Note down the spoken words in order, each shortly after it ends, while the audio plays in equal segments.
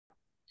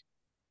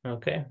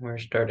Okay, we're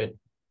started.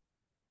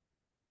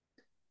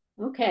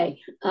 Okay.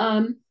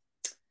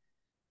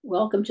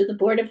 Welcome to the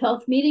Board of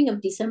Health meeting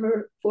of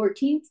December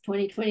 14th,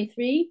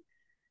 2023.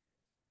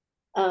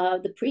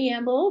 The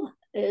preamble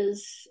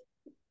is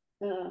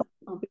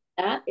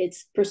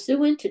it's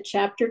pursuant to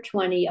Chapter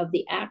 20 of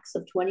the Acts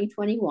of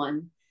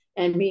 2021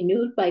 and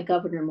renewed by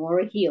Governor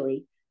Maura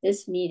Healey.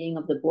 This meeting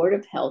of the Board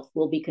of Health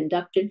will be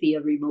conducted via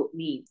remote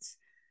means.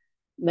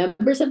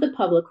 Members of the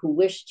public who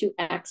wish to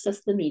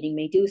access the meeting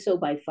may do so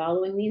by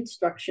following the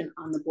instruction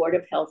on the Board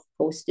of Health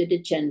posted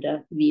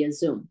agenda via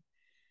Zoom.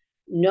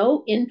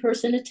 No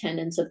in-person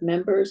attendance of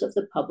members of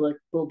the public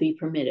will be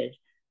permitted,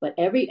 but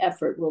every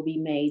effort will be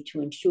made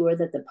to ensure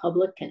that the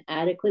public can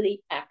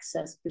adequately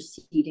access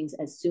proceedings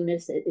as soon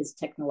as it is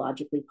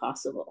technologically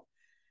possible.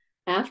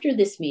 After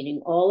this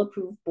meeting, all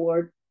approved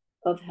Board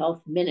of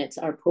Health minutes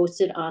are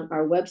posted on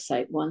our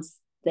website once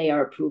they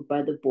are approved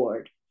by the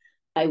board.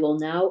 I will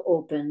now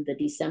open the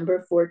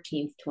December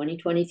 14th,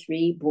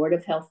 2023 Board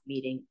of Health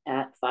meeting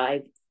at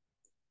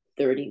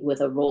 5:30 with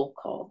a roll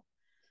call.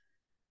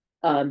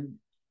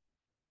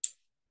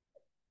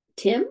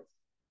 Tim?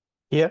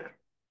 Here.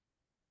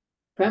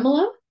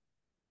 Premila?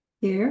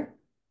 Here.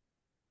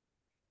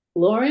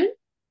 Lauren?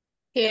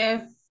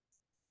 Here.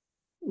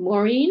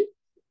 Maureen?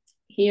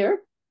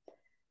 Here.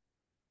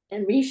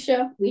 And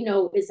Risha, we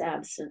know, is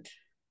absent.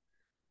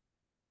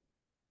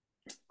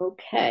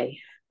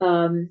 Okay.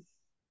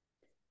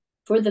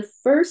 For the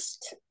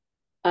first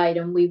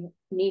item, we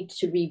need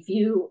to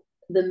review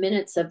the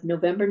minutes of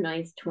November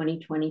 9th,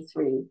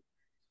 2023.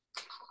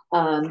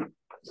 I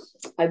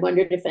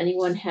wondered if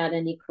anyone had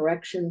any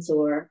corrections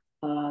or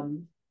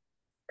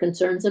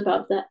concerns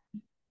about that.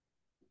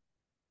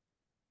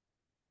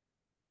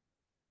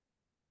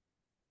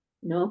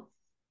 No?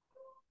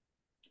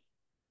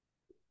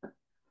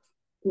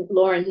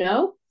 Lauren,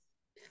 no?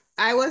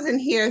 I wasn't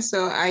here,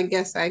 so I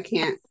guess I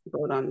can't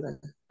vote on the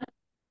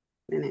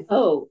minute.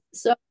 Oh,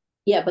 so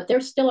yeah, but there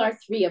still are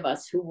three of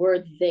us who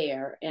were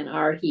there and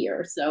are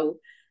here. So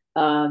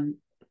can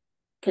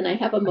I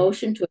have a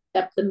motion to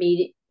accept the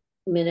meeting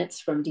minutes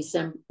from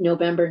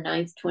November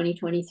 9th,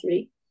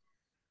 2023?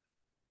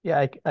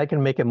 Yeah, I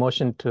can make a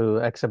motion to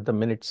accept the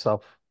minutes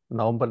of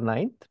November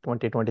 9th,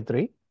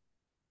 2023.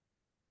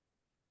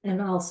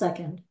 And I'll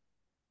second.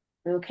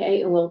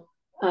 Okay, and we'll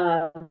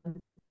have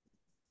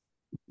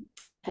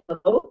a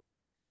vote.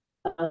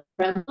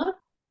 Premila?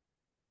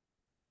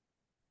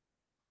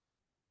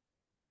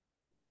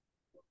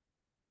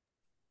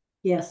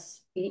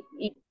 Yes.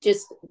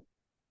 Just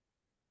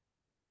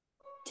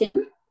Tim?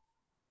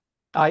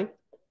 Aye.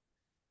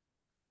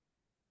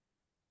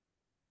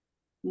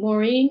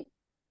 Maureen?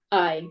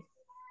 Aye.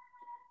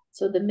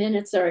 So the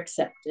minutes are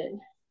accepted.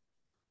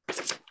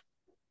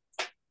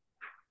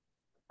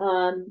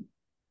 The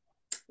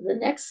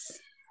next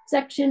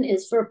section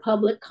is for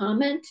public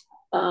comment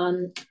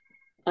on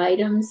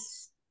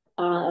items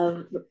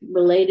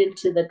related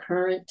to the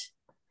current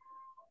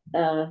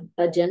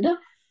agenda.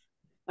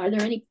 Are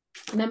there any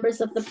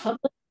members of the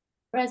public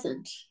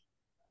present?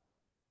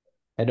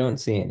 I don't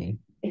see any.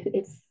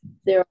 If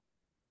there are,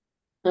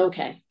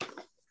 okay.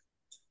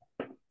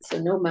 So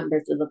no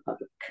members of the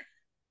public.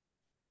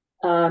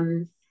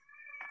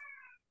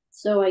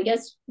 So I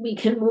guess we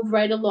can move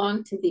right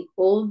along to the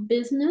old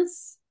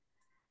business.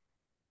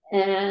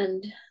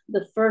 And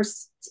the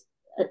first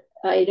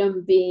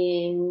item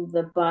being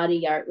the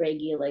body art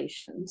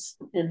regulations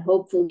and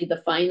hopefully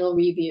the final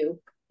review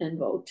and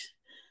vote.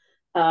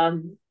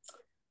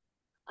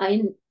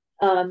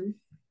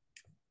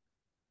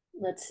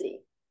 Let's see.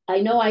 I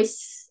know I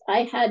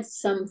had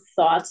some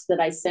thoughts that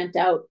I sent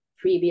out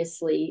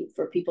previously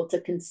for people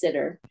to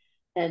consider,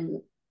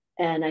 and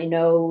I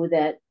know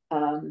that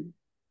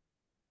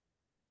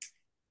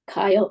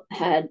Kyle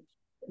had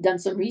done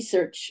some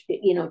research,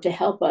 to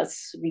help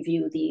us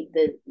review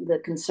the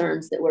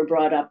concerns that were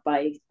brought up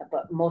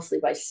but mostly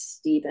by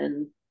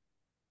Stephen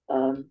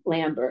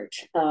Lambert.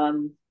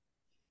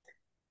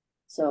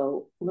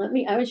 So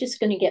I was just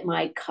going to get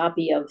my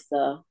copy of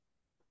the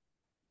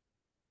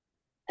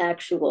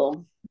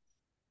actual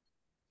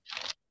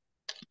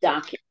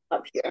document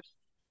up here.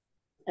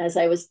 As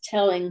I was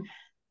telling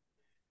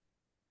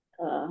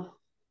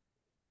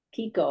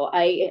Kiko,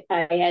 I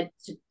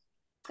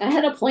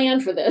had a plan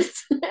for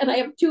this, and I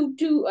have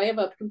I have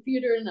a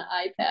computer and an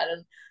iPad,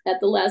 and at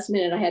the last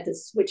minute I had to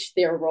switch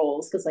their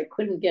roles because I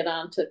couldn't get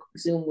onto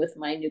Zoom with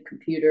my new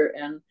computer,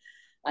 and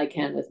I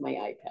can with my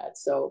iPad.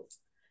 So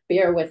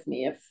bear with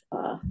me if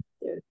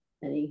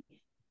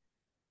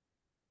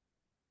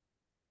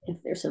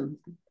there's some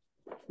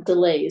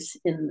delays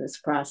in this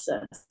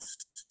process.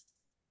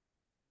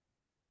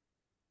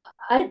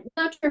 I'm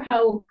not sure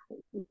how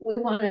we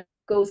want to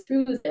go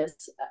through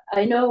this.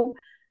 I know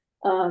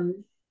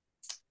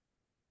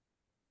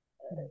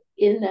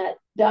in that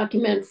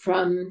document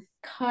from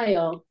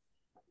Kyle,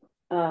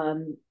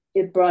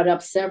 it brought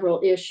up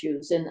several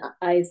issues, and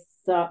I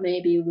thought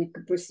maybe we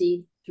could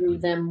proceed through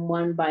them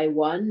one by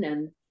one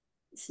and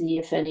see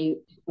if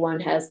anyone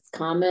has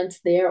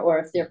comments there, or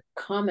if there are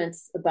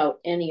comments about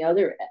any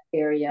other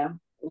area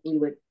we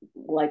would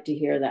like to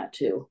hear that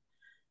too.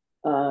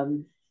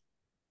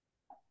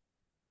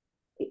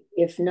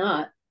 If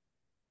not,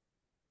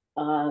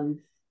 I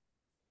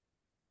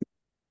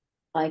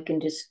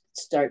can just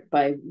start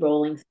by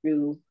rolling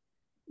through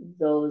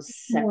those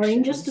sections.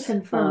 Maureen, just to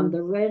confirm,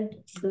 the red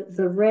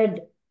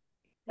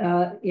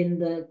in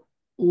the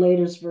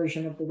latest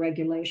version of the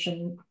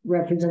regulation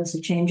represents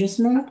the changes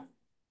made?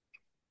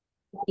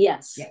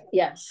 Yes, Yeah.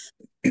 yes.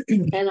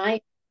 And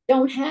I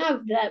don't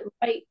have that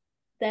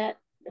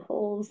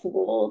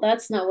whole,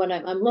 that's not what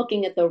I'm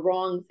looking at the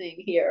wrong thing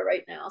here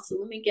right now. So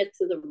let me get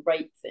to the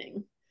right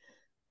thing.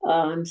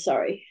 I'm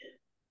sorry.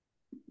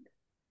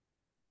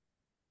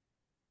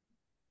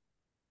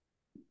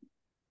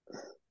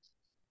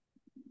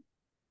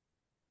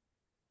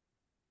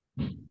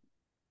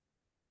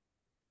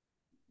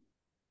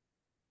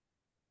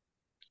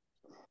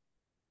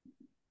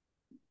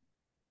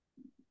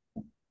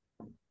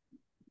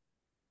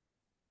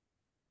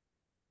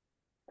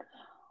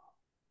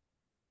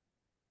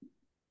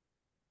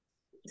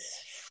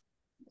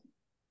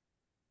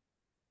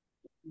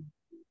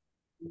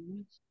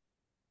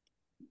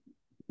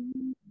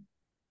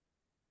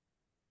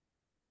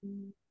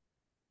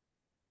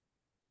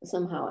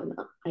 Somehow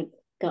I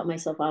got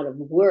myself out of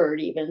Word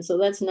even, so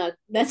that's not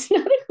a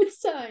good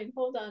sign.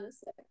 Hold on a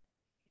second.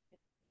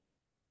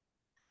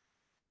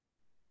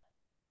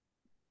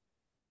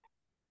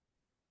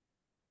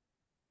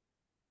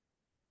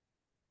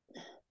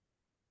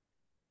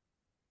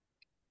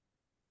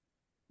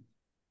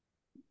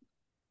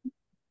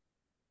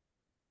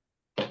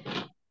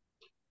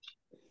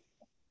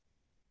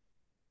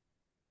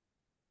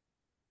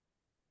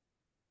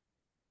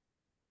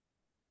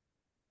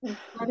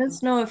 Let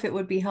us know if it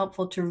would be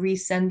helpful to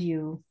resend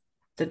you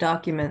the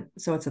document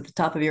so it's at the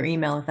top of your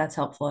email, if that's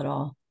helpful at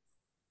all.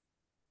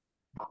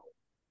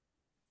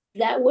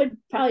 That would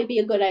probably be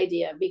a good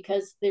idea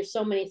because there's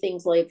so many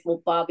things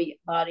labeled body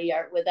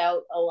art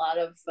without a lot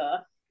of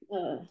that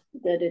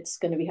it's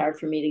going to be hard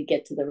for me to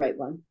get to the right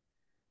one.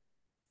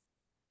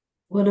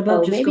 What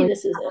about just maybe going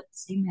this is it.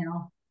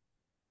 Email.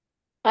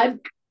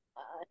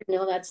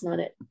 No, that's not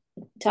it.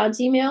 Todd's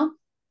email?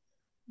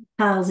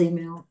 Kyle's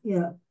email,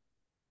 yeah.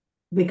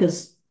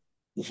 Because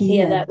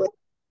he that would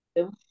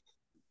do.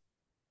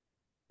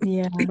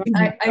 Yeah,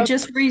 I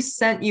just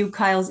resent you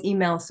Kyle's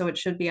email, so it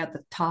should be at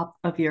the top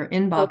of your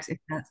inbox if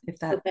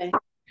that okay.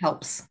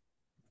 helps.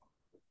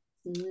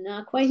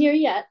 Not quite here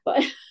yet,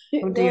 but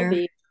it will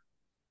be.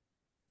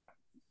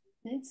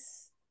 I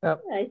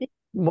think.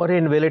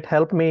 Maureen, will it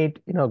help me,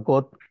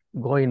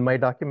 go in my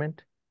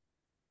document?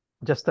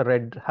 Just the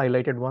red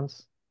highlighted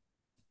ones?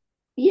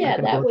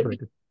 Yeah, that would be.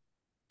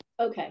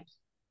 Okay.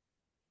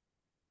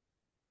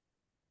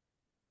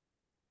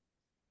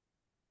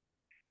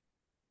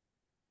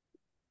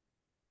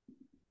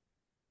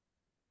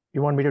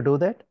 You want me to do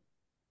that?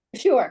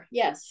 Sure,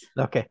 yes.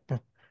 Okay.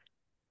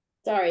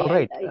 Sorry, all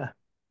right. I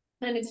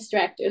kind of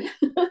distracted.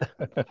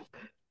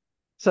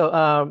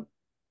 So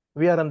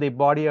we are on the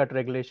body art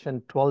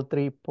regulation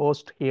 12.3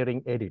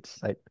 post-hearing edits.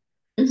 Right?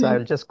 So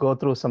I'll just go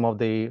through some of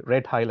the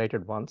red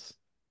highlighted ones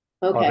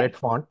or red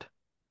font.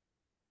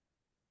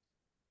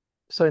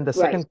 So in the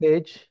second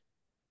page,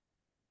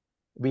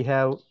 we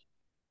have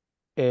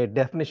a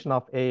definition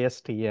of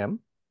ASTM,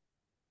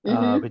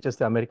 which is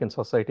the American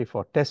Society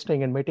for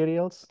Testing and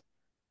Materials.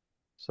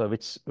 So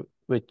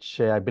which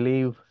I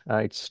believe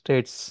it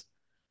states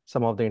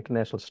some of the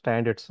international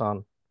standards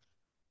on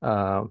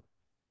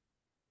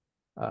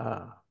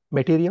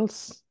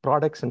materials,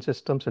 products, and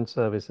systems and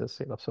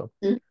services.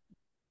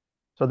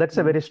 So that's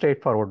a very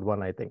straightforward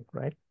one, I think,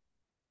 right?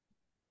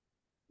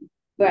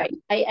 Right.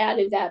 I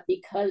added that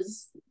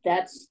because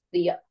that's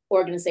the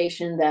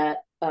organization that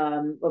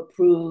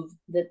approved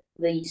that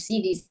the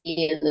CDC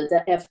and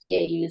the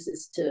FDA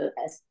uses to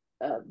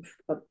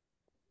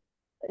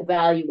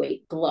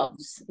evaluate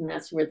gloves, and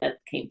that's where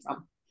that came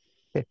from.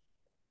 Okay.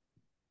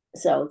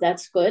 So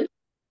that's good.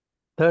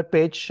 Third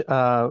page,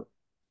 I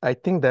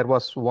think there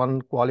was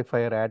one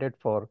qualifier added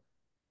for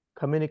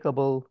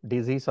communicable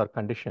disease or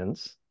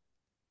conditions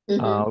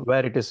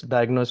where it is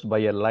diagnosed by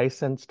a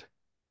licensed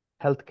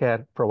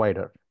healthcare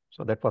provider.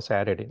 So that was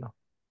added,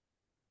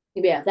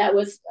 Yeah, that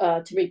was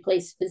to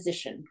replace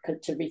physician,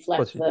 to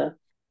reflect the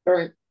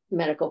current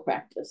medical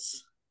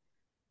practice.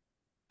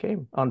 Okay,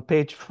 on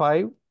page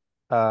 5,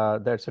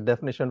 there's a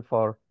definition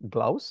for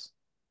gloves.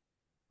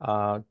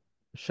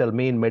 Shall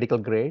mean medical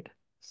grade,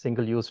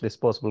 single-use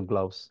disposable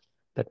gloves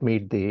that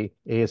meet the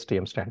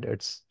ASTM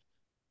standards.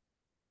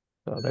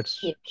 So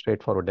that's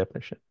straightforward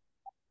definition.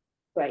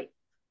 Right.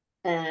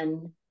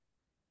 And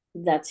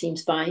that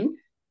seems fine.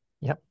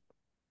 Yep.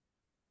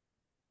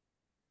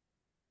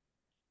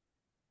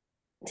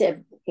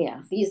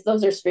 Yeah,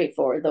 those are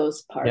straightforward,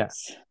 those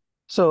parts. Yeah.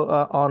 So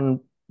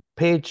on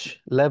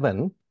page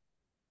 11,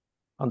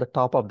 on the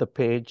top of the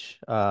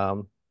page,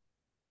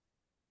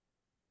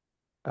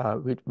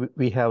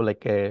 we have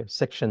like a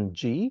section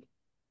G.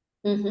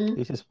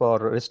 This is for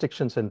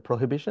restrictions and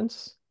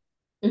prohibitions.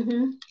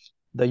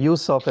 The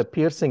use of a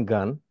piercing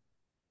gun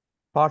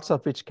parts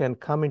of which can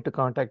come into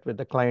contact with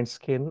the client's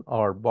skin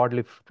or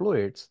bodily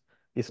fluids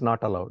is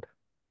not allowed.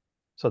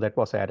 So that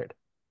was added.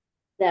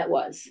 That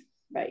was,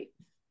 right.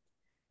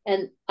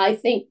 And I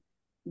think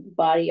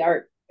body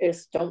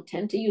artists don't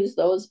tend to use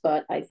those,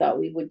 but I thought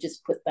we would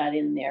just put that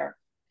in there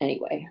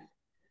anyway.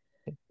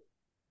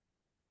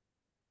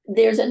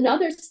 There's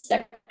another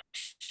section,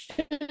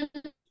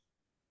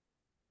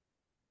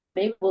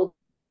 maybe we'll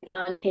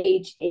on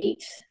page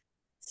 8,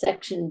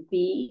 section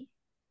B.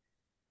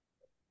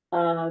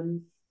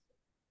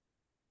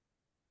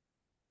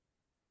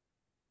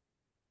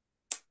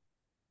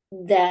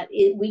 That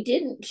we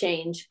didn't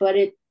change, but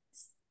it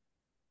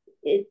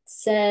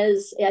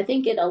says, I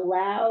think it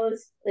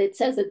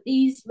says that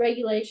these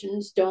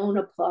regulations don't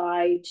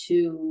apply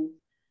to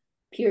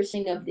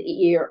piercing of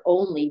the ear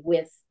only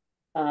with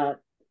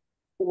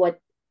what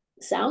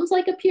sounds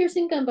like a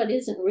piercing gun, but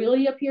isn't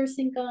really a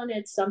piercing gun.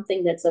 It's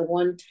something that's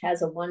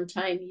has a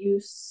one-time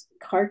use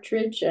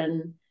cartridge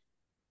and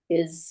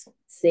is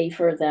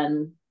safer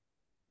than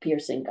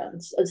piercing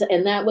guns.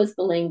 And that was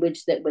the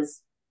language that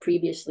was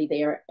previously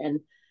there. And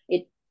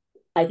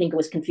I think it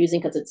was confusing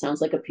because it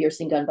sounds like a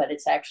piercing gun, but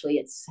it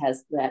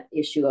has that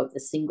issue of the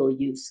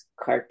single-use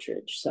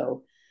cartridge.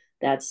 So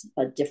that's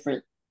a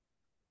different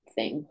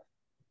thing.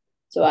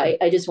 So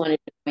I just wanted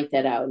to point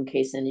that out in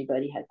case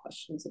anybody had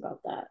questions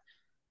about that.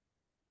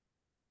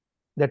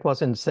 That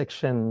was in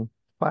section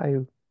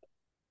 5.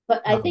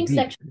 But I think B,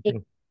 section 8,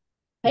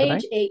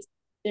 page 8,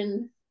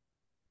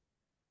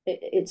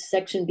 it's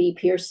section B,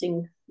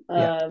 piercing.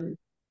 Right,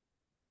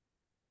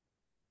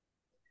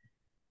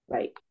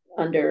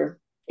 under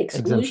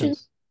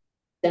exclusions,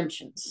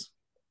 exemptions.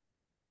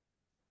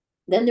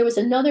 Then there was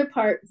another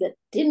part that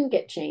didn't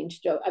get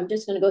changed. I'm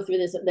just going to go through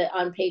this, that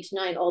on page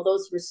 9, all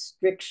those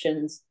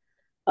restrictions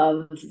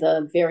of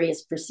the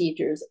various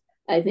procedures.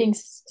 I think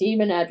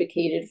Stephen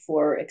advocated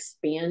for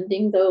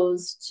expanding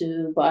those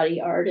to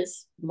body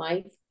artists.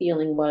 My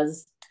feeling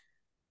was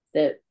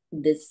that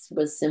this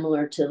was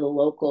similar to the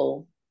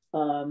local,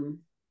 the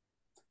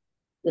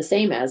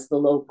same as the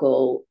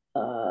local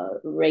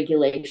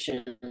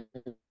regulation,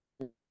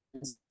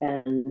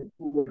 and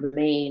would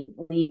remain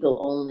legal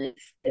only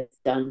if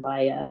done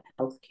by a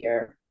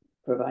healthcare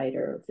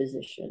provider or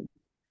physician.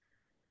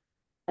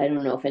 I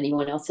don't know if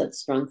anyone else had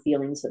strong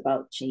feelings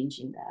about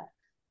changing that.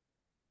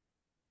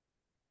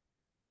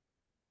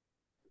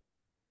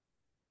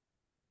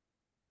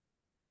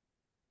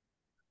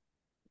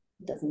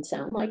 Doesn't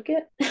sound like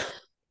it.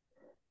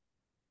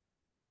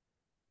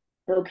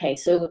 Okay,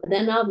 so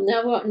then I'll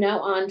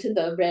now on to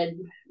the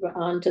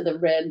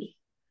red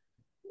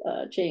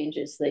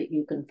changes that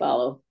you can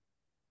follow.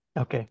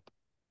 Okay.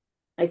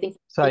 I think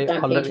so it's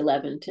on page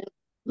 11 too.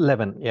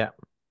 11, yeah.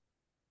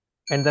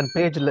 And then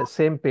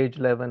same page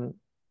 11,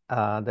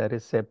 there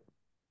is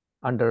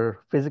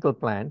under physical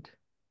plant,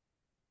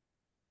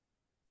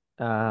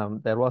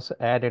 there was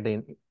added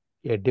in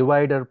a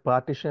divider,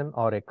 partition,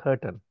 or a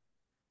curtain.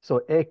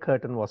 So a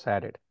curtain was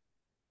added.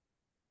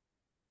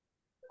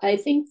 I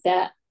think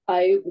that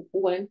I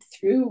went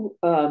through,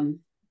 I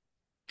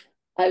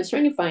was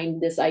trying to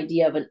find this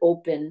idea of an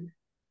open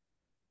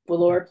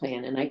floor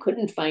plan, and I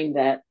couldn't find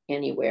that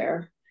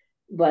anywhere.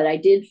 But I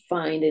did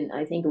find, and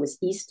I think it was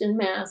Easton,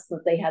 Mass,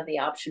 that they had the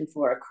option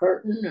for a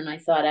curtain, and I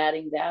thought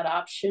adding that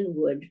option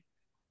would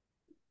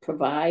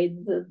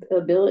provide the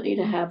ability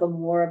to have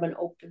more of an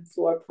open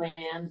floor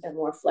plan, a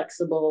more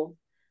flexible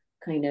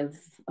kind of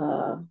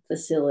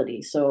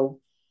facility. So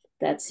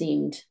that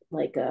seemed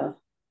like a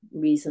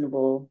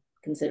reasonable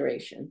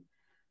consideration.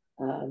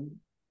 And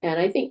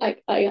I think I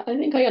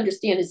think I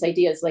understand his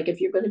ideas. Like if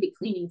you're going to be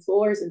cleaning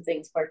floors and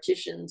things,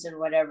 partitions and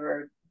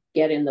whatever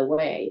get in the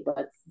way.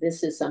 But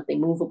this is something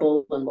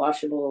movable and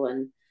washable,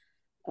 and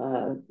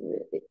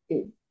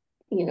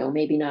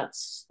maybe not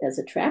as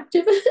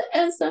attractive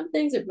as some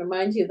things. It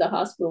reminds you of the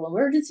hospital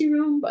emergency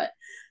room, but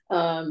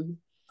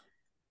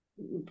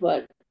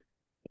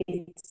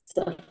it's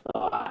a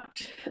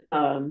thought.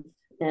 And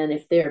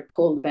if they're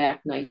pulled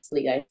back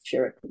nicely, I'm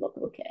sure it could look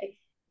okay.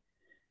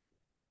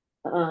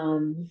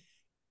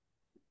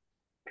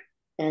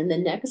 And the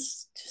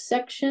next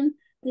section,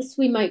 this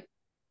we might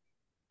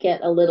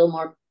get a little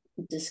more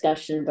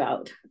discussion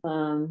about.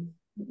 I'll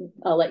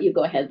let you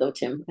go ahead though,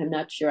 Tim. I'm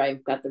not sure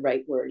I've got the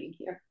right wording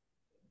here.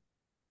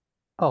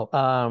 Oh,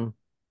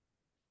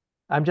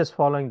 I'm just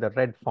following the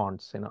red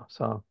fonts,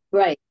 so.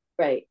 Right.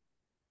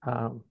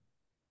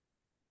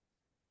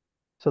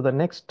 So the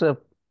next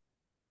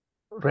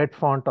red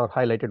font or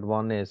highlighted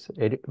one is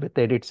with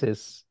edits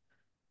is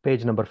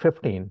page number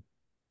 15.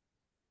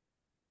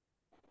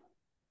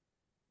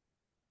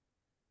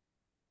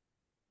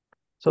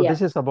 So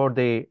this is about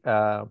the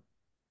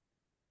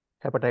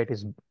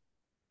hepatitis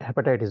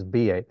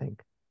B, I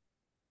think.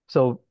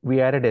 So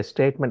we added a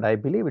statement, I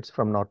believe it's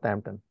from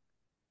Northampton.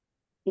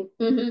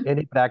 Mm-hmm.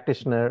 Any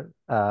practitioner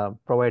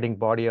providing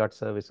body art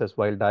services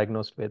while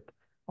diagnosed with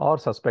or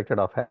suspected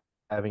of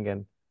having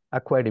an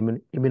acquired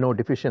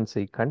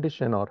immunodeficiency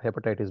condition or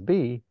hepatitis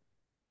B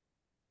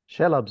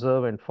shall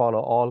observe and follow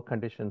all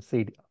conditions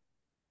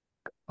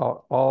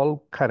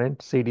all current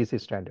CDC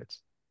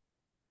standards.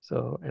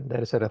 So, and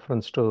there is a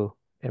reference to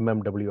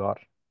MMWR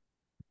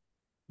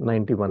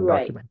 91 Right.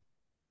 document.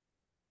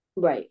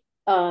 Right.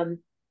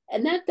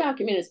 And that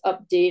document is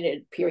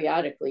updated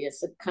periodically.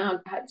 It's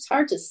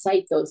hard to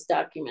cite those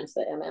documents,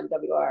 the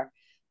MMWR,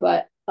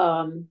 but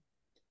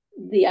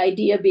the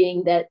idea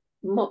being that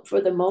for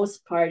the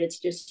most part, it's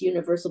just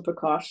universal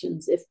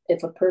precautions.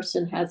 If a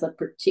person has a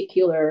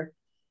particular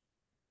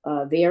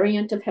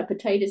variant of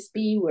hepatitis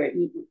B where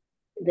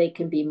they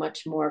can be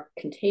much more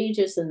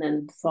contagious, and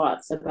then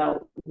thoughts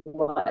about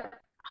what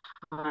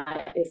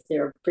if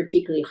they're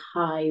particularly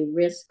high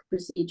risk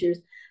procedures,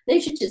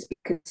 they should just be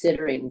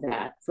considering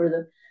that.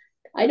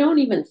 I don't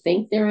even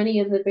think there are any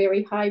of the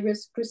very high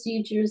risk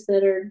procedures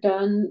that are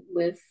done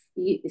with,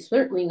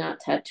 certainly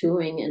not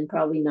tattooing and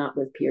probably not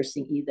with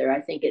piercing either.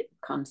 I think it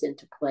comes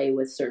into play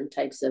with certain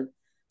types of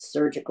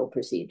surgical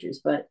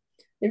procedures, but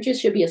there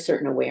just should be a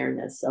certain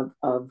awareness of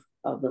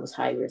those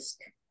high risk,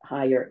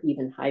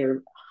 even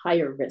higher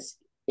risk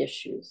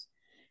issues.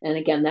 And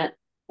again, that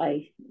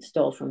I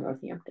stole from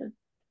Northampton.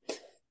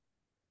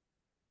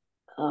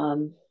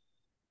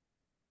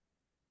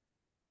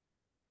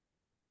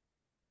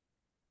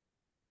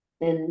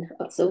 And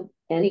so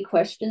any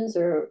questions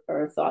or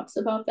thoughts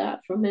about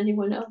that from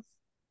anyone else?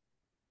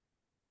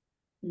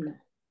 No.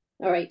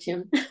 All right,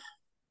 Tim,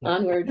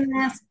 onward.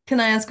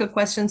 Can I ask a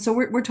question? So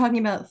we're talking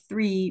about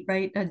 3,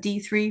 right?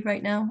 D3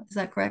 right now, is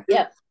that correct?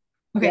 Yep.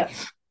 Okay. Yep.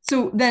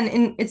 So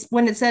then it's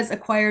when it says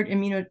acquired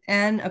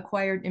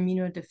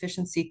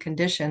immunodeficiency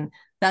condition,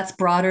 that's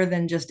broader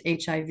than just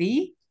HIV?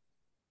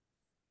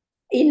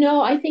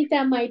 I think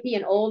that might be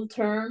an old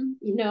term.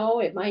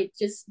 It might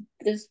just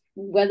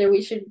whether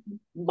we should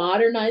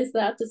modernize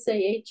that to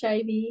say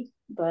HIV,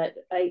 but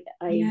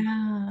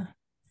Yeah.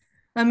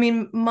 I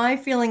mean, my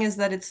feeling is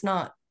that it's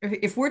not.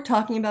 If we're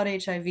talking about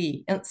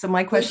HIV, and so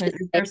my question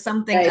is there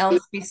something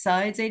else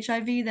besides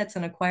HIV that's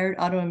an acquired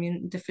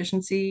autoimmune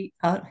deficiency,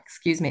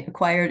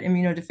 acquired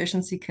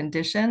immunodeficiency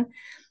condition?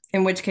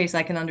 In which case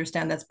I can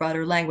understand that's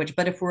broader language.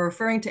 But if we're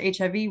referring to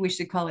HIV, we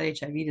should call it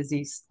HIV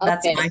disease.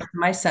 That's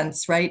my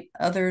sense, right?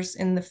 Others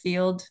in the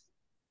field,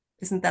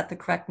 isn't that the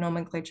correct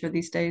nomenclature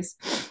these days?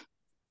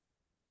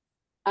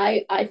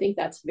 I think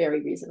that's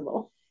very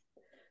reasonable.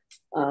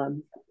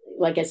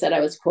 Like I said,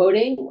 I was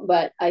quoting,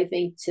 but I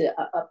think to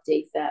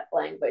update that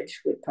language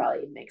would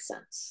probably make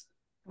sense.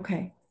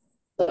 Okay.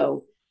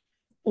 So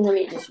let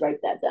me just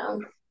write that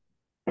down.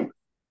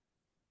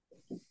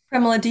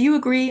 Premila, do you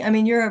agree? I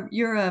mean,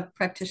 you're a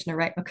practitioner,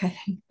 right? Okay.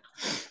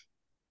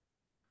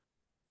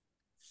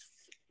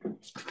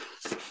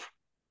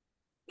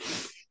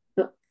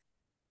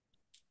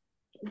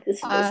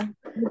 This was trying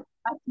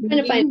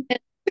to find.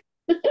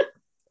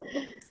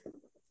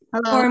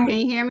 Hello, Lauren, can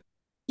you hear me?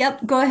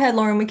 Yep, go ahead,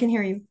 Lauren. We can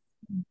hear you.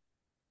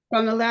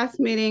 From the last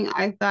meeting,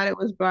 I thought it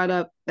was brought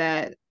up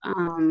that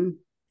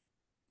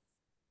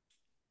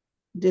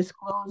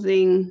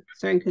disclosing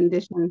certain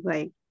conditions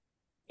like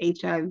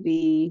HIV,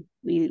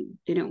 we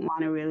didn't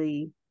want to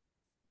really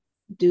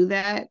do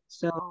that.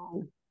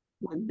 So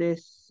would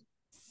this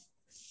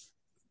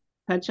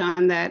touch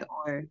on that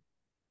or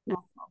no?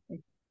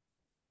 Okay.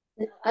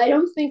 I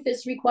don't think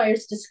this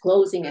requires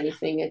disclosing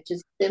anything. It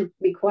just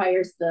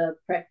requires the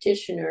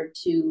practitioner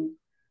to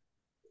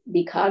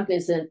be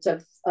cognizant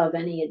of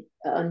any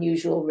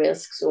unusual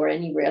risks or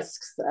any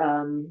risks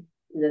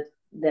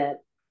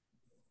that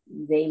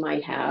they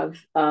might have.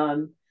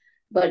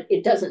 But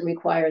it doesn't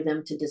require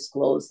them to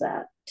disclose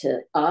that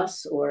to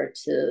us or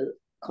to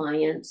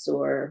clients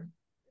or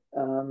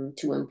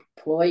to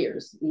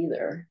employers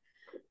either.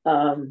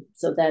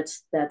 So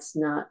that's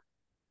not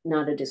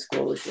a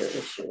disclosure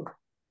issue.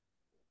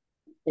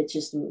 It's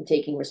just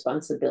taking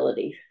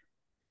responsibility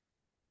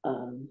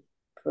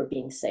for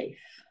being safe.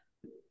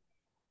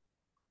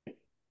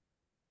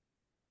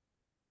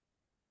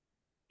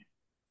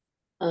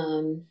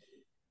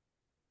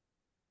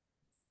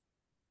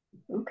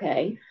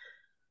 Okay.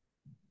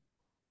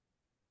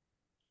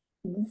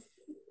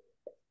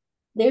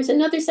 There's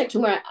another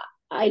section where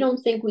I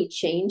don't think we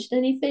changed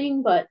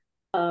anything, but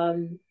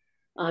on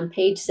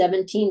page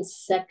 17,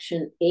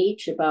 section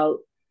H, about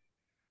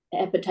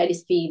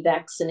hepatitis B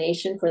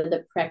vaccination for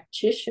the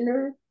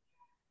practitioner.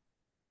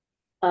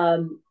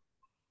 I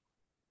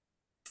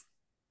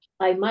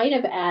might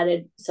have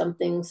added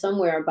something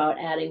somewhere about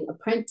adding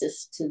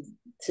apprentice to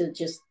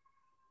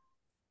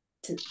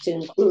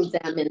include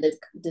them in the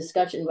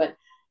discussion, but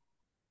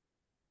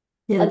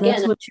yeah, again,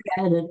 that's what you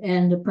added,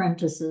 and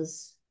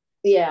apprentices.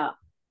 Yeah,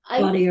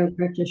 body or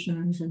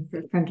practitioners and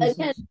apprentices.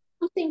 Again, I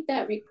don't think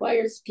that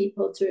requires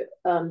people to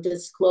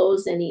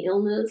disclose any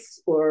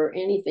illness or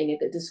anything.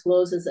 It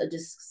discloses a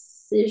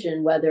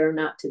decision whether or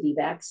not to be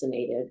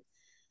vaccinated,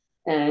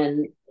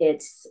 and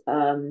it's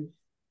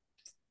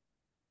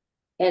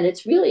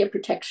really a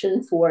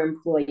protection for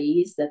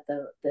employees that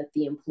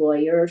the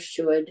employer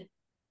should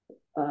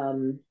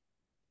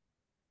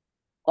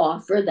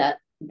offer that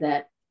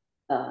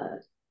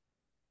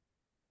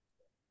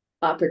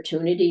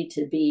opportunity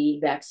to be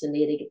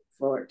vaccinated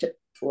for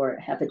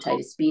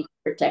hepatitis B to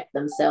protect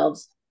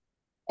themselves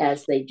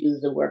as they do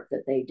the work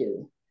that they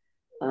do.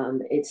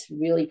 It's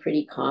really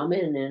pretty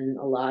common in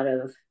a lot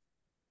of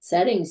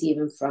settings,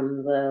 even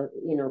from the,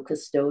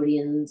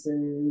 custodians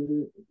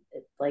and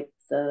like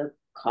the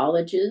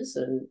colleges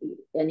and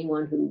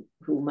anyone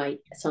who might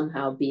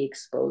somehow be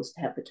exposed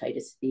to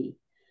hepatitis B.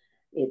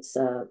 It's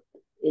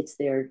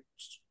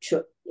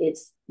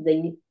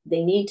they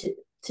need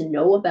to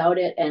know about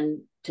it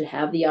and to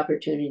have the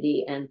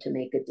opportunity and to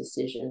make a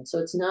decision. So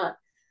it's not,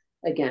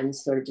 again,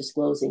 sort of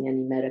disclosing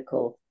any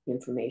medical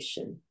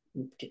information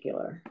in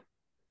particular.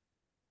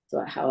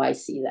 So how I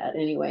see that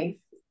anyway.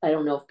 I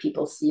don't know if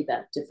people see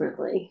that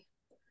differently.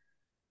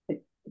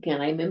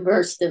 Again, I'm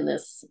immersed in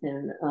this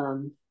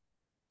and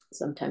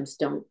sometimes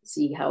don't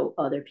see how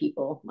other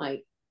people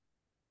might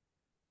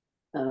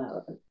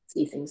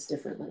see things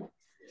differently.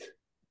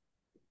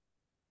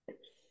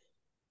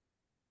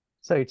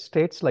 So it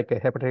states like a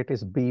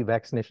hepatitis B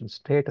vaccination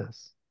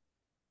status.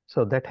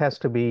 So that has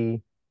to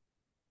be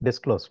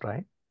disclosed,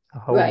 right?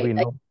 How would we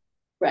know?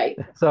 Right.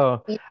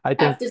 So I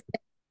think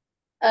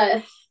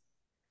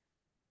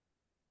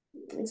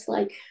it's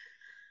like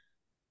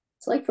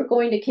for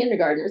going to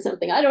kindergarten or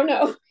something. I don't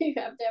know. You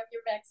have to have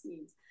your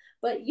vaccines,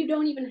 but you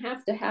don't even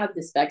have to have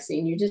this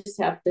vaccine. You just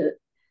have to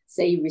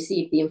say you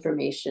received the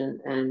information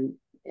and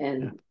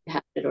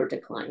had it or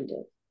declined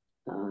it.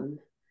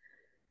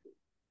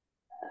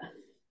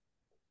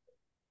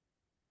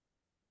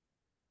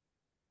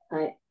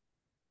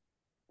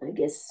 I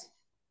guess.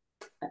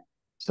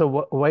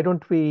 So why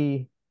don't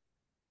we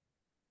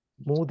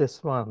move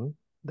this one,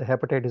 the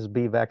hepatitis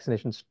B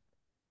vaccinations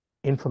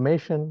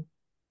information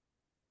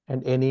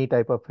and any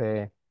type of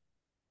a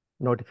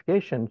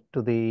notification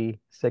to the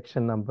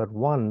section number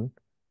 1,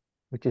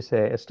 which is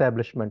a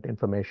establishment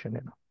information,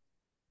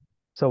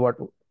 So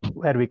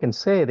where we can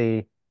say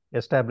the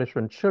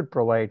establishment should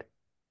provide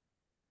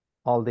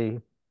all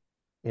the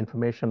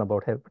information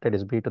about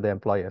hepatitis B to the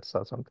employers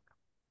or something.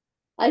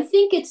 I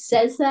think it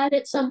says that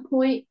at some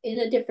point in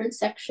a different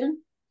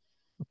section.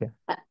 Okay.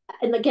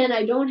 And again,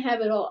 I don't have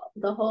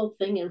the whole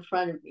thing in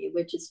front of me,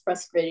 which is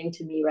frustrating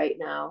to me right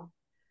now.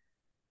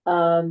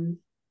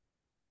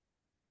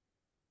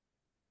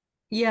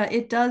 Yeah,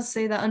 it does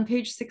say that on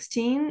page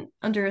 16,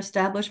 under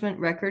establishment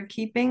record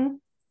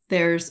keeping,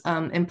 there's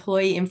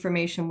employee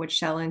information which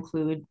shall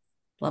include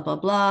blah, blah,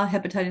 blah,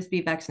 hepatitis B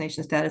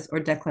vaccination status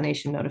or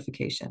declination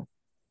notification.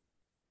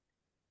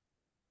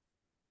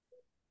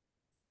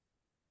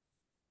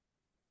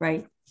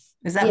 Right?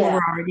 Is that what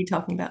we're already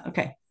talking about?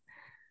 Okay.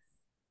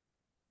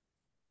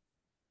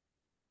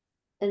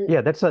 And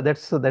yeah, that's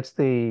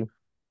the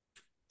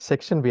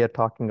section we are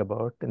talking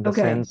about in the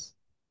sense,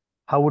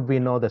 how would we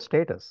know the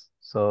status?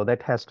 So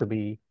that has to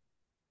be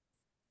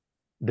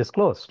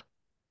disclosed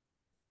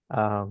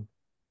in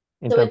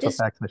terms of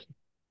vaccination.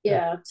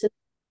 Yeah, to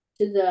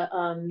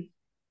the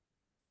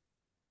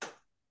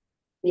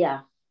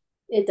yeah,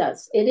 it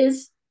does. It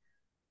is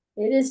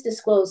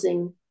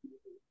disclosing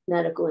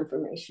medical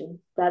information.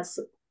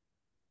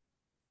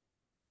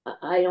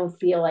 I don't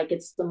feel like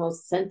it's the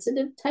most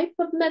sensitive type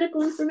of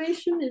medical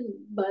information,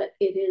 but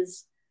it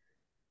is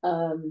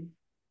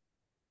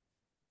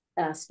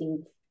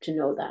asking to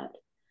know that.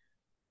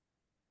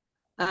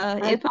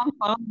 If I'm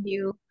following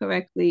you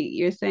correctly,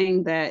 you're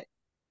saying that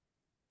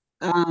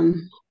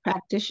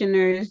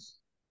practitioners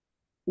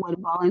would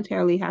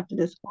voluntarily have to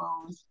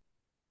disclose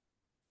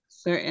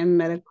certain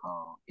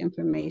medical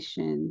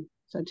information,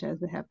 such as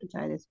the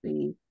hepatitis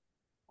B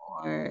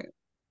or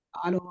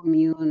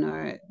autoimmune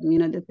or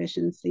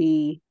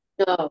immunodeficiency.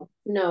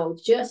 No,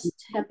 just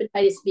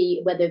hepatitis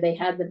B, whether they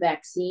had the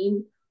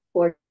vaccine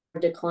or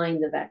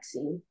declined the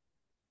vaccine.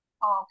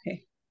 Oh,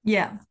 okay.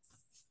 Yeah.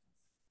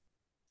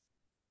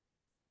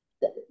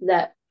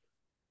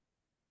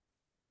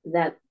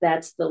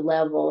 That's the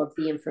level of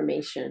the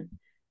information.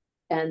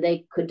 And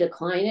they could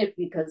decline it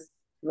because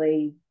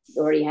they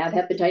already have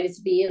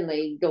hepatitis B and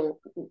they don't,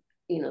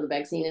 the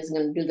vaccine isn't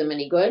going to do them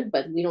any good,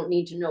 but we don't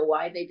need to know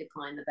why they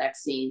declined the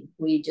vaccine.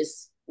 We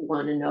just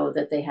want to know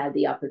that they had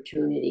the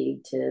opportunity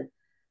to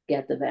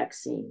get the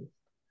vaccine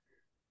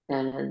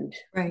and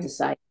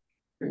decide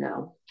or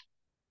no.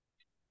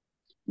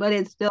 But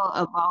it's still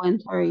a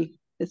voluntary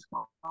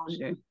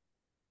disclosure.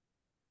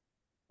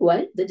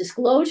 What? The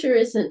disclosure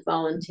isn't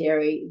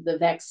voluntary. The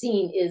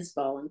vaccine is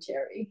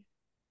voluntary.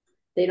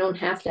 They don't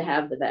have to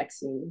have the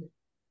vaccine.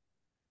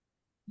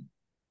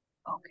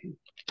 Okay.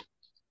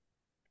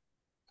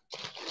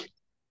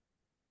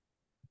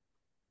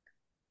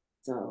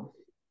 So,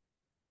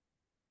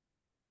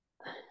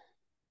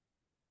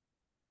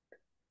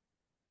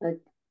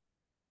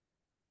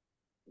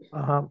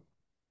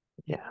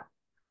 yeah.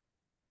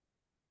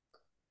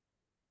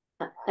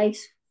 I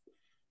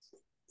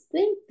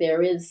think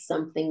there is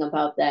something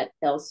about that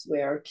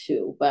elsewhere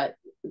too, but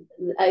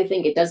I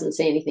think it doesn't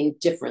say anything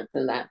different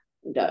than that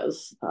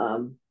does.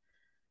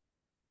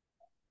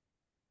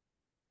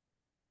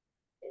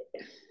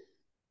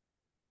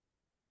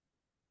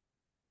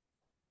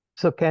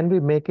 So can we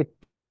make it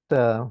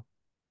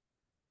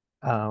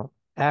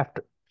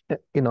after,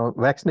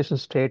 vaccination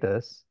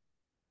status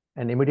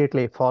And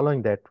immediately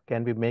following that,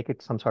 can we make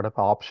it some sort of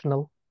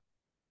optional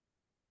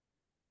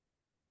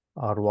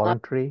or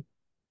voluntary?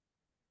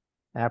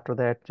 After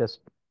that,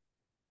 just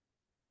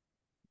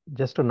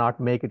to not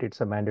make it,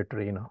 it's a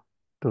mandatory,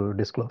 to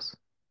disclose.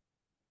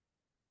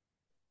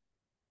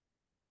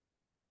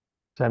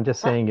 So I'm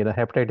just saying,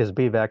 hepatitis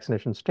B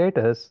vaccination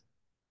status,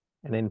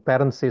 and in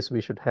parentheses,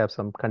 we should have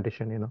some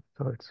condition,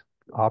 so it's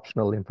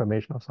optional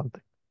information or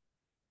something,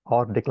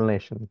 or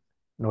declination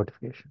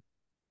notification.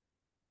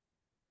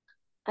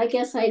 I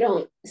guess I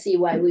don't see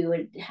why we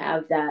would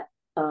have that.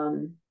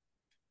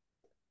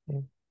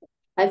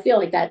 I feel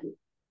like that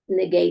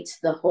negates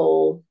the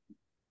whole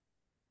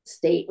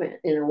statement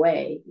in a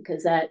way,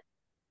 because that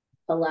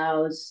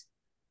allows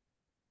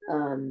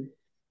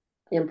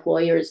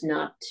employers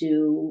not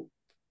to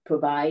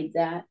provide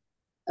that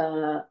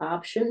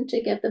option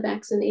to get the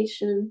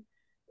vaccination.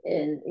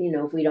 And,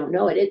 if we don't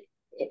know it,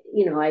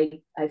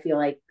 I feel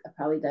like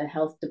probably the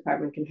health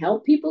department can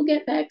help people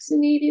get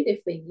vaccinated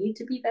if they need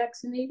to be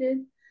vaccinated.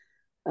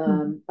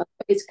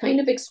 It's kind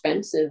of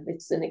expensive.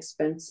 It's an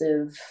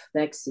expensive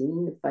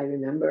vaccine, if I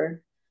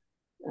remember.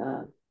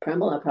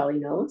 Premila probably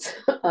knows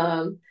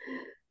how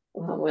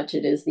much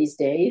it is these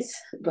days,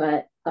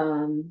 but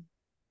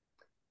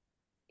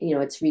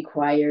it's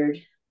required.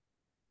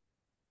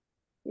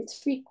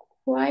 It's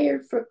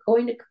required for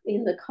going to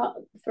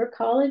for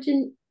college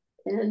and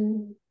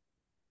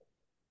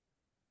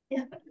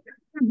yeah.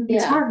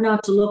 It's hard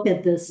not to look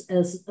at this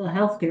as a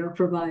healthcare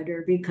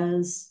provider,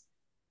 because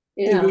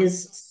it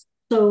is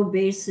so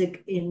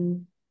basic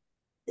in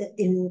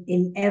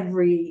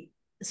every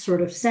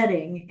sort of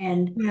setting,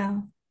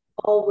 and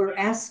all we're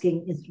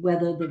asking is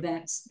whether the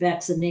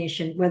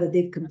vaccination, whether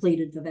they've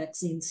completed the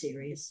vaccine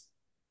series.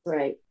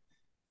 Right.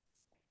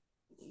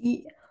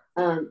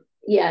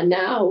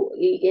 Now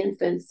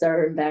infants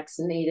are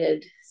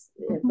vaccinated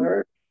at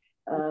birth.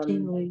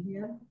 Routinely.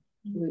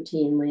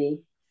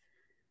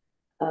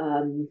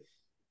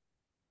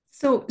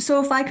 So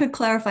if I could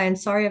clarify, and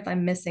sorry if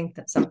I'm missing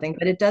something,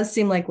 but it does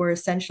seem like we're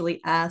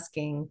essentially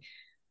asking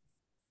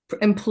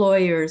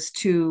employers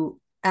to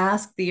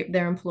ask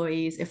their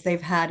employees if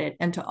they've had it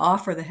and to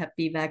offer the Hep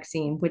B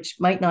vaccine, which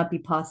might not be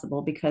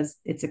possible because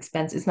it's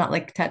expensive. It's not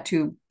like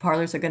tattoo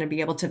parlors are going to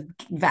be able to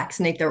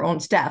vaccinate their own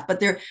staff,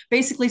 but they're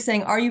basically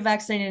saying, are you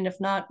vaccinated? And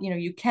if not,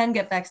 you can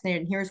get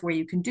vaccinated and here's where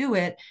you can do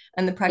it.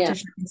 And the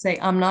practitioner can say,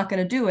 I'm not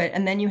going to do it.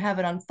 And then you have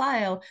it on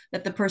file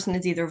that the person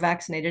is either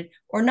vaccinated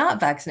or not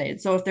vaccinated.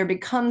 So if there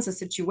becomes a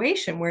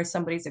situation where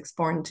somebody's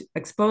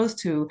exposed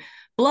to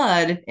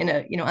blood in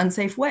a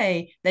unsafe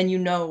way, then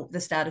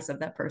the status of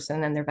that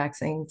person and their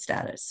vaccine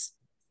status.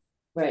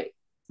 Right.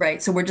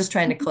 So we're just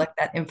trying to collect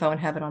that info and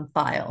have it on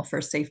file for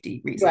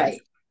safety reasons.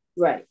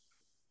 Right.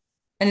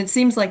 And it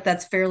seems like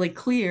that's fairly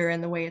clear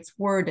in the way it's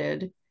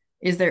worded.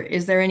 Is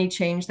there any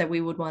change that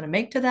we would want to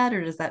make to that,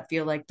 or does that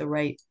feel like the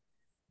right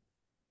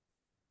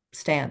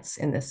stance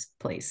in this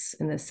place,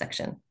 in this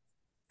section?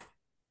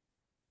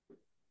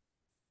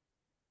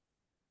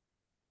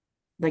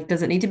 Like,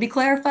 does it need to be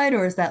clarified,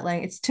 or is that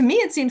like, to me,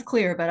 it seems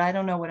clear, but I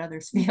don't know what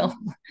others feel.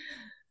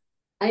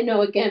 I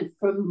know, again,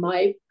 from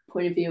my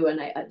point of view, and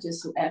I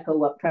just echo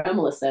what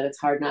Premila said, it's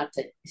hard not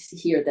to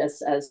hear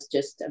this as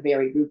just a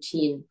very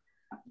routine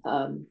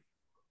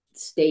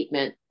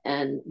statement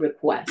and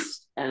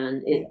request.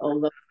 And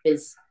although it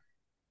is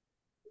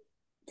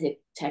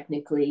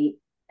technically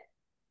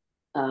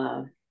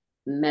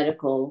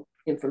medical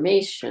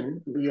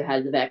information, you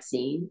had the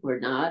vaccine or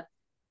not,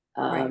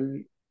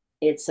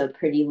 it's a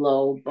pretty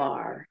low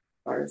bar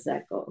as far as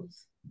that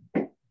goes,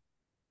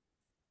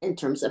 in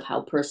terms of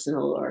how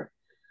personal or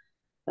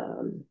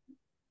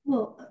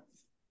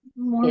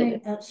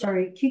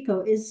sorry,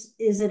 Kiko, is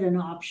it an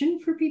option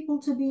for people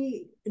to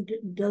be,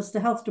 does the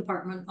health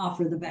department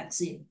offer the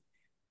vaccine?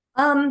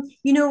 We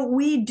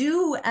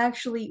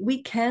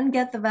can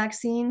get the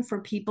vaccine for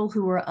people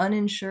who are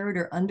uninsured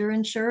or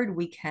underinsured.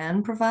 We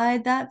can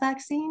provide that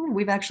vaccine.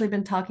 We've actually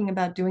been talking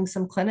about doing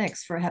some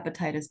clinics for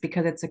hepatitis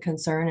because it's a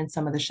concern in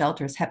some of the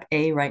shelters, Hep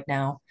A right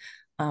now.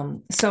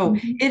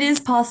 It is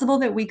possible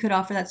that we could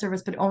offer that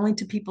service, but only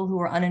to people who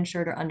are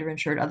uninsured or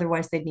underinsured.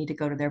 Otherwise, they'd need to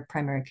go to their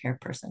primary care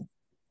person.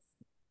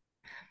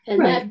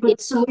 But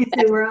so if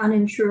they were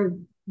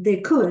uninsured, they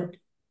could.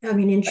 I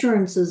mean,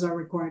 insurances are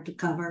required to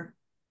cover.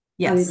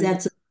 Yes. I mean,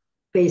 that's a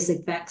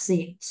basic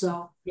vaccine.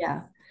 So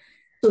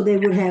so they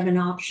would have an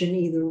option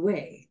either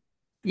way.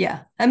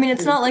 Yeah. I mean,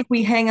 it's not like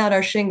we hang out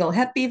our shingle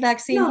Hep B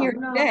vaccine here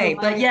today,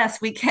 but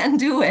yes, we can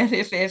do it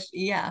if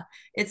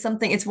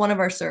it's one of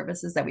our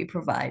services that we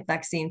provide,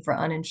 vaccine for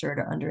uninsured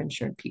or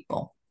underinsured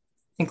people,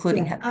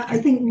 including Hep B. I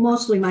think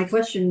mostly my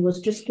question was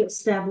just to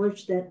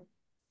establish that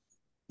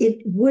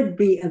it would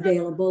be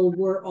available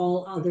were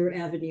all other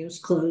avenues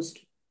closed.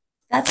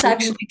 That's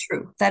actually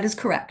true. That is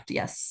correct.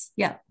 Yes.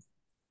 Yeah.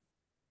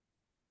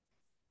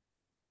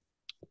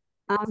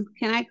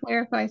 Can I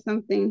clarify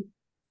something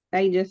that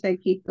you just said,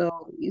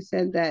 Kiko? You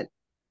said that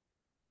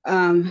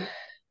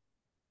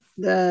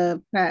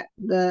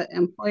the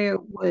employer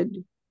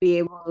would be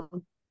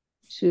able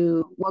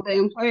to, the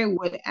employer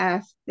would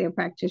ask their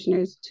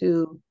practitioners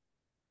to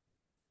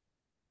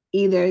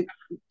either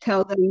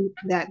tell them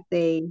that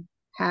they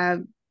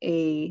have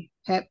a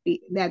Hep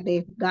B, that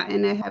they've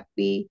gotten a Hep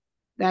B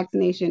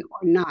vaccination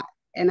or not.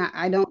 And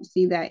I don't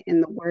see that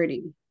in the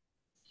wording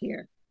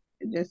here.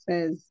 It just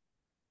says.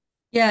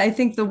 Yeah, I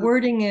think the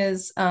wording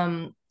is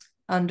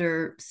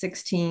under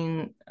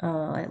 16,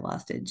 I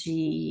lost it,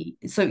 G.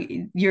 So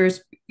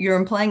you're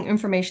implying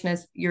information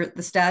as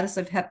the status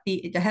of Hep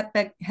B, the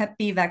Hep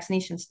B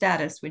vaccination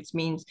status, which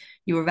means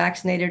you were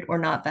vaccinated or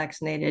not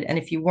vaccinated. And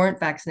if you weren't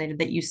vaccinated,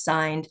 that you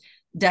signed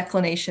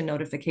declination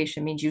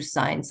notification, means you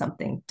signed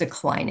something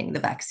declining the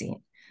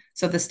vaccine.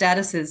 So the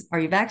status is, are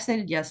you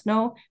vaccinated? Yes,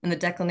 no. And the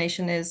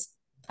declination is,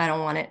 I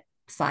don't want it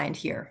signed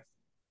here.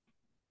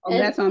 Oh,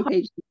 that's on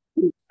page.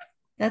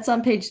 That's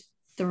on page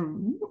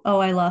 3. Oh,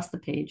 I lost the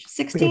page.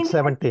 16? Page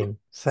 17.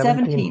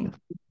 17.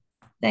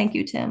 Thank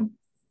you, Tim.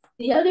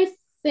 The other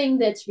thing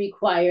that's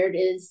required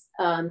is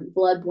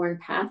bloodborne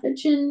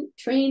pathogen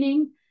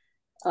training,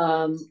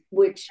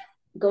 which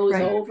goes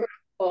over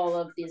all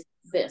of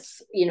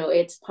this. You know,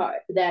 it's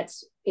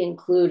that's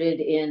included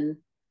in,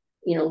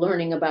 you know,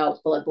 learning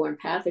about bloodborne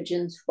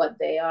pathogens, what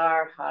they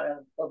are, how to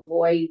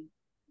avoid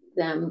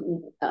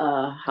them,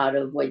 how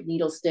to avoid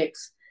needle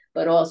sticks,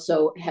 but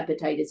also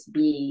hepatitis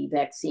B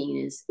vaccine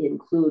is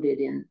included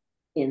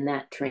in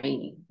that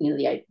training. You know,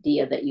 the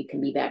idea that you can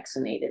be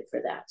vaccinated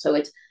for that. So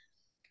it's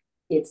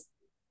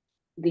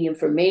the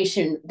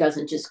information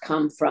doesn't just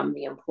come from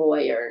the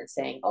employer and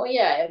saying, oh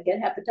yeah, I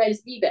get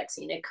hepatitis B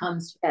vaccine. It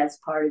comes as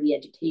part of the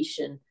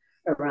education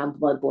around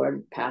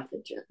bloodborne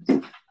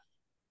pathogens.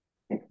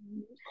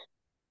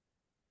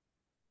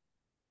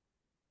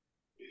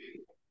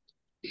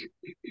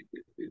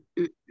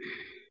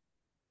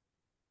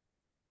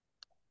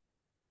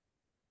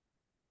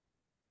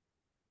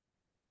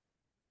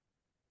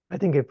 I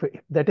think if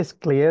that is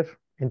clear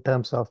in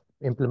terms of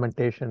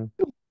implementation,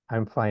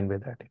 I'm fine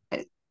with that.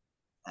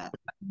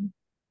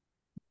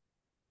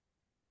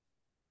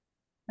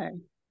 Okay.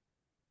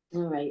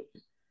 All right.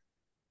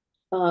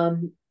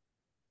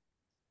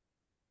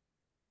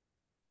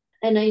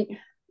 And I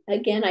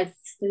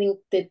think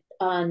that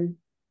on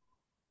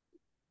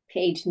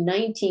page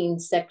 19,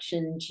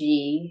 section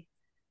G,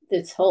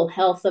 this whole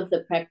health of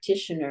the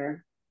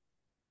practitioner,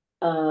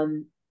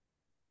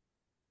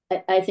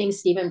 I think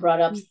Stephen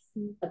brought up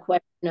a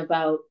question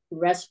about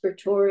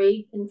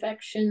respiratory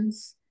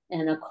infections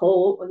and a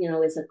cold, you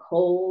know, is a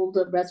cold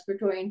a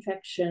respiratory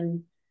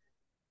infection?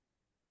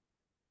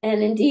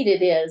 And indeed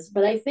it is,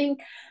 but I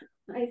think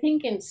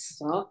in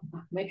some,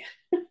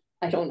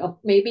 I don't know,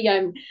 maybe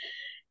I'm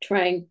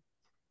trying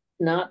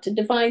not to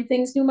define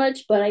things too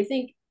much, but I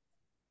think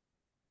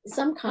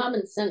some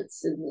common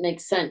sense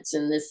makes sense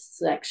in this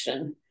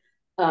section.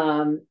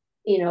 You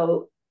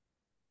know,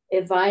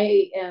 if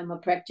I am a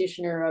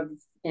practitioner of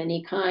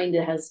any kind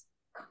that has,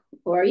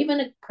 or even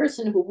a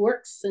person who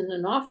works in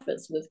an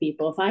office with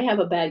people, if I have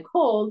a bad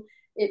cold,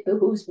 it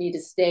behooves me to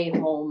stay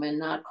home and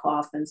not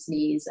cough and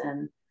sneeze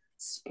and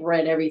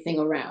spread everything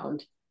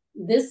around.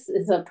 This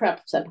is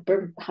perhaps a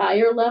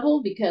higher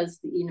level because,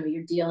 you know,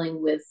 you're dealing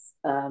with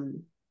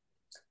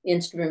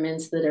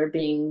instruments that are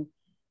being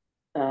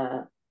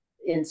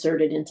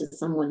inserted into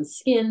someone's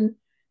skin.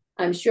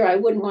 I'm sure I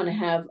wouldn't want to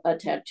have a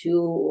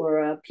tattoo or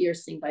a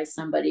piercing by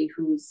somebody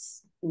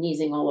who's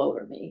sneezing all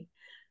over me.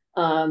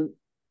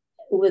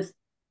 With,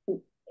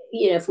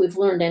 you know, if we've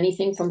learned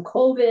anything from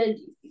COVID,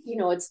 you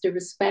know, it's to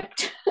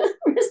respect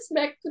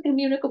the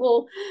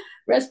communicable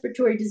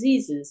respiratory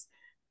diseases.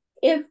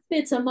 If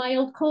it's a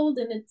mild cold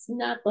and it's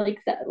not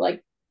like that,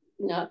 like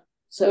not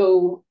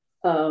so,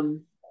 I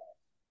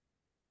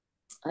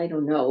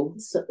don't know.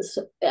 So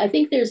I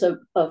think there's a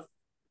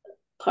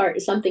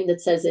part, something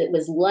that says it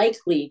was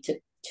likely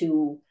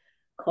to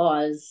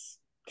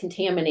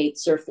contaminate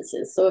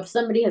surfaces. So if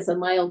somebody has a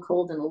mild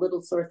cold and a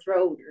little sore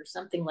throat or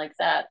something like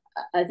that,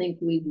 I think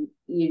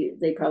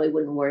they probably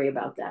wouldn't worry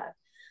about that.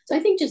 So I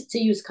think just to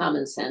use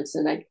common sense,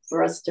 and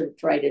for us to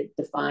try to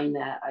define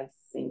that, I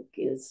think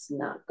is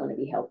not going to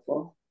be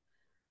helpful.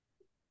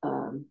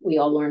 We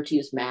all learned to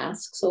use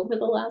masks over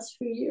the last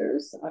few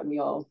years. We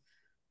all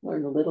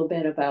learned a little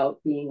bit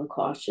about being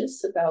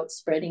cautious about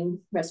spreading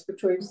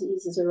respiratory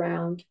diseases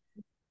around.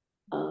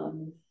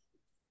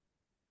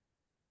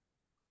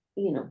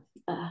 You know,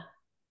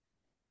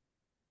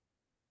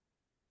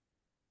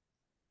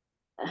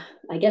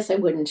 I guess I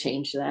wouldn't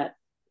change that.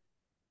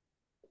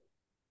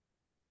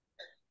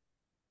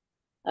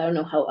 I don't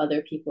know how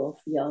other people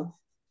feel.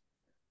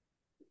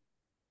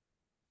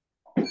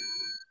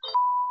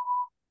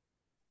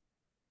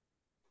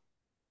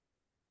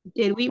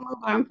 Did we move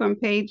on from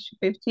page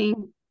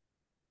 15?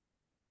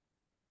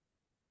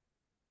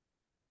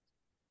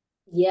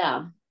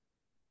 Yeah.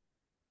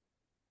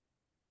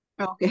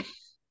 Okay.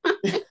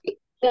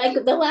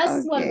 Like the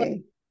last one was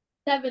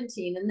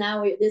 17, and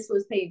now this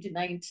was page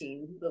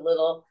 19. The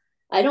little,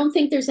 I don't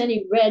think there's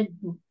any red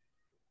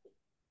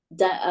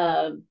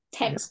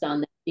text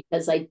on that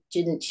because I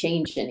didn't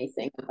change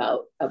anything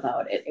about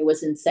it. It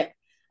was in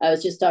I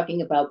was just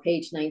talking about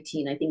page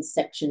 19, I think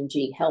section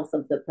G, health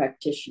of the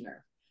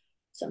practitioner,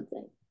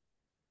 something.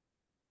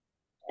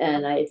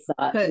 And I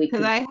thought we Because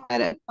could. I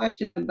had a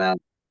question about.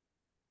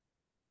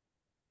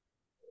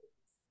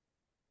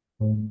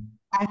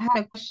 I had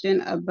a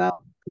question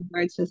about the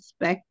word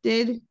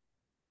suspected.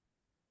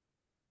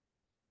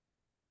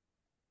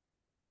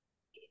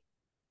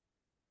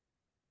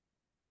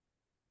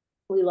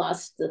 We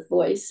lost the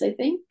voice, I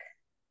think.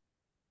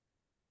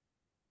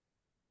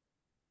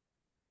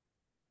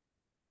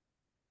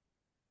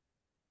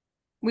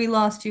 We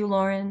lost you,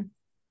 Lauren.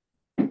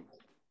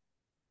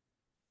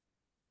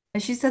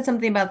 And she said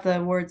something about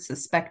the word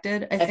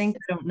suspected. I think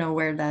I don't know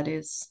where that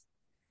is.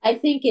 I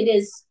think it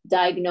is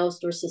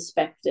diagnosed or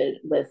suspected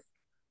with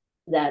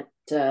that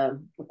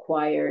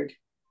acquired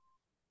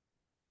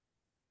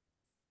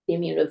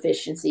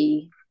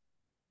immunodeficiency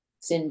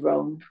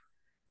syndrome.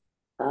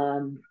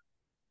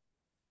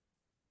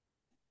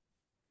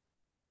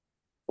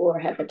 Or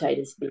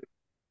hepatitis B.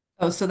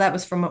 Oh, so that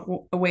was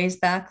from a ways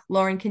back.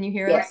 Lauren, can you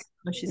hear Yes. us?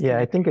 Oh, she's Yeah,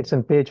 I think it's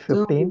in page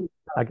 15.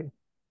 Okay.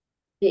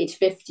 Page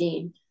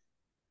 15.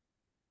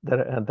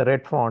 The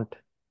red font,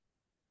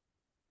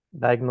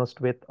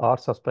 diagnosed with or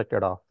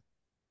suspected of.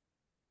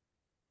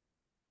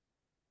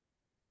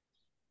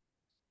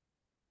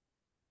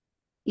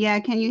 Yeah,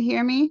 can you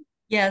hear me?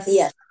 Yes.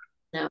 Yes.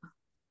 No.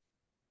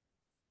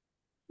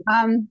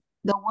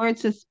 The word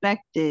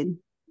suspected,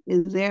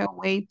 is there a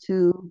way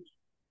to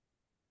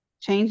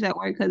change that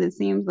word? Because it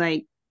seems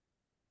like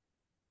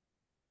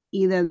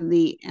either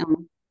the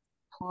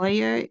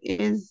employer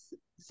is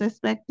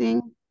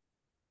suspecting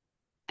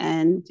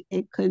and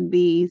it could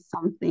be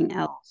something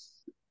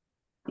else.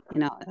 You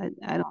know,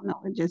 I don't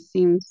know. It just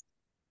seems.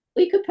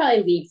 We could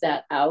probably leave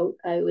that out.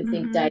 I would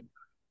think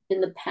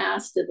in the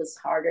past it was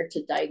harder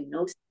to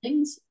diagnose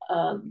things.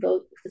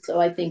 So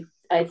I think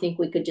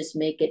we could just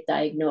make it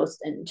diagnosed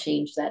and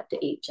change that to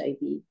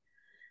HIV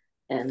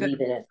and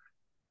leave it at.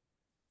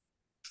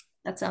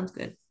 That sounds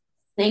good.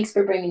 Thanks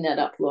for bringing that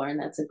up, Lauren.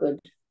 That's a good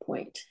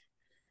point.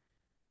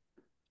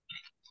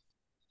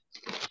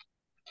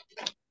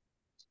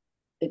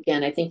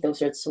 Again, I think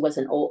those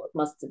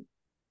must have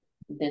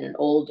been an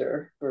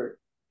older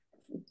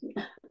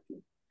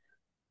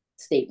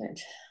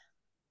statement.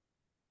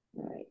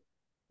 All right.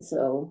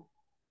 So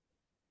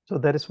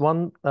there is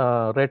one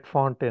red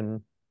font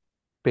in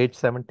page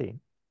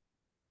 17,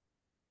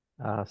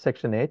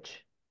 section H.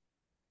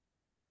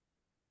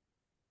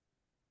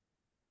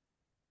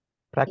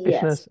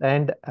 Practitioners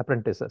and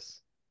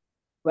apprentices.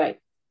 Right.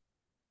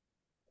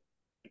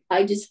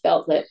 I just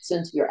felt that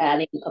since you're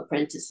adding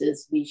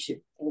apprentices, we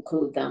should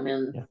include them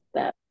in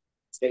that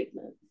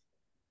statement.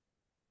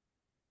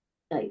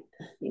 I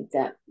think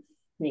that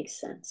makes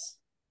sense.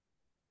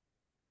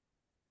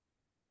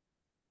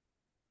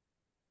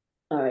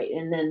 All right,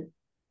 and then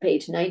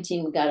page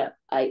 19, we got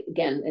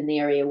again an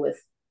area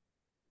with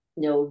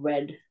no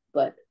red,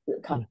 but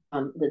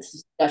the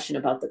discussion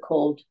about the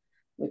cold,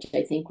 which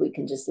I think we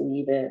can just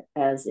leave it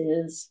as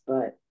is,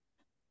 but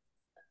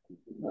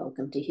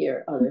welcome to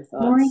hear other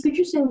thoughts. Lauren, could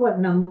you say what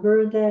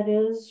number that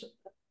is?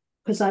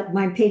 Because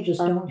my pages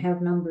don't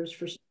have numbers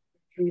for some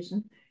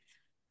reason.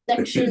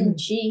 Section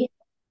G,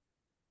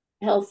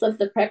 health of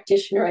the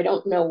practitioner. I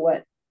don't know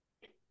what.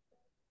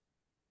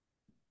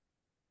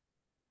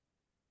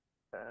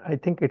 I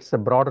think it's a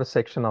broader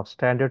section of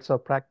standards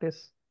of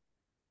practice.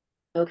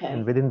 Okay.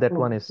 And within that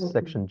one is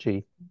section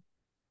G.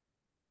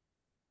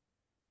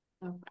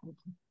 Okay.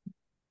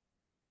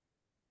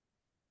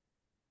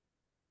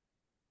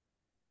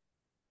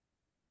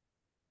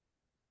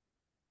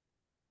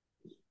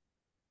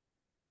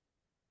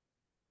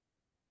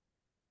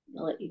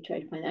 I'll let you try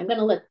to find it. I'm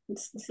going to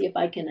see if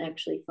I can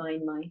actually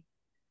find my.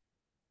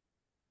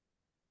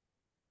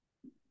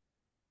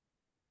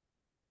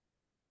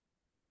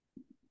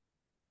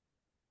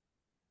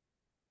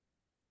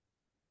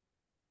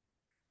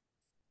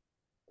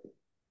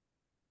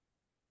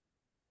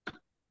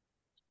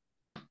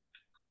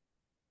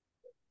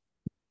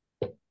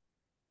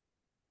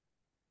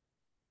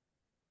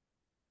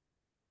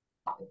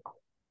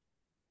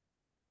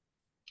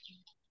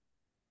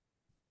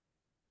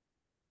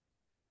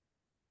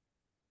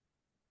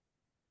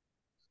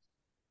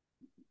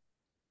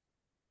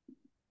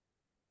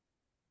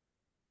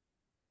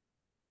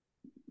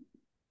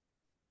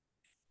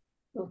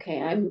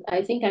 Okay,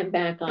 I think I'm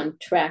back on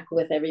track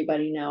with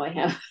everybody now.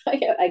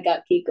 I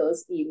got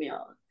Kiko's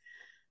email.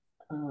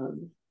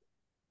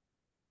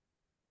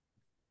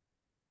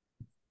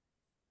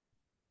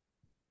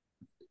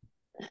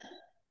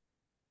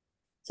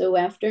 So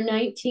after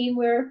 19,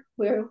 where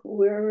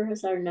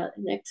is our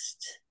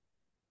next?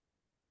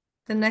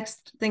 The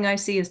next thing I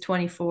see is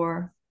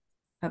 24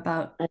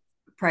 about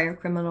prior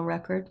criminal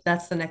record.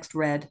 That's the next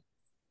red.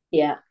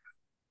 Yeah.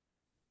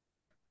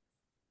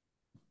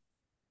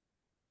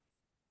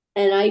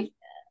 And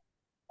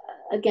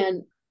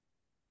again,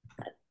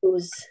 it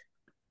was,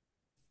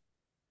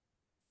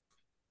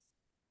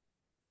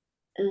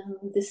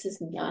 this is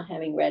not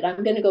having red.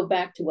 I'm going to go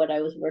back to what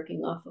I was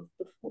working off of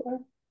before.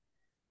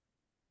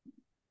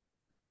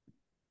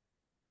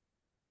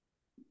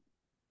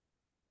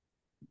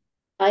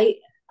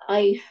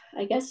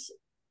 I guess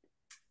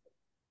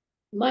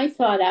My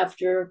thought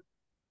after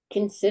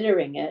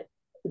considering it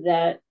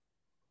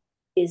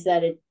is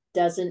that it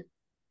doesn't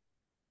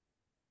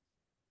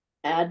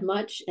add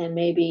much, and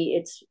maybe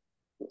it's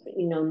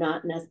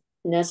not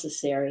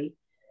necessary.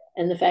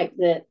 And the fact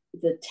that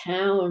the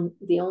town,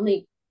 the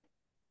only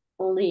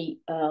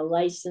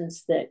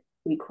license that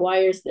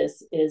requires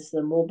this is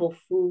the mobile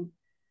food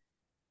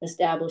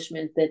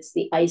establishment that's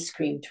the ice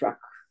cream truck.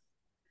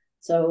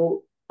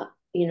 So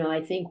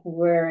I think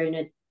we're in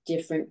a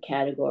different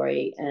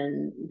category,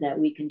 and that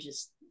we can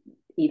just,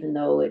 even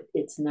though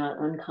it's not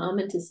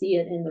uncommon to see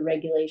it in the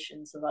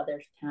regulations of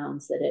other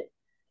towns, that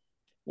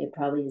it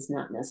probably is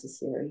not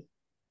necessary.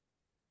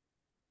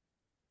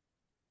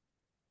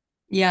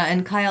 Yeah,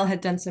 and Kyle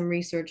had done some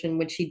research in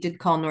which he did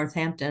call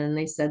Northampton, and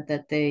they said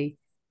that they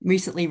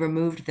recently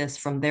removed this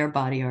from their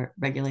body art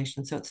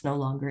regulation, so it's no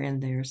longer in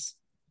theirs.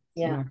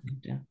 Yeah.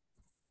 Northampton.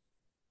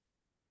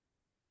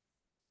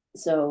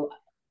 So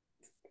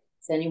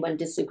does anyone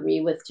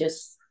disagree with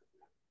just,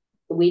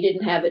 we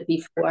didn't have it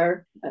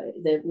before,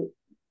 that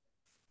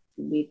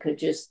we could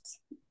just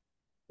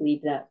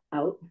leave that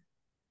out?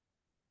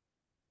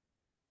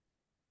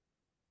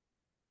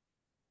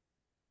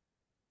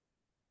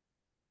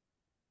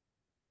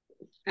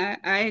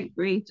 I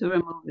agree to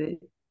remove it.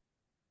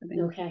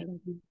 Okay.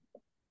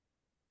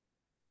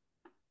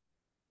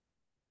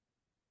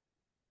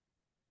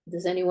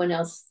 Does anyone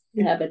else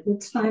have it?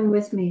 It's fine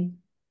with me.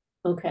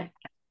 Okay.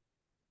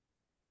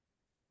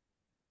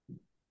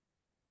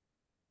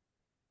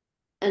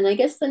 And I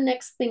guess the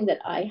next thing that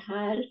I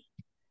had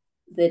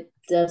that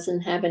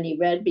doesn't have any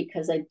red,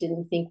 because I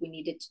didn't think we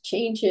needed to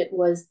change it,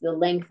 was the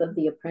length of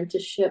the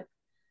apprenticeship.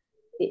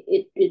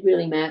 It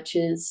really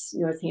matches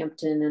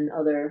Northampton and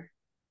other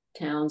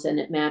towns, and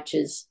it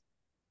matches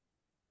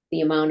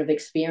the amount of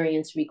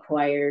experience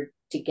required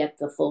to get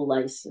the full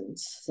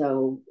license.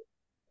 So,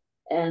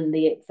 and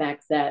the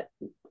fact that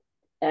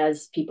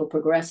as people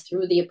progress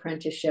through the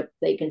apprenticeship,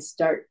 they can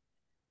start,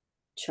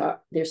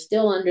 they're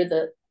still under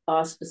the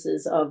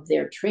auspices of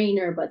their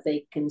trainer, but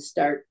they can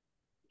start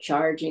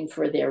charging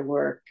for their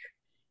work,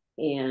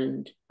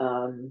 and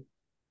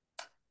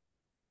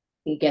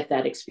you get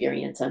that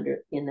experience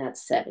in that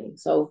setting.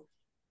 So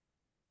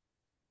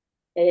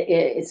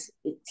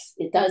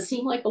it does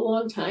seem like a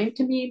long time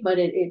to me, but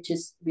it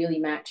just really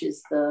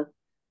matches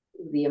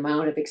the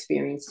amount of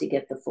experience to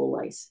get the full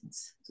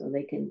license. So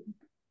they can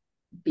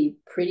be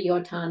pretty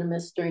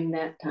autonomous during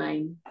that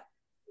time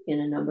in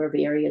a number of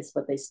areas,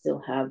 but they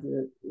still have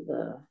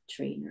the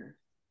trainer.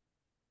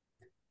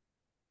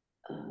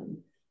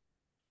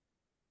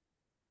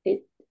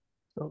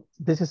 So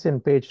this is in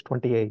page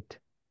 28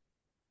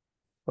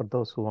 for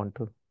those who want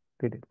to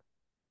read it.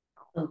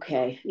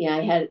 Okay, yeah,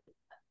 I had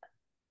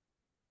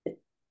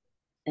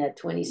at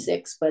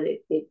 26, but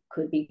it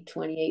could be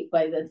 28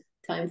 by the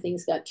time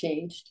things got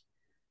changed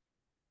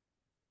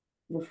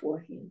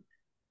beforehand.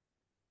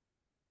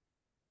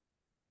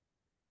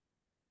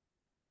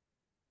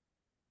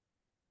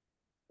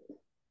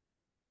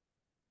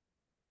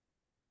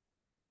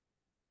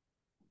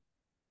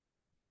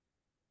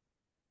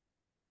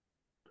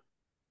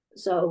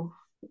 So,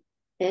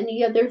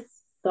 any other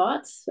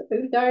thoughts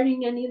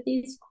regarding any of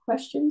these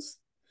questions?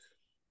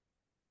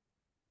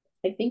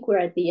 I think we're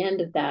at the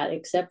end of that,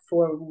 except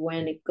for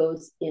when it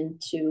goes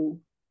into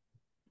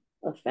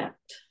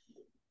effect.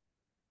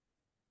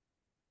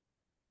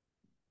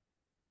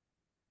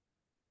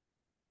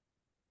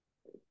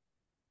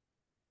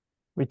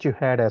 Which you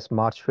had as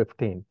March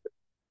 15th.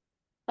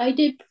 I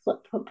did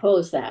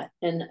propose that,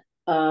 and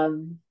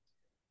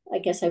I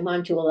guess I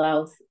wanted to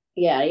allow,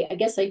 I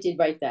guess I did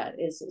write that,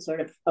 is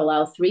sort of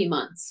allow 3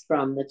 months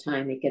from the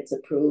time it gets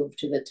approved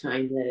to the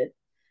time that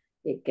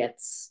it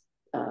gets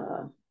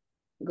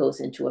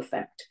goes into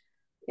effect.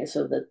 And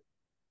so that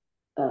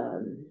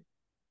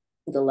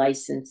the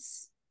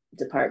license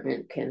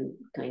department can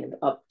kind of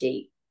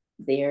update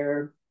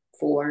their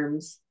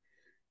forms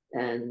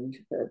and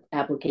the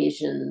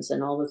applications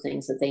and all the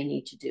things that they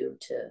need to do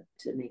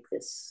to make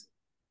this,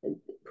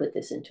 put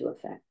this into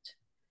effect.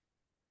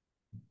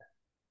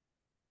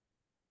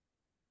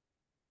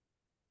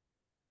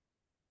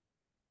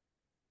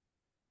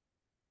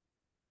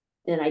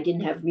 And I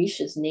didn't have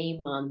Risha's name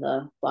on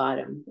the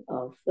bottom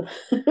of the,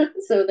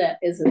 so that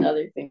is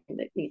another thing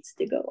that needs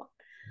to go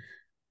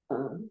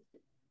on.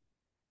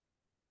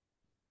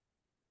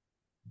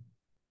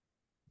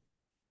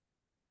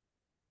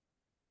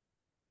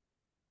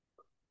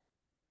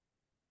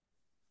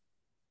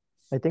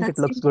 I think it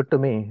looks good to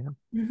me.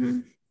 Mm-hmm.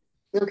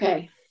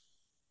 Okay.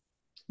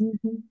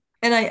 Mm-hmm.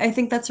 And I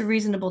think that's a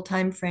reasonable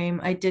time frame.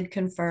 I did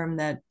confirm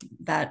that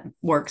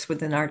works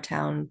within our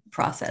town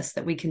process,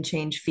 that we can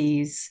change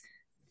fees,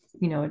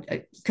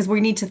 because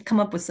we need to come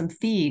up with some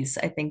fees.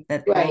 I think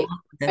that right,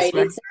 this,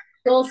 right. It's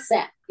still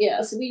set.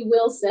 Yes, we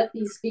will set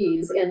these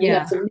fees, and we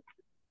have some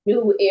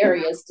new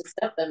areas to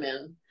set them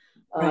in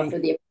for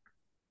the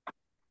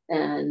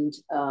and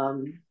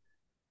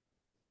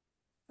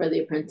for the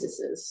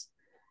apprentices.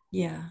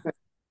 Yeah.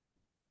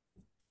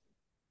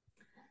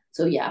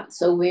 So yeah,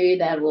 so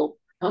that will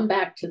come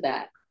back to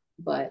that,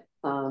 but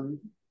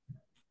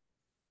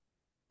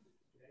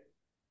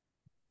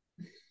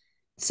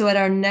So at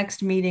our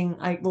next meeting,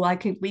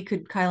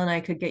 Kyle and I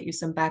could get you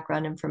some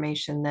background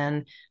information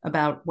then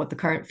about what the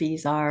current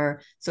fees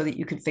are so that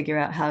you could figure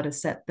out how to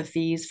set the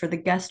fees for the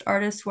guest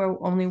artists who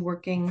are only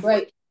working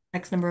Right.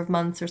 X number of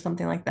months or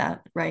something like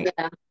that, right?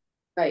 Yeah,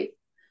 right.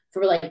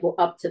 For like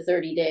up to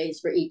 30 days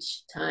for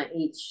each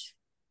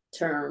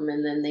term,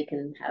 and then they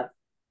can have,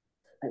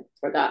 I've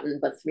forgotten,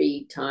 but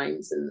 3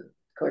 times in the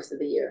course of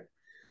the year.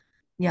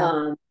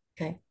 Yeah.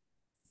 Okay.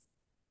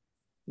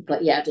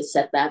 But yeah, to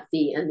set that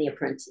fee and the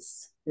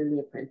apprentice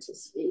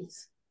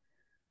fees.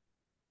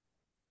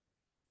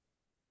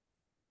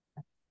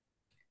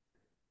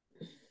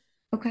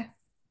 Okay.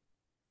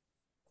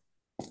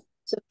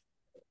 So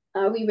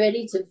are we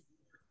ready to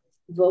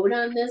vote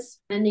on this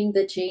pending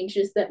the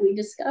changes that we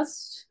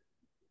discussed?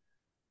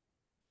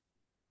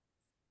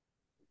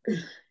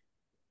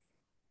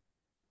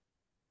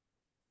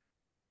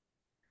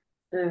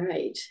 All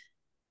right.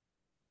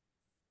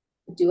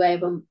 Do I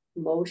have a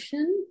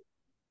motion?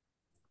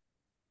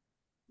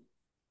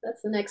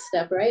 That's the next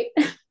step, right?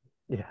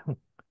 Yeah.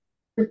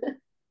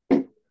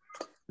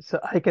 So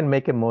I can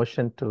make a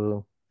motion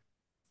to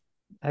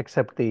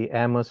accept the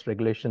Amherst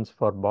regulations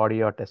for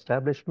body art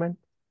establishment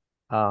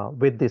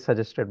with the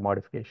suggested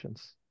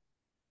modifications.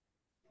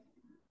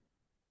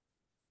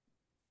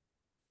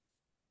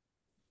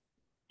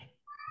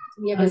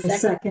 Do we have a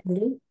second?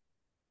 Seconded.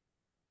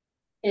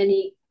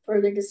 Any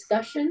further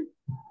discussion?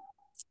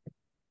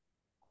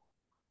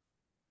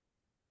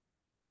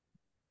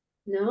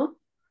 No?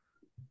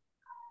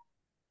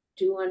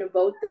 Do you want to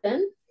vote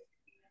then?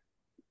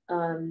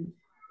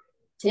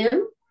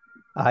 Tim?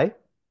 Aye.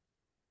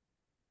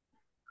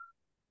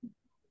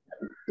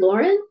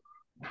 Lauren?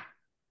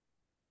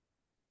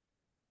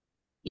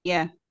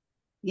 Yeah.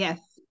 Yes.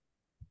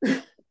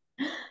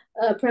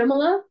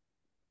 Pramila?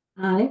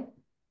 Aye.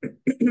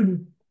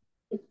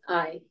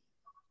 Aye.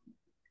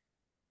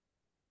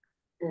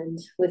 And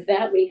with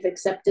that, we've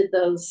accepted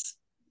those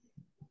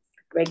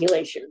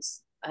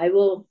regulations. I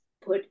will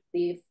put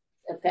the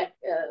effect,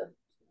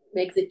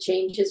 make the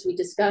changes we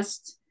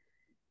discussed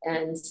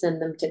and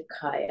send them to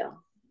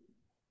Kyle.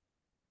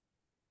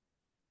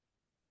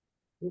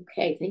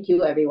 Okay, thank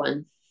you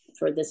everyone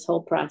for this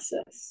whole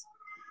process.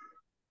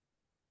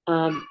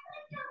 Our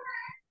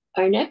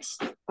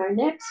next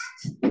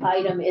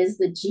item is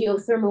the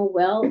geothermal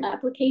well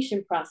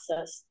application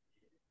process.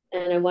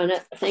 And I want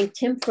to thank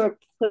Tim for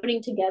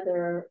putting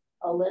together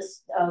a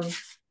list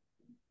of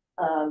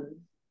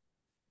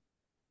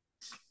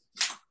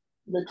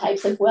the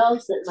types of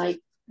wells that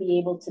might be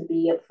able to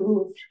be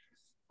approved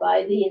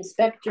by the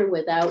inspector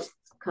without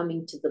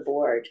coming to the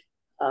board.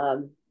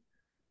 I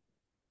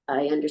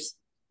understand.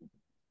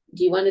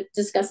 Do you want to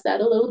discuss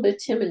that a little bit,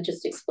 Tim, and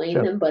just explain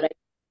Sure. them? But it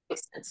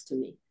makes sense to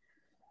me.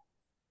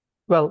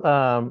 Well,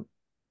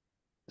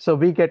 so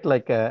we get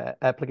like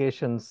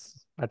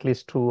applications, at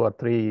least 2 or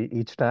 3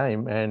 each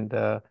time, and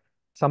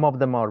some of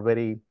them are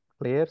very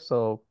clear.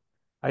 So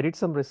I did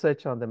some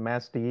research on the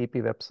Mass DEP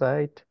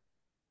website,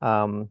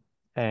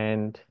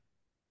 and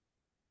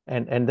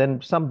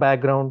then some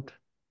background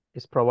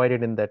is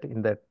provided in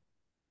that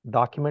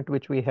document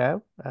which we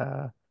have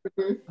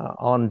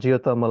on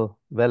geothermal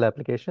well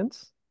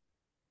applications.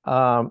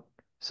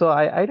 So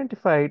I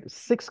identified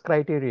 6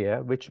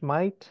 criteria which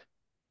might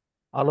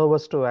allow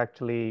us to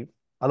actually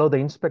allow the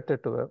inspector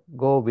to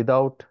go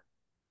without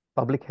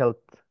public health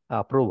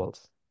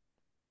approvals.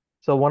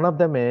 So one of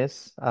them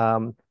is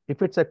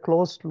if it's a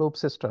closed loop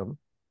system,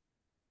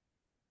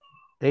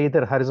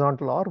 either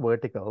horizontal or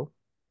vertical,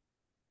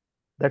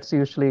 that's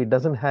usually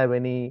doesn't have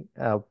any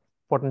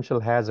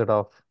potential hazard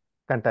of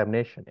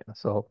contamination.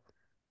 So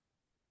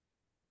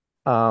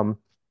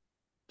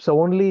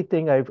only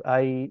thing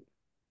I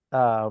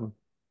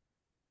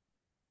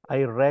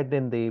read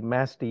in the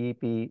Mass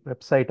DEP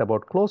website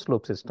about closed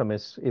loop system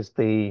is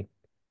the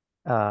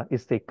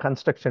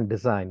construction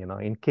design,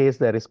 in case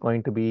there is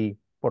going to be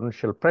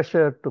potential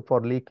pressure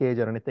for leakage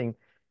or anything,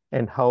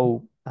 and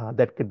how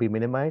that could be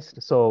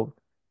minimized, so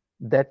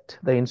that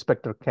the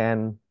inspector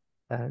can,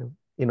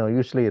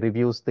 usually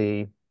reviews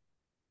the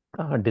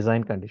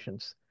design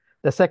conditions.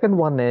 The second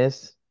one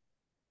is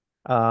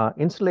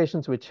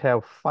installations which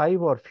have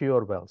 5 or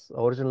fewer wells.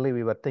 Originally,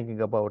 we were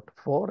thinking about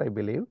 4, I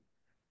believe,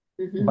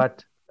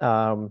 but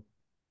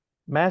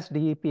Mass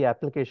DEP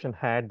application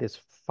had this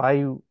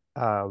 5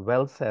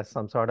 wells as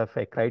some sort of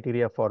a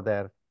criteria for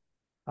their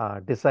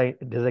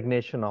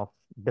designation of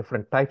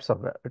different types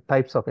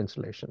of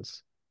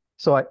installations.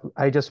 So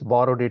I just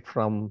borrowed it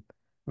from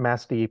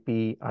Mass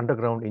DEP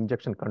underground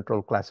injection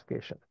control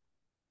classification.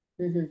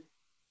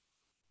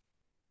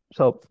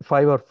 So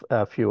 5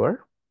 or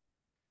fewer.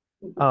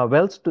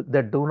 Wells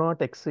that do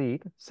not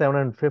exceed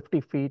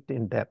 750 feet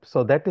in depth.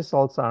 So that is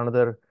also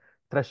another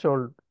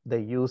threshold they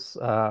use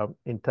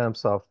in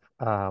terms of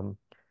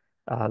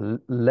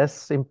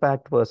less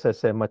impact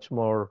versus a much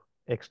more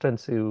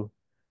extensive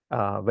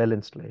well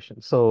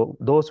installation. So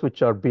those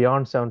which are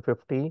beyond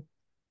 750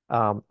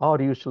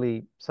 are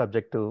usually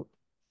subject to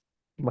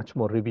much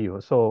more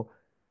review. So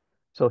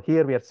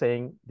here we are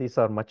saying these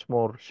are much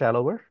more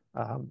shallower,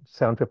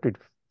 750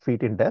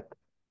 feet in depth.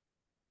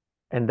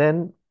 And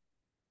then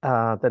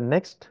the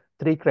next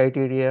three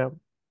criteria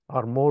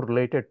are more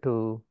related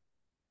to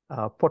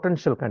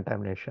potential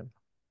contamination.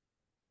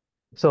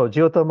 So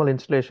geothermal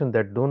installations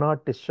that do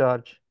not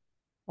discharge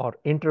or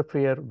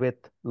interfere with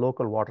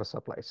local water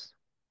supplies.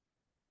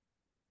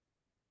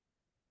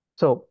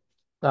 So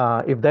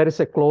if there is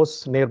a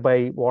close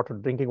nearby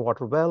drinking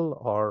water well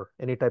or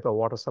any type of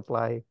water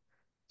supply,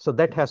 so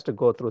that has to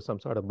go through some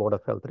sort of Board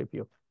of Health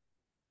review.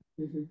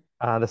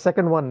 The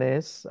second one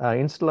is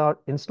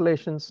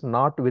installations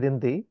not within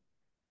the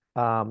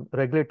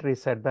regulatory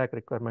setback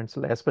requirements,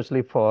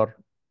 especially for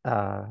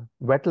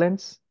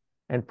wetlands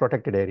and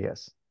protected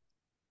areas.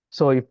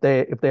 So if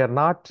they are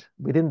not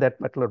within that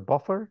particular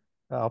buffer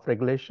of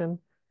regulation,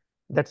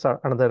 that's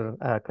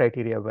another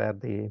criteria where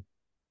the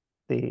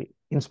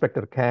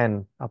inspector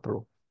can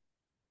approve.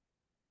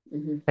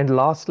 And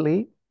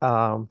lastly,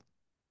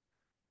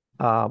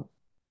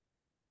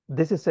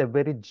 this is a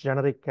very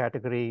generic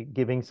category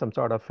giving some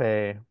sort of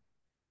a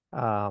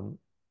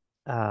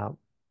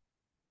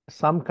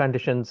some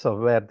conditions of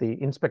where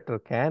the inspector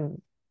can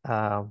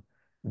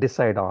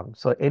decide on.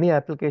 So any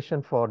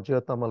application for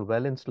geothermal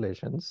well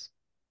installations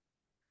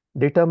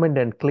determined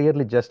and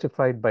clearly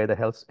justified by the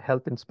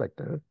health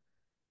inspector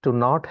to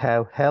not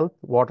have health,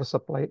 water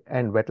supply,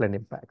 and wetland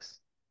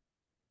impacts.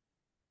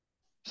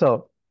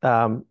 So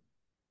I'm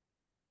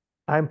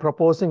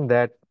proposing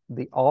that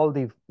all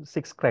the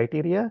 6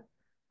 criteria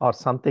are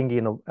something,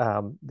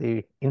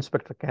 the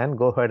inspector can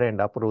go ahead and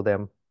approve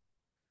them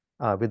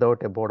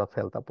without a Board of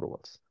Health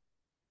approvals.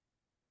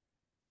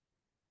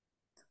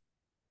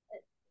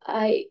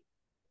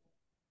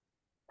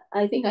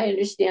 I think I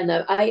understand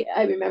that.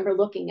 I remember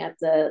looking at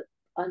the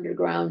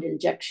underground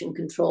injection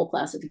control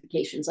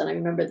classifications, and I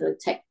remember the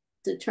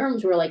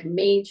terms were like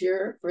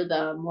major for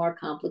the more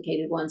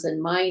complicated ones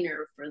and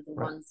minor for the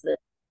ones that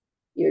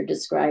you're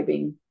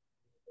describing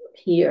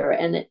here.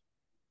 And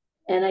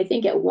I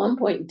think at one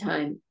point in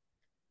time,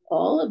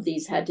 all of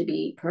these had to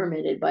be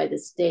permitted by the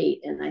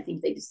state, and I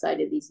think they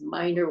decided these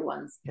minor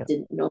ones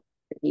didn't know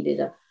needed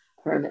a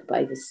permit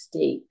by the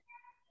state.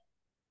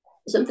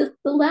 So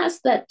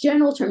that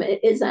general term,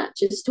 is that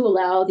just to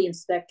allow the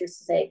inspectors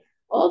to say,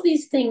 all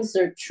these things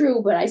are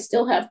true, but I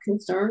still have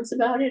concerns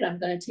about it. I'm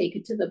going to take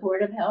it to the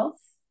Board of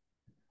Health?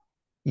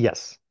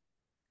 Yes.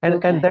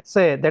 And that's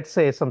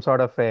some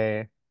sort of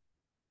a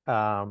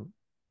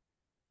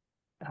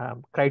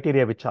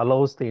criteria which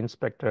allows the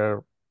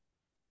inspector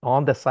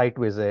on the site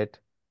visit.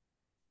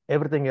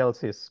 Everything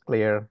else is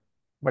clear,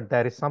 but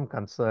there is some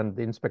concern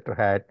the inspector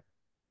had.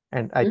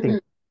 And I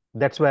think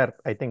that's where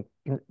I think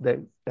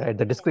the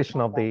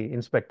discretion of the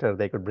inspector,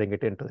 they could bring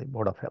it into the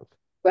Board of Health.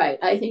 Right.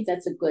 I think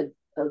that's a good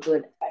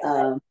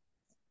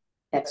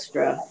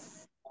extra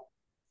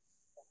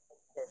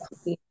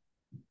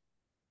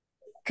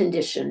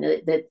condition,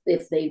 that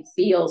if they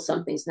feel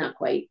something's not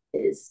quite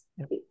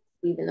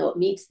even though it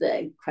meets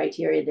the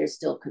criteria, there's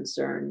still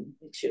concern,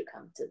 it should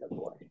come to the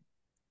board.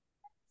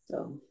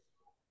 So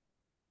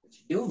what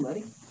you doing,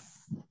 buddy?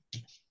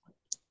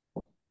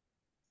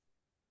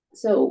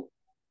 So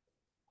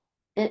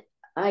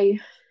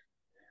I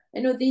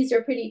know these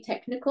are pretty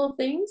technical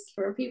things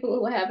for people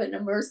who haven't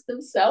immersed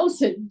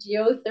themselves in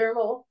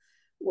geothermal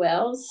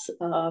wells.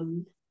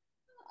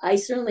 I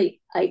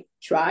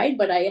tried,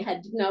 but I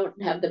did not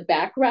have the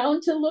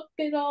background to look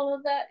at all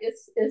of that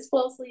as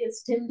closely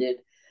as Tim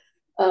did.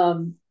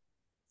 I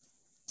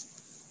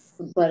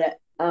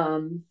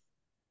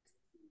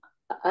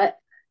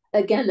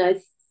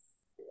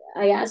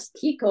asked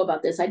Kiko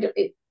about this.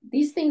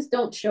 These things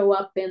don't show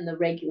up in the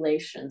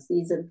regulations.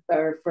 These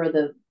are for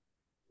the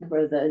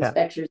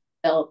inspectors to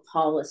develop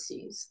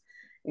policies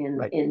in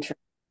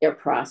their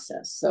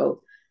process.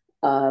 So,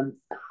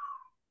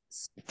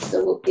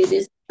 so it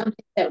is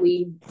something that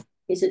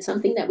is it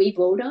something that we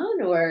vote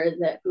on, or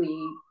that we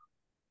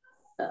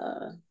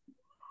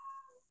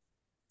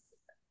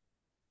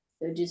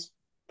just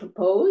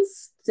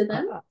propose to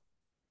them?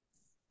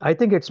 I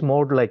think it's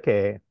more like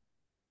a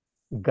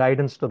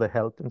guidance to the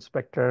health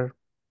inspector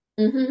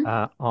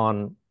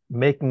on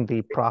making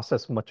the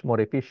process much more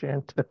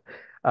efficient.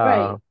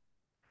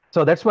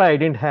 So that's why I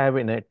didn't have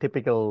in a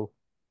typical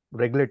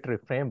regulatory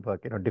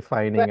framework,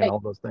 defining and all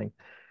those things.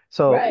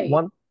 So I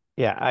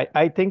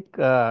think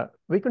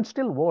we can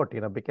still vote,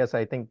 because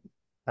I think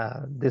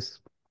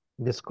this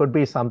could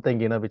be something,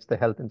 which the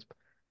health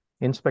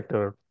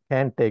inspector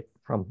can take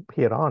from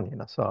here on,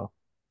 so.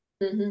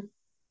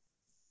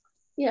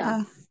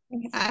 Yeah.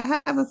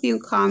 I have a few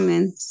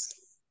comments.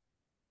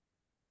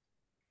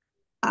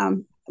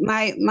 One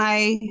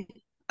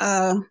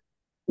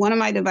of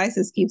my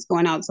devices keeps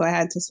going out, so I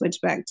had to switch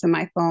back to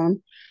my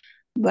phone.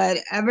 But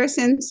ever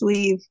since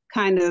we've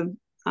kind of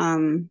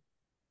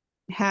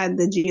had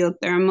the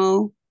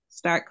geothermal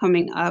start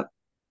coming up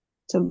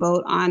to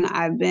vote on,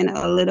 I've been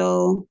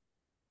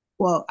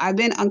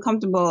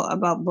uncomfortable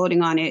about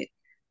voting on it,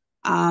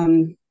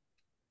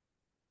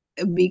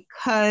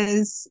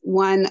 because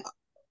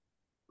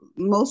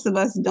most of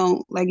us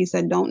don't, like you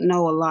said, don't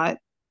know a lot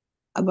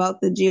about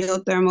the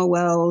geothermal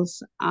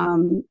wells.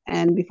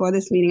 And before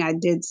this meeting, I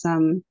did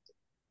some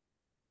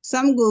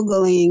some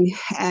Googling,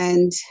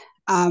 and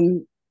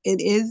it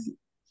is,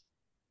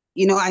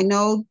 I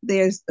know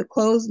there's the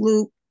closed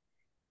loop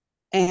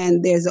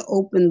and there's an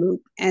open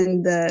loop,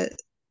 and the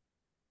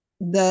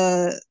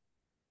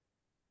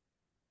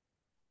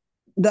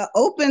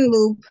open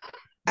loop,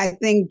 I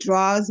think,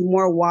 draws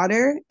more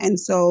water, and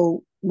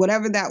so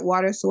whatever that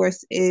water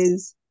source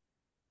is,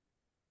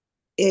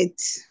 it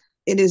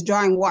is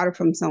drawing water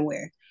from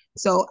somewhere.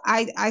 So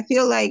I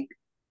feel like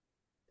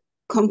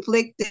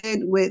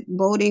conflicted with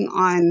voting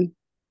on,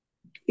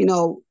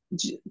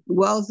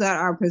 wells that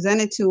are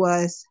presented to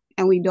us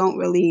and we don't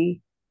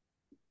really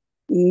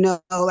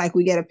know, like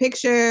we get a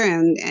picture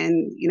and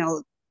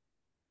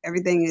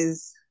everything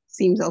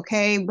seems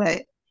okay,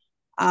 but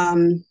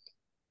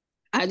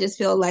I just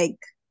feel like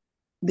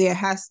there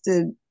has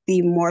to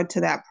be more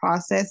to that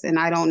process, and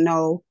I don't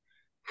know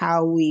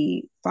how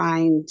we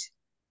find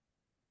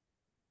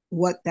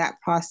what that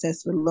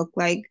process would look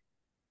like.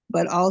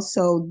 But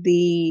also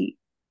the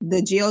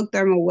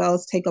geothermal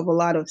wells take up a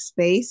lot of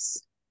space,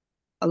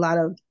 a lot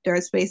of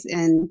dirt space,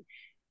 and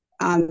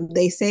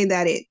they say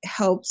that it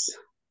helps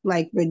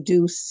like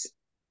reduce,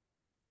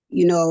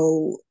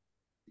 your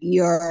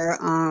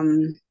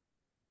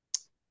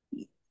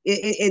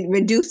it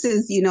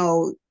reduces,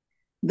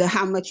 the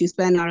how much you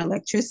spend on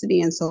electricity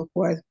and so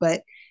forth.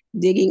 But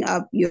digging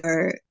up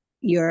your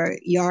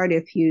yard,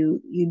 if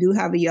you do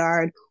have a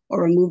yard,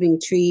 or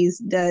removing trees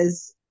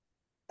does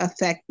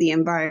affect the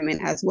environment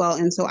as well.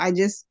 And so I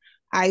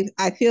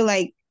feel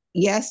like,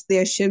 yes,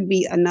 there should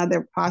be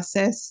another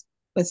process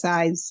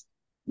besides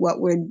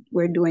what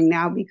we're doing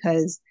now,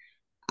 because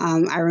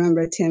I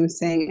remember Tim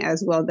saying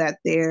as well that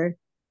there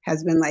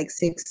has been like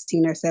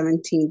 16 or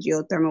 17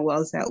 geothermal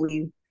wells that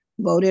we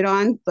voted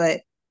on.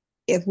 But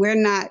if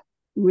we're not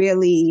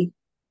really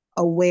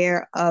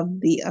aware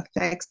of the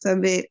effects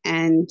of it,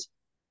 and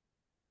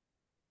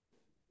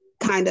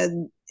kind of,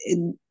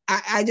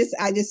 I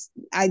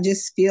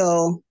just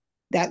feel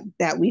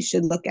that we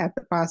should look at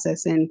the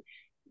process, and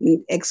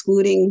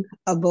excluding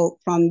a vote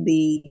from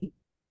the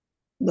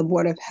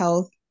Board of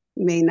Health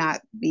may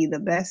not be the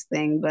best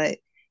thing. But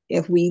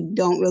if we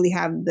don't really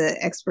have the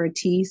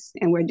expertise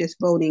and we're just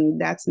voting,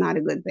 that's not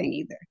a good thing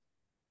either.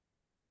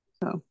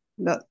 So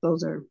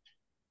those are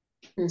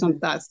some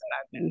thoughts that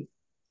I've been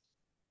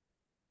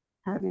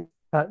having.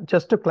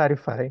 Just to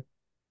clarify,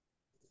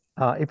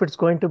 if it's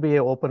going to be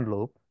an open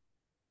loop,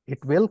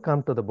 it will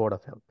come to the Board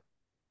of Health.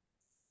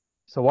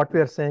 So what we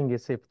are saying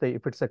is, if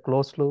it's a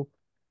closed loop,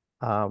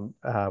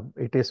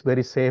 it is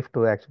very safe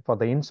to actually for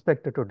the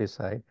inspector to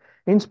decide.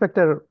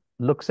 Inspector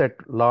looks at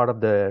a lot of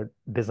the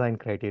design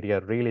criteria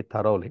really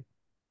thoroughly,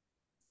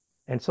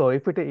 and so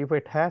if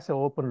it has an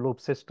open loop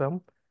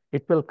system,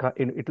 it will come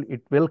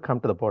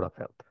to the Board of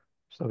Health.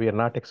 So we are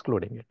not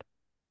excluding it.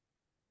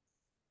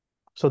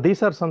 So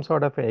these are some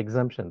sort of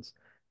exemptions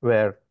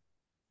where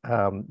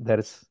there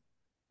is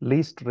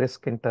least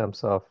risk in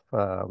terms of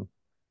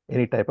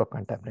any type of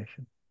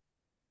contamination.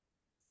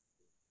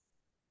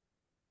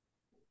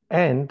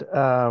 And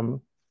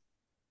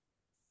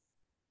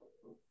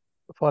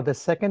for the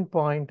second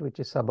point, which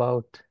is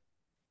about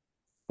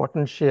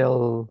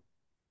potential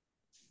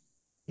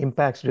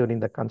impacts during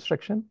the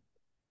construction,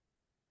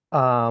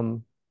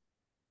 that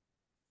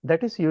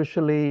is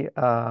usually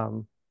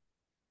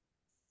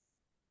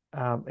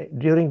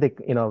during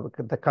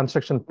the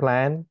construction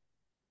plan.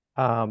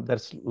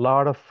 There's a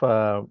lot of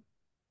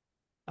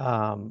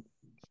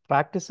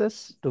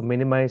practices to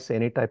minimize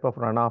any type of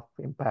runoff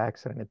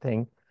impacts or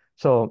anything.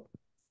 So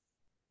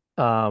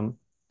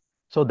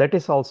that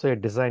is also a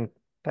design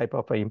type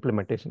of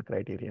implementation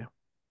criteria.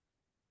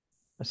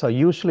 So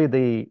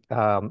usually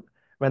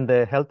when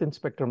the health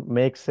inspector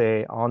makes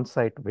a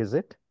on-site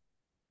visit,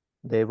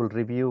 they will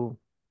review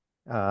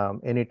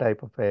any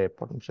type of a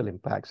potential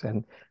impacts.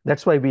 And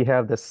that's why we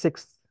have the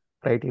 6th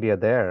criteria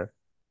there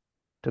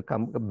to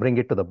bring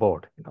it to the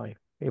board.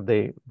 If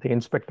the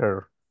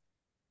inspector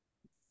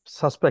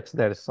suspects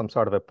there is some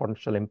sort of a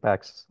potential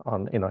impacts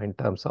on, in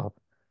terms of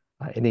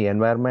any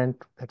environment,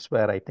 that's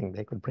where I think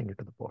they could bring it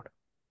to the board.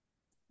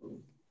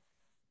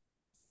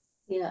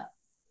 Yeah,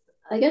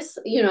 I guess,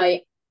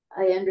 I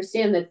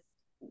understand that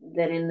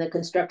in the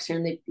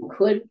construction they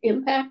could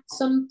impact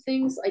some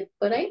things,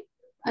 but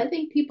I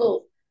think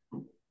people,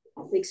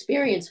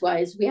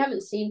 experience-wise, we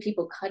haven't seen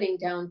people cutting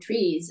down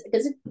trees,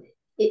 because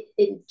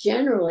it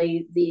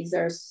generally, these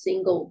are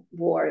single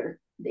bore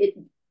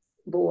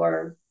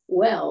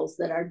wells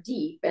that are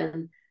deep,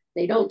 and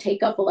they don't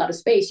take up a lot of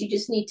space. You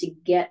just need to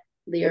get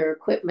your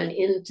equipment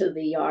into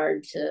the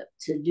yard to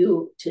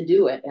do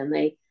it. And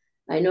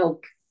I know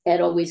Ed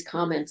always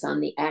comments on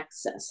the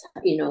access.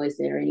 Is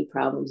there any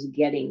problems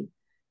getting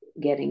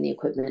the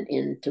equipment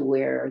into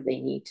where they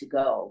need to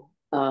go?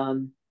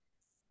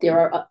 There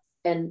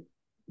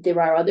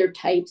are other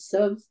types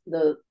of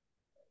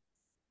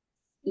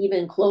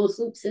even closed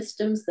loop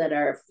systems that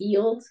are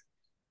field.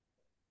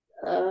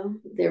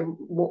 They're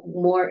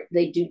more,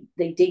 they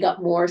dig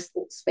up more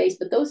space,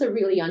 but those are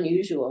really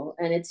unusual.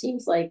 And it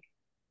seems like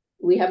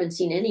we haven't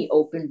seen any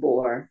open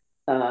bore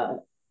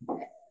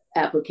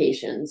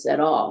applications at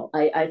all.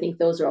 I think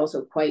those are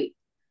also quite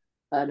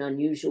an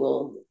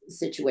unusual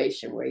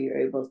situation where you're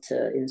able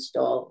to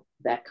install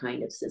that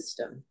kind of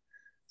system.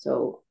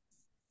 So,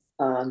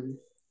 and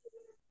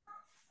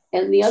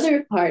the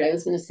other part I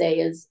was going to say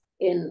is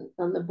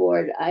on the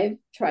board, I've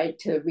tried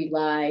to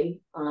rely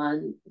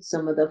on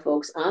some of the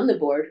folks on the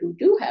board who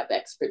do have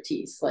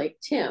expertise, like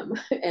Tim,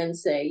 and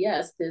say,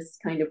 yes, this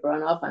kind of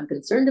runoff I'm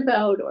concerned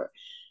about, or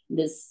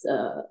this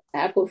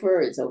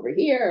aquifer is over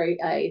here.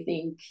 I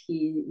think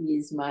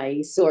he's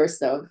my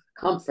source of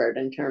comfort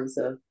in terms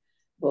of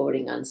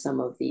voting on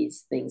some of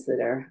these things that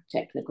are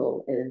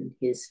technical in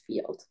his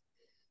field.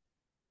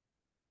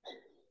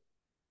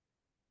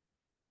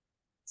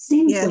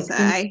 Seems Yes, like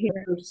I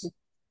hear.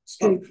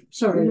 Straight.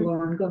 Sorry,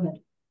 Lauren, go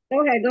ahead.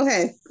 Go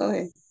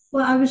ahead.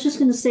 Well, I was just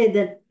going to say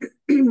that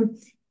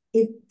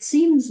it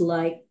seems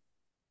like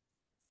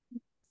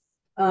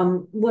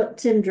what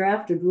Tim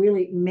drafted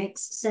really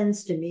makes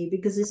sense to me,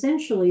 because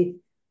essentially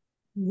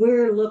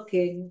we're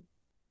looking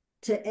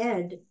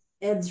to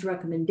Ed's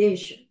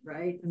recommendation,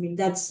 right? I mean,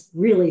 that's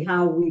really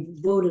how we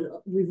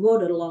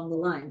voted along the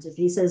lines. If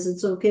he says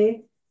it's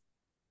okay,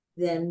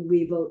 then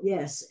we vote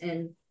yes.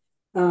 And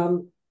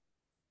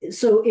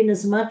so in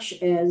as much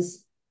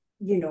as,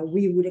 you know,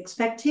 we would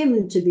expect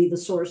him to be the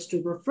source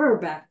to refer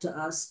back to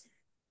us,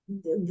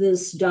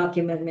 this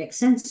document makes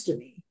sense to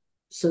me,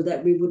 so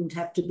that we wouldn't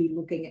have to be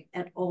looking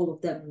at all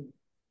of them,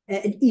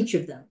 at each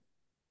of them,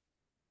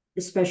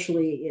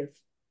 especially if,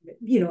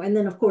 you know, and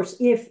then of course,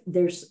 if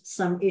there's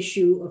some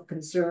issue of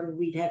concern,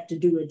 we'd have to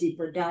do a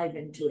deeper dive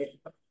into it.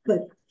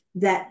 But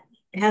that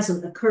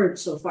hasn't occurred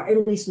so far,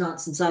 at least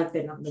not since I've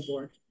been on the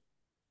board.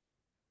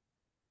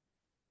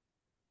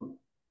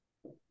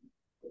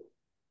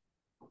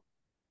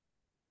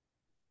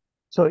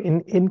 So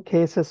in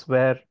cases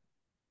where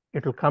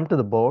it will come to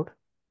the board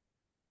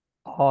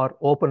or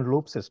open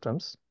loop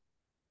systems,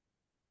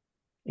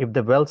 if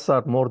the wells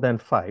are more than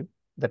 5,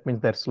 that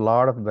means there's a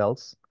lot of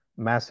wells,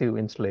 massive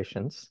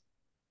installations.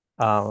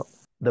 The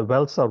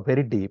wells are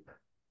very deep,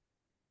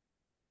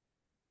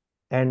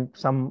 and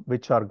some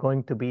which are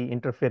going to be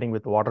interfering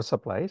with water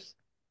supplies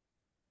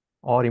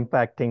or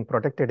impacting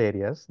protected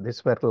areas. This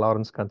is where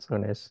Lauren's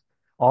concern is,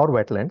 or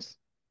wetlands,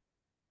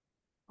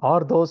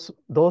 or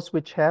those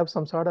which have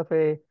some sort of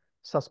a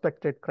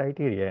suspected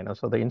criteria, you know.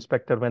 So the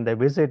inspector, when they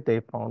visit, they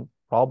found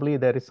probably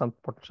there is some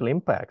potential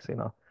impacts, you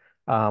know.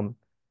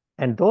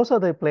 And those are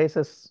the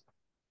places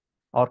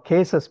or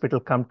cases which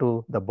will come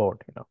to the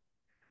board, you know.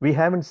 We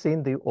haven't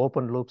seen the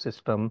open loop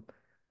system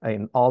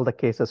in all the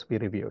cases we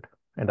reviewed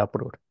and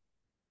approved.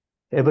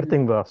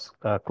 Everything was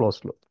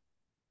closed loop.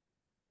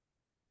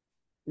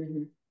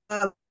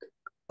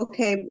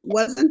 Okay,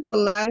 wasn't the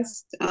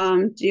last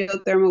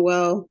geothermal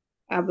well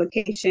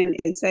application,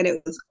 it said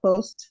it was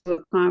close to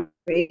a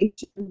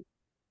conservation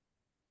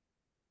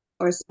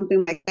or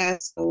something like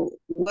that? So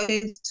what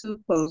is too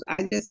close?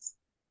 I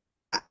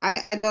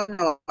don't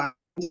know. I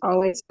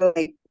always feel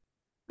like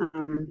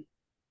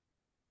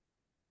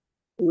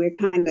we're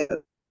kind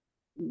of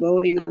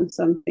voting on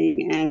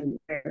something and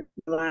we're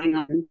relying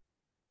on,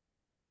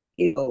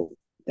 you know,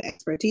 the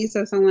expertise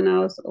of someone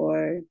else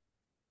or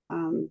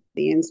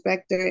the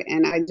inspector,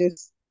 and I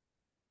just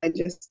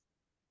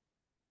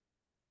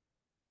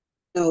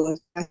know if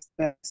that's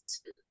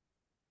best.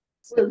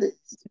 So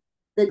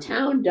the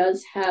town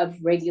does have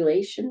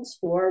regulations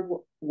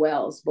for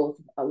wells, both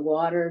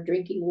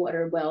drinking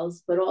water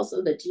wells, but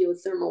also the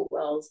geothermal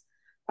wells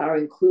are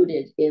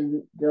included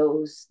in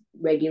those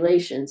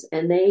regulations,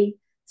 and they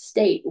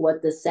state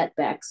what the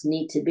setbacks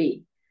need to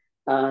be.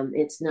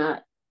 It's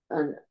not,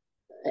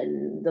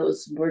 and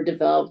those were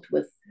developed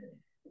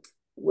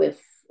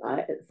with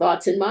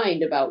thoughts in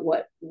mind about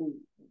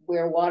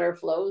where water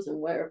flows and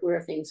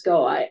where things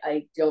go.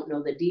 I don't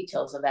know the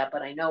details of that,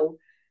 but I know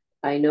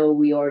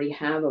we already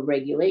have a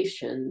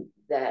regulation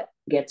that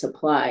gets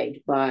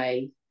applied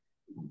by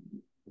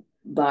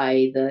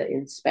the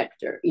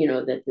inspector, you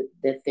know,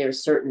 that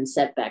there's certain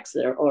setbacks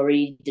that are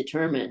already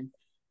determined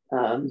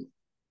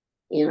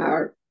in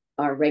our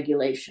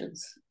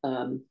regulations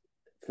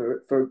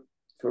for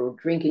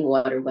drinking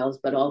water wells,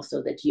 but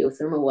also that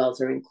geothermal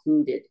wells are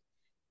included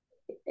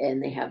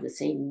and they have the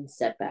same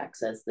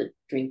setbacks as the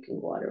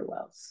drinking water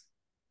wells.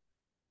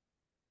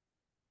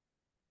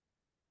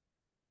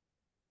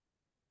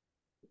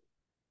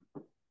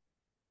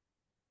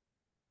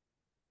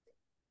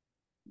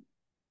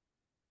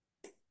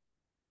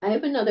 I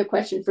have another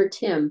question for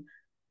Tim.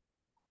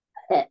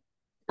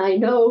 I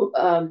know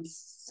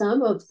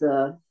some of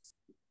the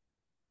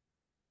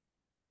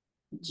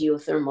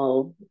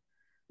geothermal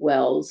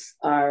wells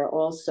are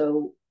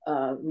also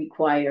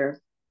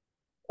require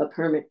a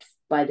permit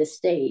by the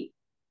state,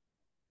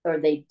 or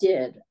they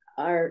did.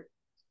 Are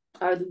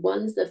the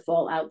ones that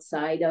fall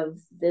outside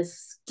of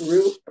this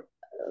group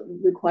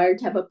required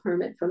to have a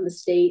permit from the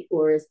state,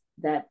 or is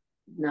that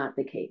not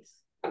the case?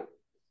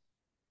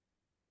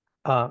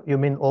 You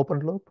mean open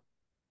loop?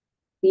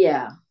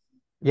 Yeah.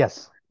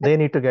 Yes, they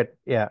need to get,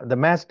 the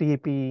Mass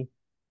DEP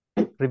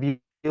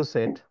reviews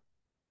it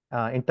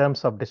in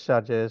terms of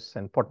discharges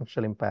and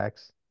potential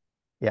impacts.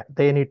 Yeah,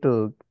 they need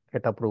to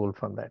get approval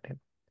from that.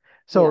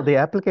 So Yeah. the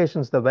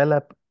applications, the well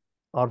app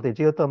or the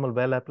geothermal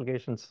well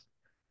applications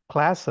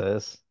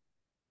classes,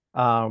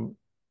 open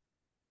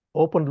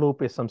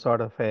loop is some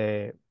sort of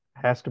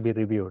has to be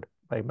reviewed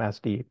by Mass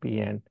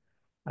DEP and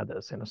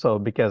others. So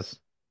because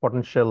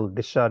potential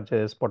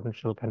discharges,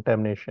 potential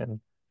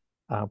contamination,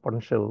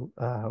 potential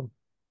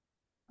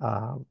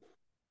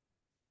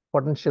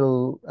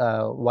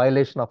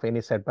violation of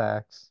any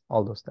setbacks,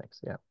 all those things.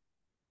 Yeah.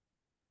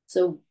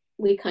 So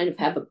we kind of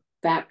have a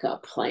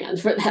backup plan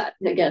for that,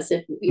 I guess,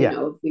 if you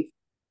know, if we,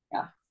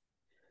 yeah.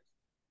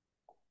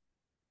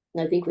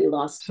 I think we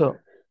lost. So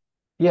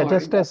yeah, Lauren,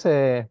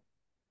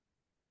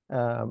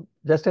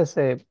 just as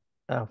a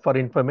for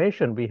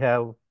information, we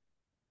have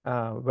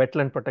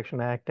Wetland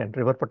Protection Act and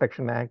River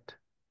Protection Act,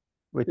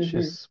 which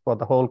is for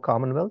the whole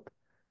Commonwealth,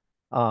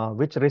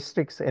 which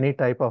restricts any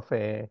type of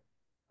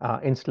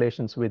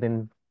installations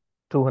within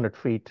 200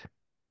 feet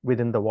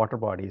within the water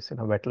bodies,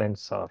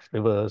 wetlands or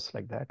rivers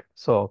like that.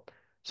 So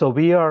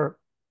we are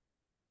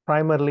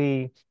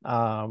primarily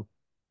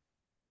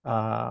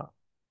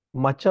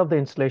much of the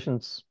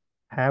installations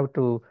have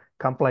to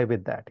comply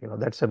with that.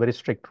 That's a very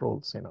strict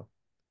rules.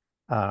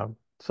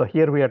 So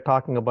here we are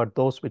talking about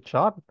those which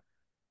are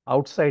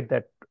outside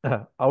that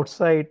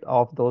outside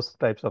of those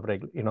types of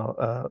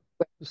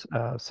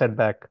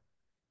setback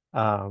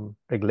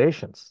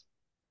regulations.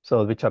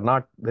 So which are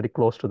not very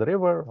close to the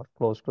river or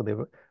close to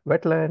the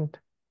wetland,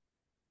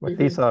 but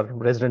these are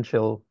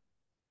residential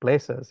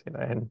places,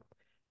 and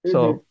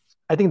so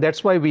I think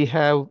that's why we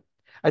have.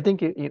 I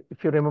think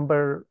if you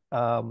remember,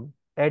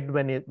 Ed,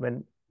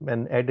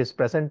 when Ed is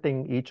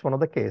presenting each one of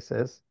the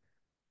cases,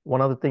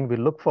 one of the things we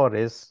look for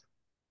is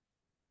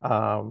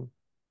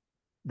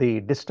the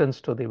distance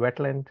to the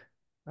wetland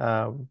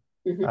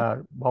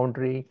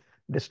boundary,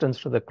 distance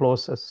to the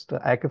closest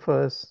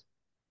aquifers.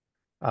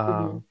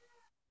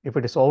 If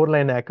it is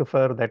overland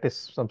aquifer, that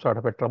is some sort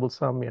of a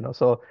troublesome,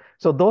 So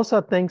those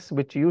are things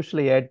which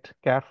usually Ed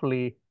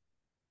carefully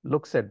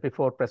looks at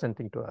before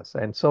presenting to us.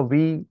 And so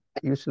we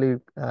usually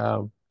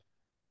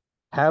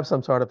have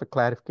some sort of a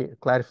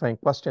clarifying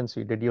questions.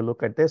 Did you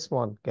look at this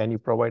one? Can you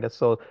provide us?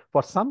 So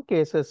for some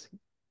cases,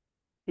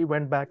 he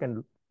went back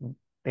and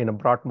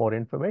brought more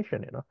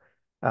information.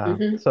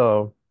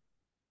 So,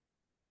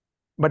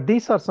 but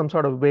these are some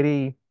sort of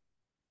very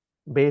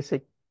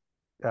basic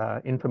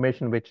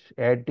information which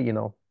Ed,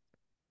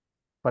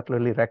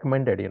 particularly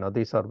recommended.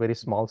 These are very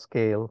small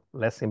scale,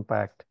 less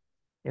impact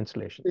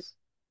installations.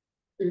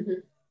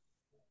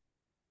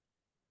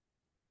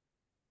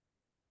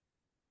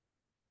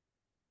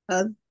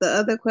 The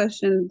other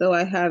question, though,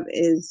 I have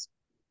is,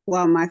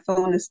 while my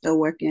phone is still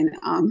working,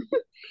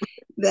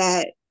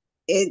 that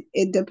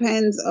it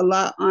depends a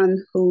lot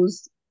on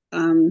who's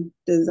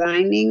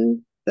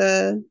designing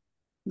the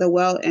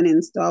well and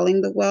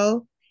installing the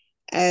well,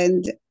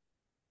 and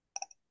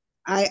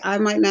I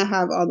might not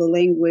have all the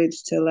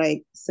language to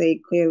like say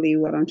clearly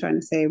what I'm trying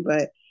to say,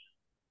 but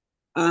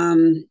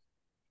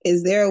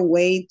is there a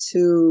way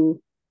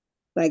to,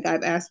 like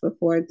I've asked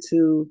before,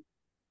 to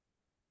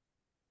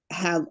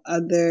have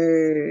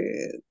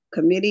other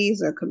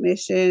committees or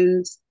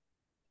commissions,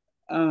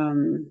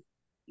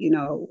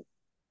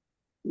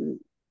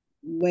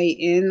 weigh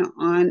in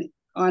on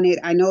it?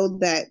 I know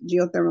that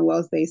geothermal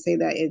wells, they say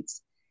that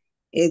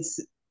it's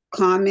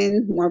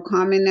more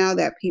common now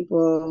that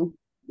people,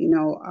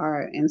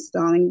 are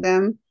installing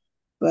them,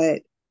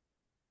 but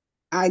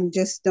I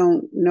just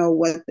don't know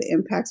what the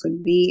impacts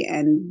would be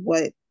and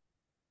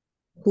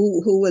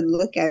who would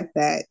look at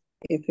that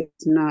if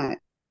it's not,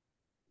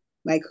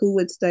 like, who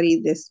would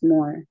study this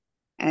more?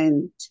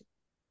 And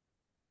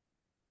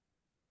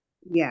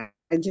yeah,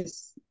 I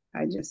just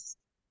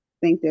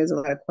think there's a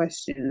lot of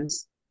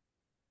questions.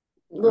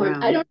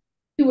 Lauren, I don't know if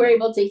you were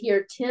able to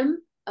hear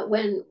Tim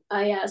when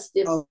I asked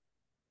if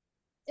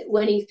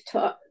when he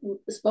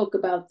spoke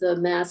about the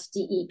Mass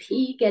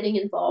DEP getting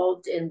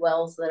involved in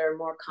wells that are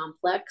more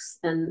complex,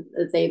 and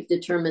that they've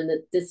determined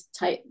that this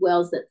type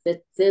wells that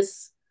fit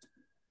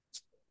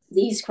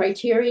these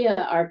criteria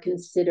are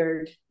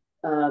considered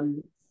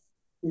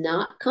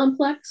not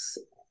complex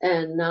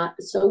and not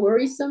so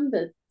worrisome,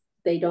 that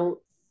they don't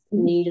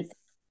need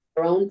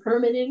their own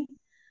permitting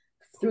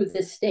through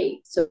the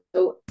state. So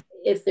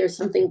if there's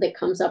something that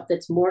comes up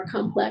that's more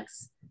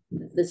complex,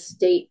 the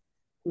state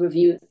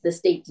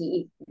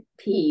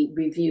DEP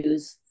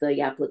reviews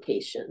the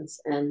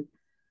applications. And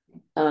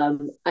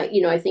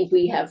I think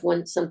we have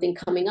something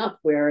coming up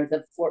where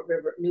the Fort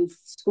River new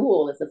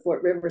school at the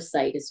Fort River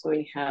site is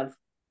going to have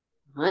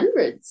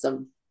hundreds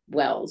of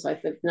wells,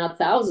 if not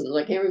thousands,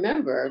 I can't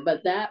remember,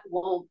 but that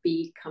won't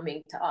be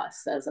coming to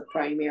us as a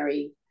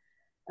primary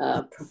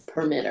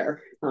permitter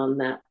on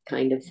that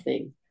kind of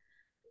thing.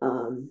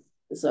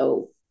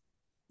 So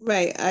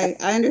right,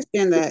 I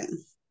understand that.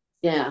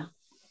 Yeah.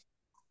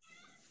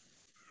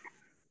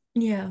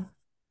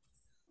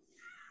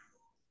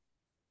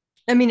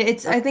 I mean,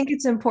 I think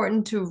it's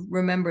important to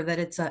remember that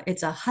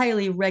it's a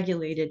highly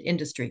regulated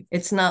industry.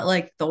 It's not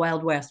like the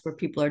Wild West where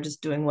people are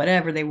just doing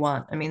whatever they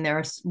want. I mean, there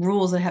are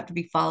rules that have to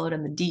be followed,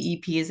 and the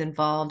DEP is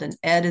involved, and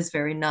Ed is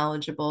very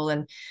knowledgeable,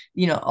 and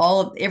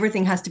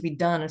everything has to be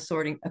done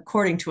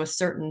according to a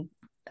certain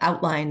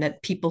outline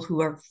that people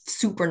who are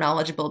super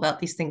knowledgeable about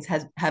these things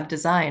have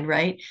designed,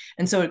 right?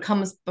 And so it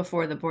comes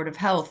before the Board of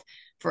Health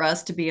for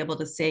us to be able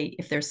to say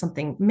if there's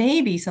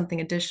maybe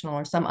something additional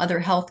or some other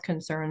health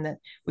concern that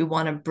we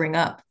want to bring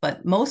up.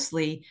 But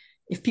mostly,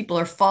 if people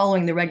are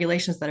following the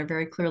regulations that are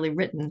very clearly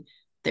written,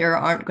 there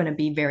aren't going to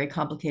be very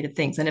complicated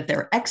things. And if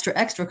they're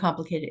extra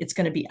complicated, it's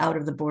going to be out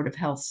of the Board of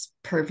Health's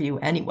purview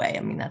anyway.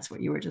 I mean, that's what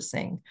you were just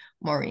saying,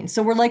 Maureen.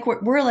 So we're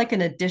like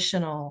an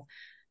additional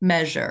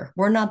measure.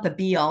 We're not the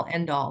be all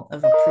end all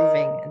of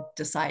approving and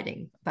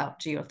deciding about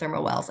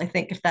geothermal wells. I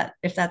think if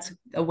that's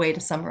a way to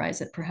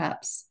summarize it,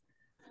 perhaps.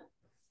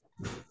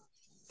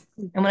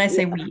 And when I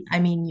say we, I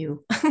mean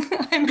you.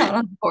 I'm not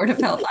on the Board of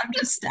Health. I'm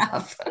just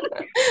staff.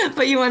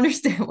 But you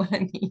understand what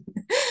I mean.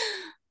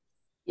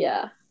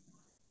 Yeah.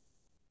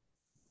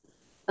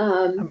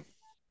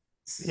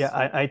 Yeah,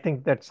 I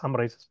think that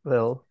summarizes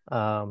well.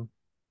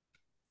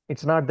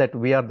 It's not that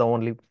we are the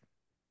only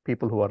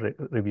people who are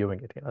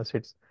reviewing it. So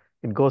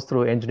it goes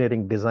through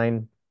engineering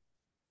design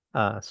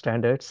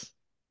standards.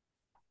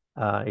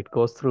 It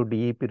goes through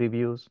DEP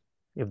reviews.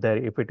 If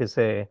it is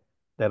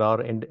there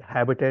are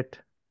habitat,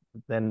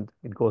 then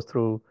it goes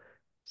through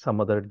some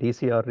other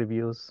DCR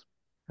reviews.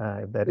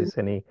 If there is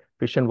any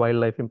fish and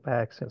wildlife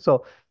impacts, and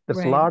so there's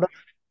a lot of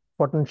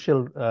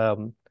potential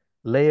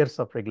layers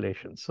of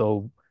regulation.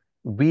 So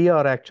we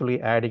are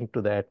actually adding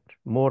to that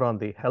more on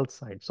the health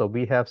side. So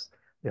we have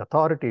the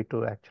authority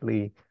to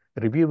actually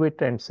review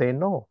it and say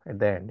no at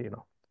the end,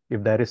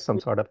 if there is some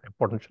sort of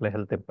potential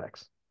health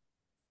impacts.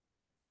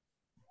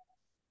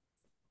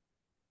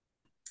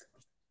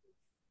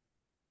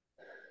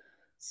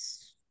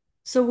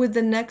 So would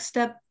the next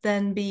step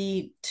then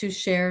be to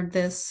share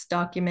this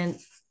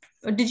document?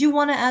 Or did you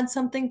want to add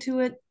something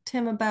to it,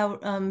 Tim,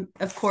 about,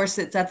 of course,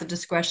 it's at the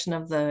discretion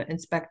of the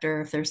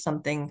inspector. If there's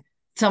some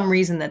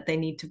reason that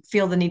they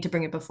feel the need to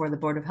bring it before the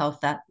Board of Health,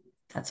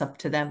 that's up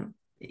to them,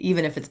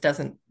 even if it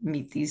doesn't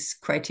meet these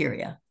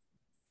criteria.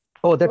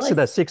 Oh, that's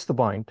the sixth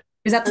point.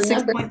 Is that the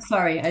sixth point?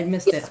 Sorry, I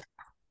missed it.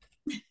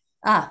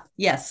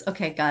 Yes.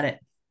 Okay, got it.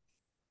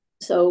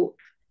 So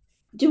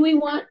do we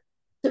want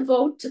to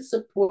vote to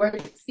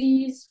support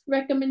these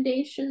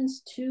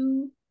recommendations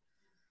to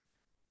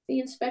the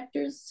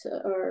inspectors,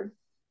 or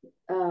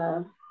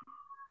to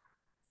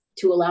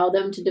allow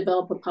them to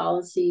develop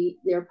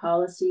their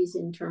policies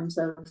in terms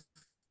of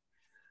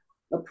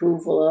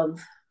approval of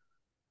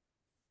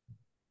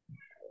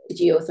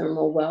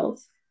geothermal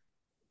wells?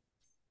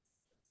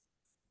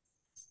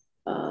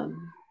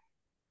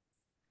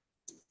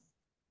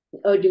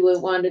 Or do we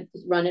want to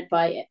run it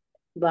by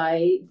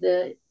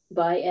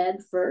Ed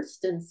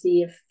first and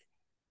see if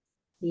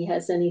he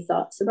has any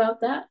thoughts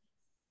about that?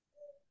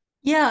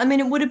 Yeah, I mean,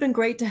 it would have been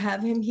great to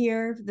have him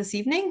here this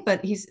evening,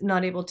 but he's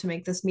not able to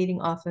make this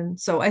meeting often.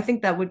 So I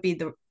think that would be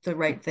the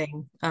right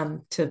thing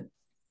to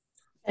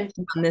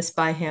run this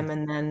by him.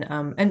 And then,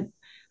 and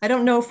I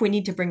don't know if we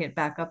need to bring it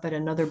back up at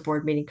another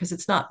board meeting because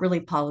it's not really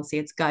policy,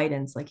 it's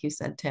guidance, like you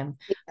said, Tim.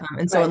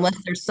 And so unless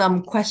there's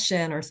some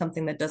question or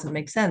something that doesn't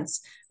make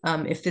sense,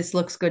 if this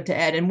looks good to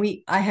Ed, and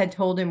I had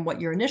told him what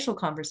your initial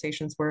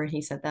conversations were, and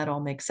he said that all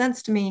makes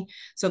sense to me.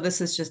 So this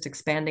is just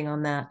expanding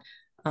on that.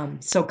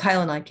 So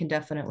Kyle and I can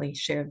definitely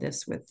share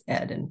this with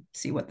Ed and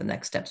see what the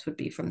next steps would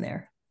be from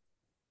there.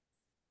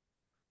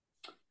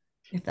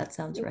 If that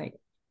sounds right.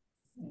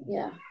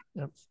 Yeah.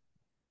 Yep.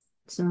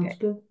 Sounds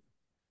good.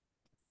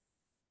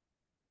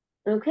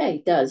 Okay,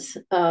 it does.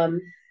 It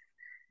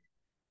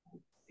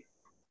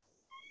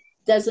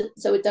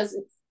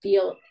doesn't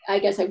feel, I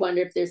guess I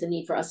wonder if there's a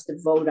need for us to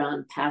vote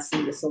on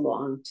passing this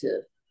along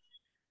to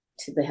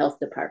the health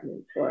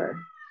department,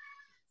 or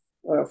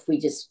if we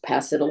just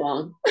pass it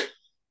along.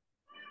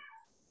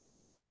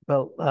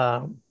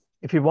 Well,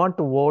 if you want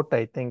to vote,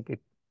 I think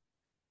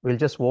we'll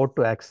just vote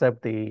to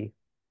accept the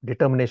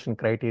determination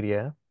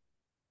criteria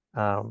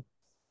for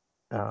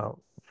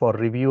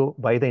review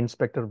by the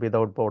inspector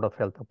without Board of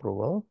Health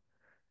approval,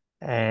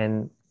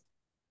 and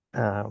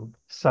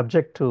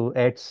subject to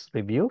Ed's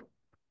review.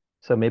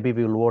 So maybe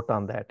we'll vote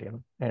on that,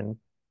 and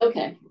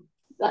okay,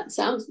 that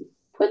sounds.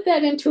 Put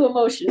that into a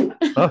motion.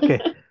 Okay,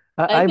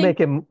 I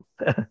make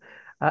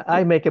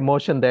a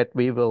motion that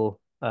we will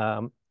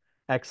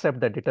accept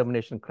the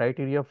determination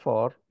criteria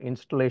for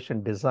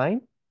installation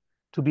design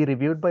to be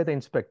reviewed by the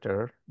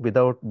inspector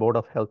without Board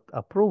of Health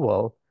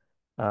approval,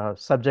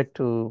 subject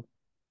to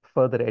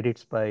further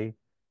edits by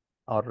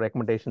or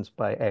recommendations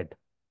by Ed.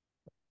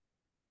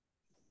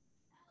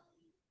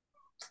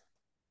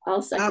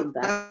 I'll second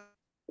that.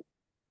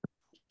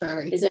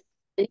 Sorry. Is there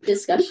any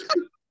discussion?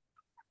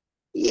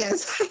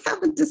 Yes, I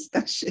have a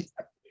discussion.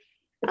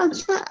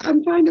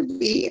 I'm trying to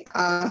be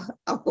a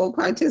full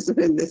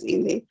participant this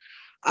evening.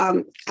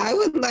 I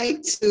would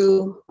like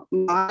to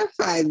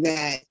modify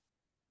that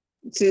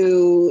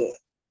to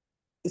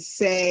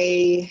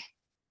say,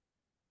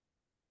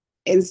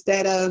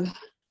 instead of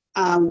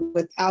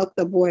without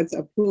the board's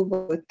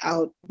approval,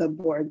 without the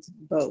board's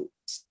vote.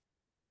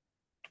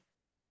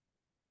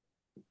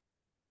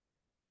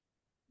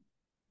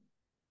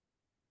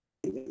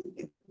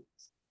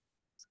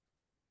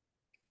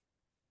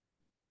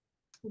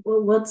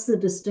 Well, what's the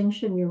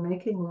distinction you're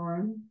making,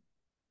 Lauren?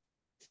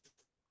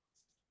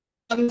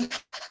 The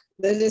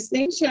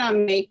distinction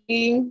I'm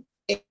making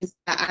is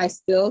that I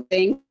still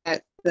think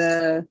that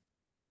the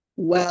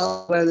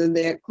well, whether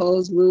they're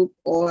closed loop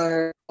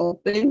or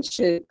open,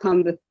 should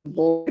come to the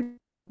board,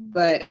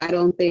 but I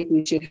don't think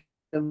we should have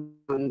to vote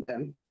on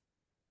them.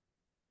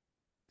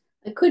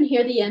 I couldn't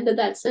hear the end of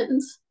that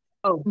sentence.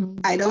 Oh,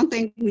 I don't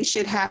think we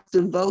should have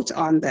to vote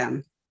on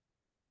them.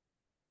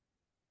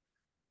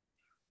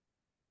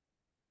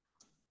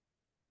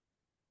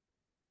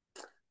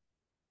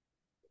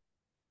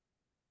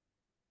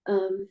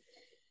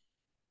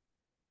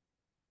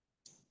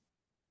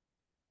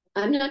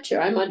 I'm not sure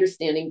I'm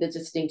understanding the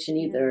distinction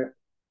either.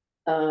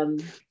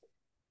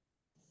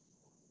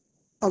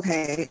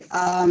 Okay.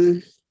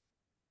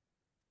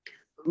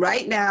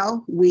 Right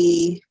now,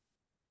 we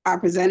are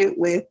presented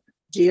with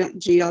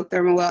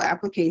geothermal well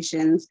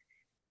applications,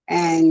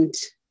 and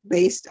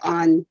based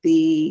on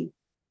the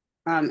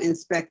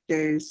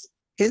inspector's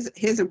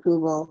his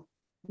approval,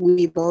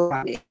 we vote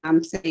on it.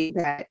 I'm saying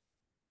that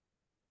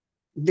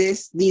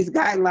these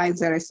guidelines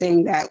that are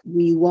saying that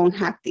we won't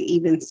have to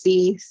even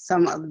see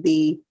some of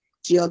the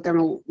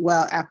geothermal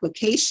well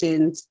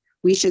applications,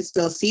 we should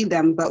still see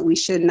them, but we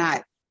should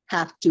not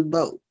have to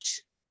vote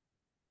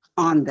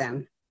on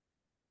them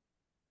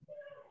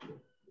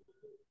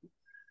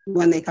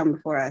when they come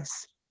before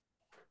us.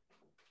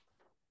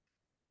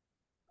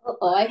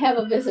 Oh, I have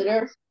a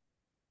visitor.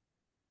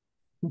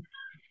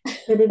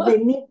 But if they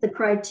meet the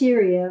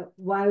criteria,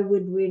 why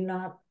would we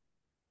not,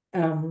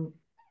 why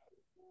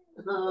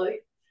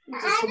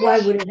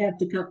would it have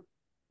to come?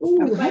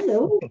 Oh,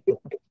 hello.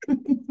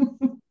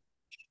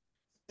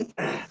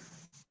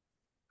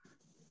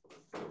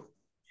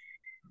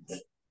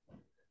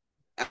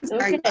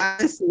 Okay.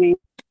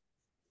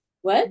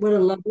 What? What a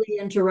lovely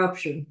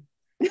interruption.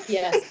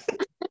 Yes.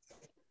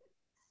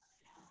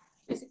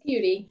 She's a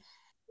cutie.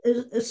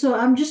 So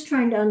I'm just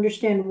trying to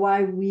understand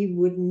why they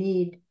would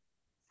need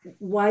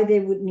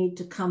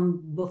to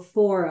come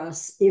before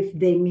us if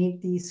they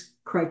meet these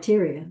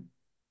criteria.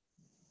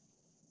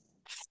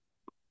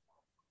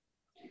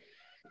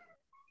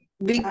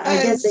 Because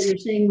I guess that you're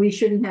saying we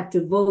shouldn't have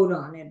to vote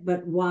on it,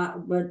 but why?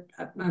 But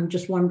I'm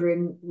just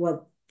wondering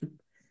what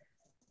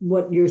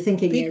your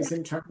thinking is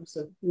in terms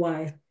of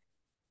why.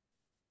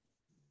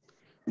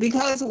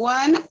 Because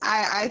one,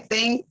 I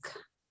think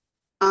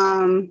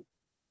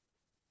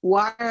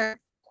water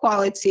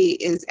quality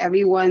is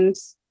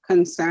everyone's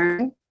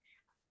concern.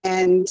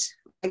 And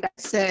like I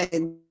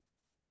said,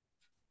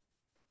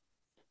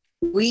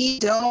 we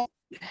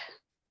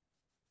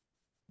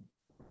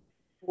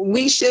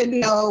should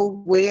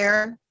know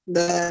where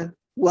the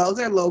wells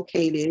are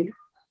located.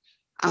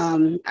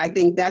 I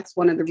think that's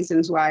one of the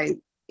reasons why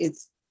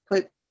it's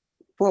put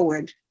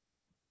forward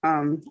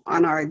on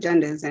our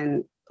agendas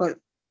and put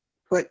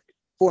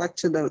forth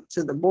to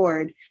the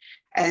board.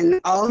 And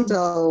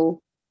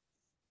also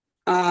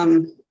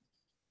the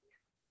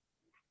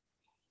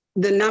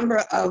number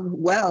of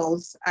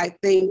wells, I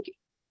think,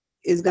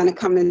 is going to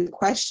come into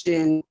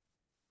question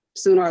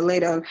sooner or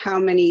later, of how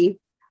many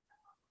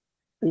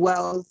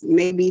wells,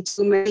 maybe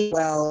too many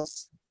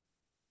wells.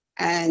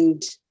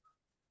 And,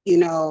 you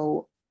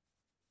know,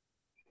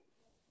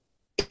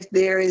 if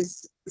there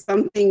is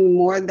something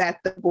more that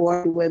the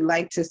board would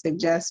like to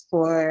suggest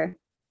for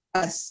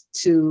us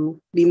to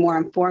be more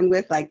informed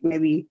with, like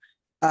maybe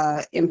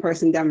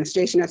in-person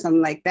demonstration or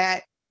something like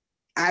that,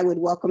 I would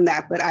welcome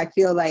that. But I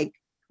feel like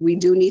we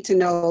do need to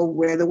know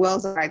where the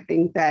wells are. I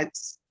think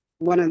that's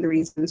one of the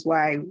reasons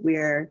why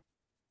we're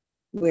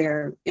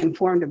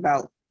informed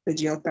about the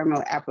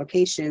geothermal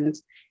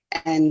applications.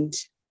 And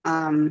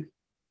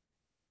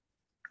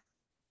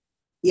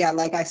yeah,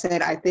 like I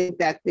said, I think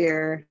that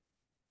there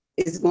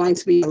is going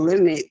to be a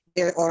limit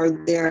there,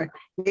 or there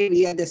may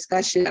be a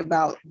discussion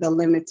about the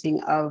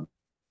limiting of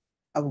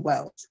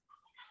wells.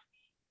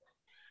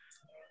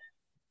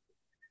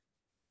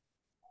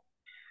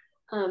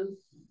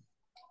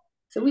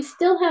 So we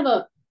still have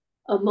a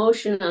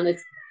motion on the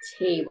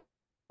table,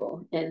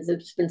 and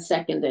it's been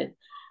seconded.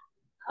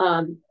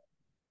 I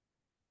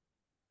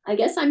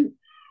guess I'm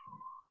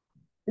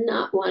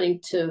not wanting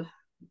to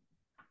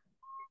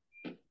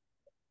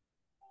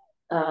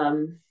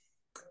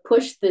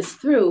push this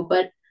through,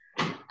 but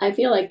I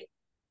feel like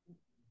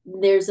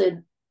there's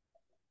a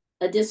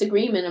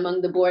disagreement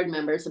among the board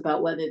members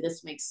about whether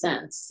this makes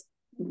sense.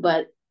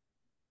 But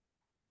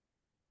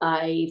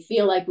I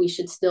feel like we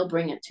should still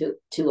bring it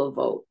to a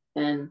vote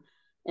and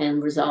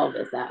resolve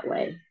it that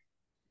way.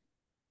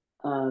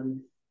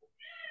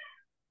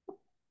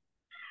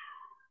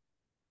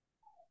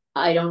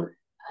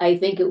 I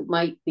think it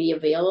might be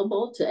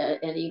available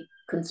to any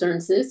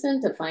concerned citizen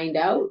to find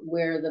out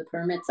where the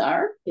permits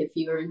are, if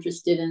you're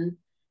interested in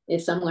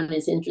if someone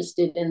is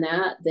interested in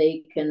that,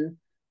 they can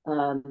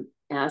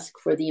ask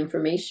for the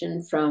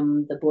information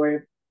from the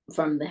board,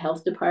 from the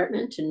health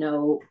department, to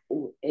know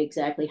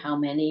exactly how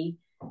many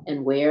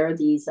and where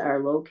these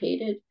are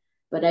located.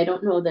 But I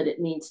don't know that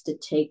it needs to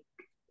take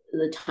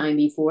the time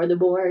before the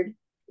board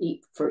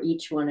for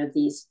each one of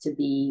these to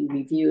be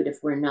reviewed if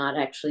we're not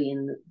actually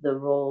in the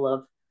role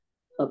of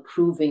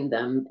approving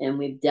them, and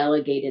we've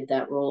delegated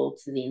that role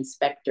to the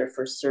inspector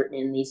for certain,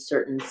 in these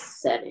certain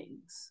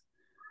settings.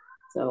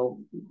 So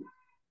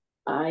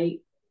I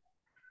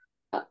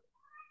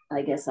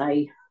guess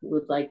I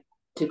would like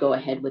to go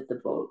ahead with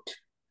the vote.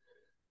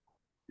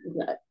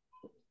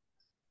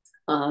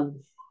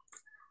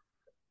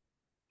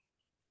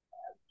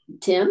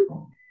 Tim?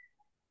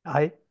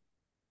 Aye.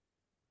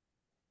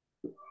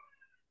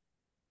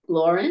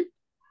 Lauren?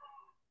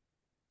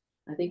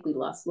 I think we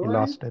lost Lauren. We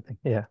lost, I think,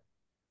 yeah.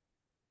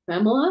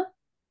 Pamela?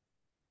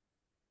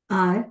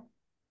 Aye.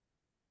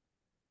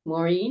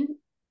 Maureen?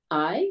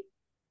 Aye.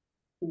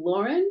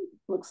 Lauren?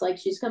 Looks like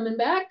she's coming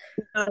back.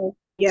 No.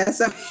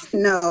 Yes,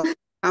 no.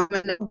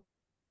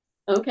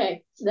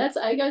 Okay, that's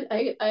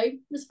I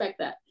respect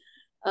that.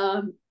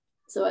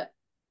 So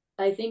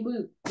I think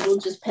we'll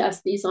just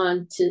pass these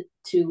on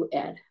to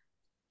Ed.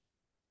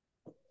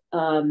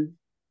 Our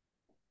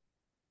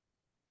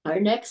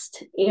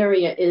next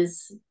area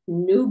is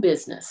new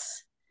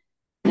business,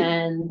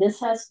 and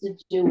this has to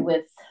do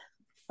with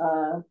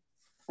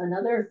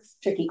another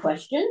tricky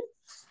question,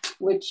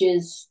 which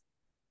is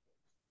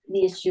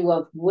the issue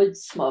of wood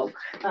smoke.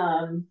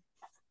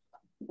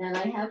 And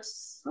I have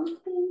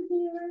something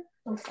here.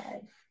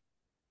 Okay.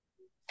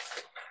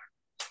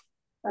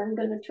 I'm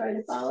going to try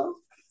to follow.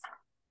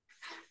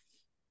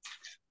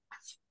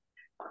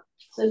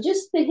 So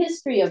just the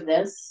history of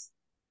this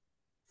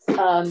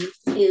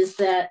is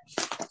that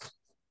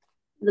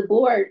the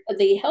board,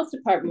 the health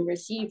department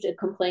received a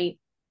complaint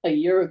a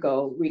year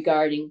ago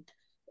regarding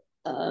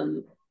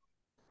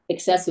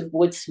excessive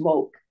wood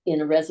smoke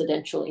in a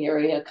residential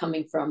area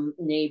coming from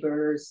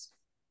neighbors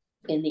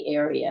in the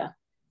area.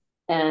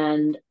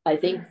 And I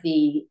think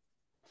the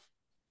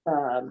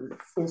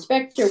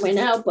inspector went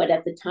out, but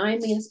at the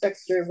time the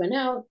inspector went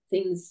out,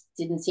 things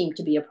didn't seem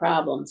to be a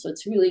problem. So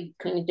it's really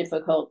kind of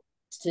difficult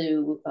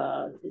to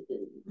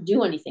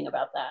do anything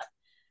about that.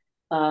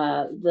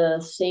 The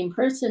same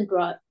person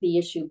brought the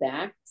issue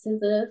back to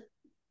the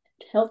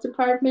health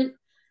department,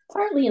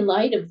 partly in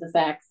light of the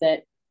fact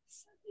that,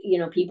 you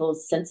know,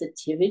 people's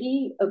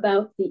sensitivity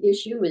about the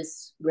issue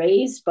is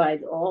raised by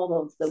all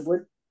of the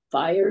wood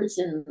fires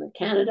in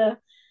Canada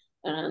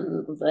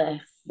and the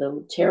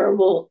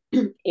terrible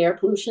air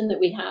pollution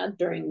that we had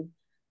during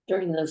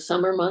the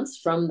summer months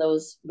from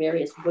those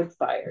various wood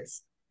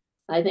fires.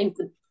 I think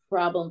the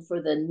problem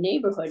for the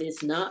neighborhood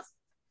is not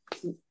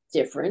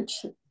different.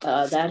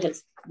 That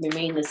has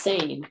remained the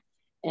same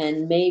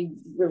and may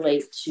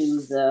relate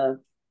to the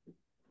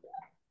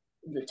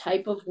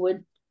type of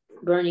wood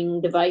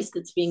burning device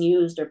that's being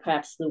used, or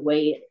perhaps the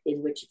way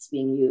in which it's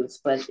being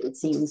used. But it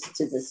seems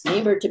to this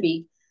neighbor to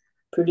be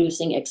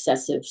producing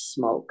excessive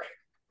smoke.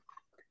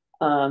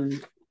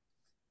 And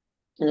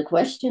the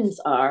questions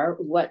are,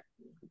 what,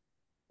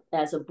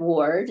 as a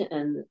board,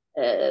 and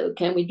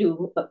can we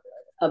do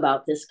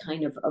about this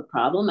kind of a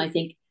problem? I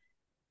think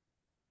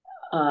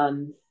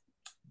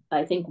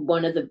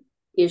one of the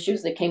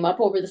issues that came up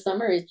over the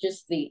summer is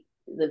just the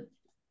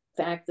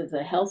fact that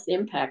the health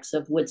impacts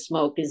of wood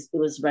smoke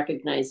was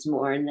recognized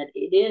more, and that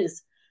it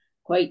is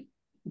quite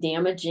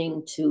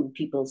damaging to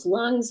people's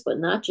lungs, but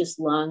not just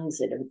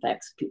lungs. It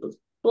affects people's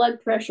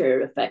blood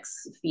pressure, it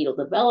affects fetal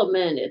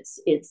development. It's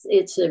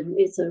a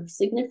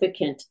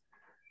significant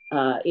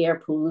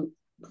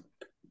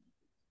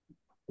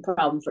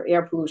problem for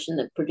air pollution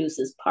that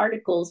produces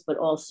particles, but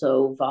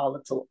also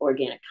volatile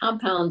organic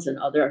compounds and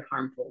other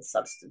harmful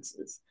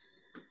substances.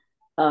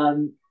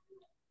 The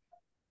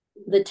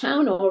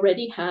town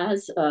already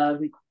has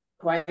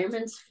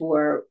requirements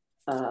for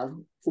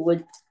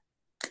wood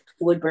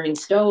burning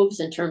stoves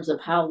in terms of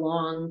how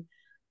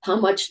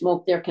much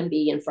smoke there can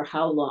be and for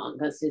how long,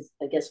 because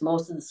I guess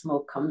most of the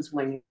smoke comes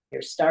when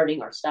you're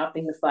starting or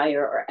stopping the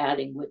fire or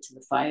adding wood to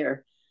the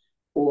fire,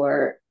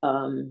 or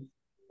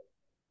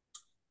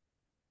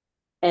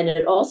and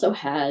it also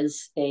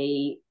has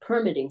a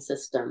permitting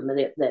system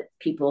that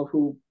people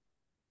who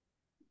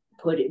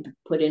put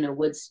in a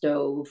wood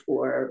stove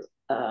or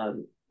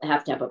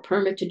have to have a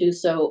permit to do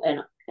so,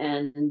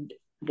 and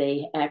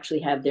they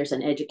actually have, there's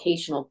an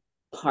educational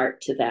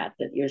part to that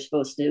you're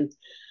supposed to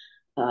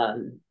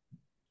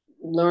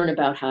learn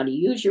about how to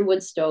use your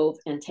wood stove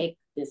and take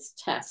this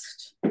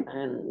test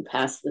and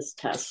pass this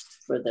test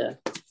for the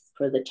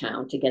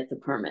town to get the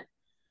permit.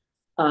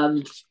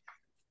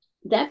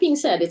 That being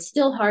said, it's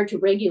still hard to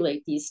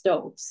regulate these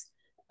stoves.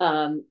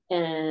 The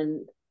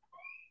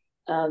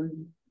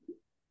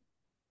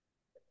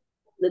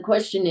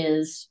question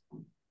is,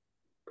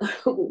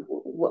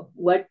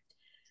 what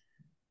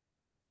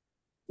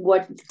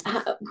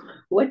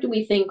do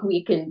we think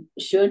we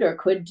should or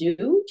could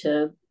do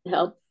to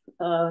help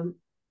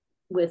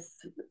with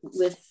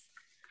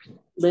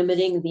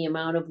limiting the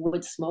amount of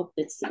wood smoke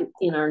that's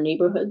in our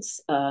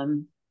neighborhoods.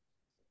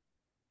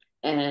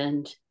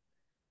 And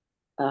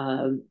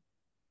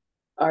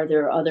are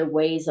there other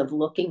ways of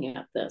looking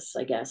at this,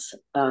 I guess?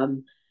 I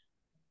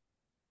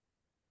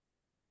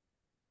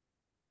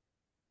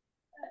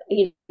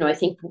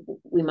think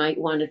we might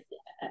want to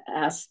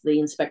ask the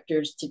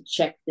inspectors to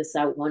check this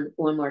out one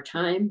more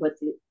time, but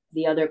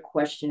the other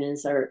question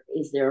is there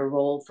a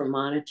role for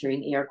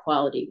monitoring air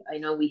quality? I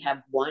know we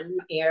have one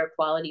air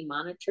quality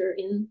monitor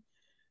in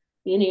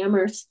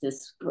Amherst,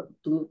 this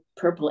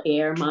purple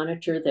air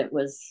monitor that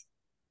was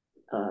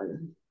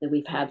that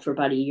we've had for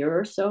about a year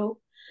or so,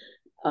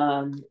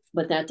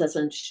 but that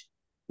doesn't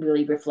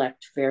really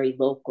reflect very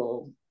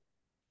local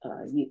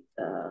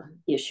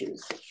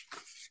issues.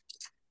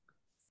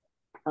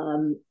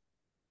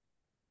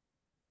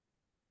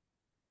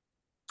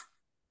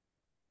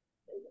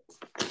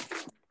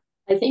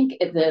 I think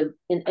Ed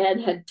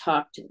had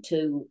talked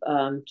to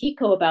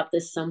Kiko about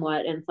this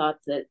somewhat and thought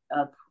that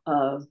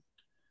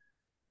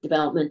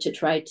development to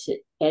try to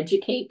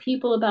educate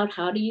people about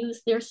how to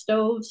use their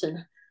stoves,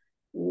 and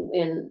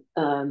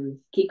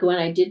Kiko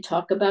and I did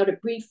talk about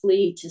it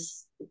briefly to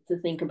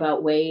think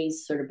about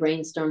ways, sort of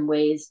brainstorm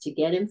ways to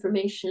get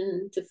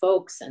information to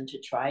folks and to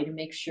try to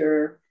make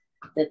sure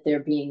that they're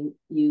being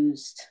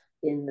used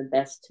in the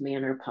best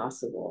manner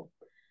possible.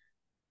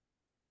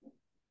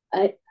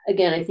 I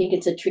think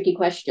it's a tricky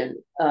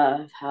question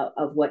of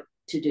what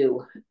to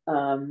do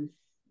and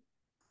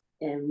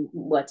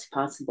what's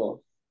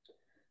possible.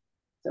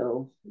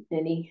 So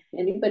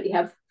anybody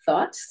have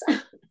thoughts?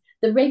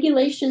 The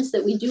regulations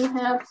that we do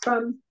have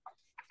for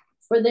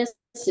this,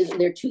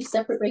 there are two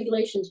separate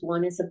regulations.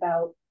 One is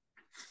about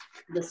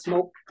the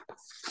smoke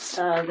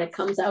that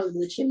comes out of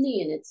the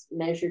chimney, and it's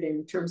measured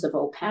in terms of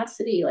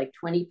opacity, like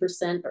 20%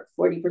 or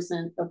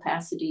 40%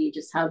 opacity,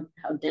 just how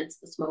dense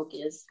the smoke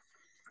is.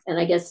 And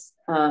I guess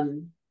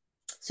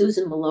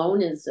Susan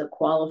Malone is a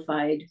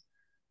qualified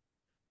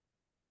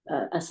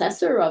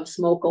assessor of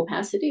smoke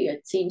opacity.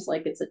 It seems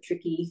like it's a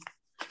tricky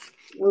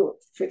to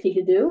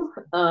do.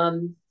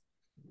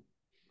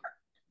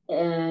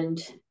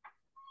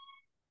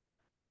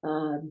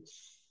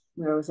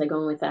 Where was I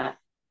going with that?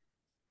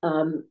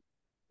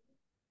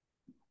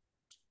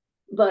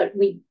 But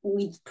we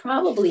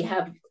probably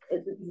have,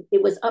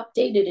 it was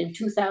updated in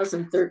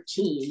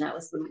 2013. That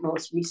was the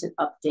most recent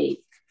update.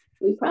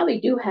 We probably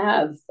do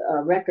have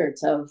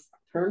records of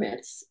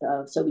permits.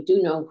 So we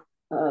do know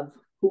of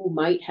who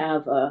might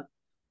have a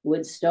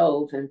wood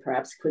stove and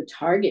perhaps could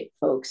target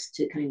folks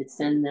to kind of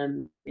send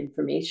them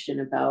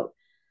information about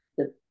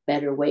the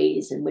better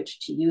ways in which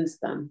to use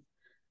them.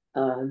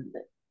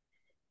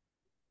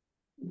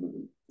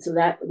 So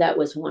that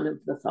was one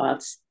of the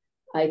thoughts.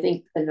 I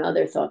think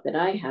another thought that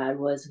I had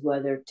was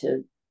whether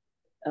to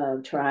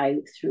try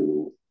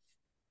through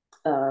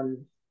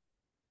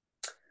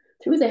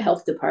the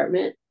health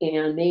department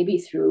and maybe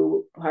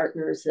through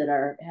partners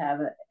that have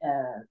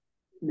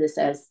this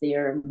as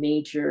their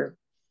major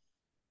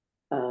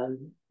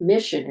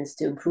mission, is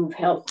to improve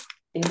health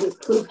and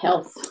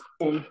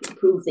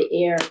improve the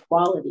air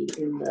quality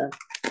in the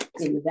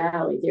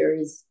valley. There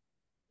is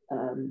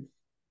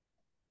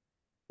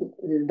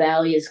the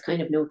valley is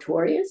kind of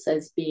notorious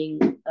as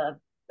being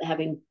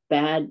having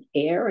bad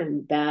air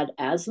and bad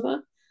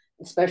asthma,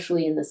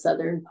 especially in the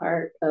southern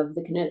part of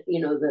the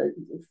the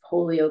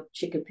Holyoke,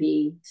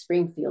 Chicopee,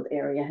 Springfield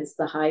area has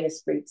the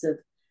highest rates of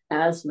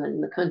asthma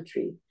in the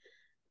country.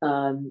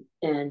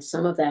 And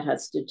some of that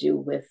has to do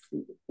with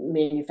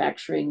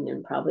manufacturing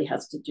and probably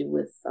has to do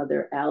with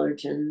other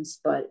allergens,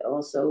 but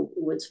also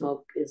wood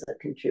smoke is a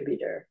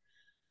contributor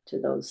to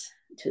those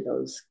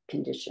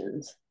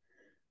conditions.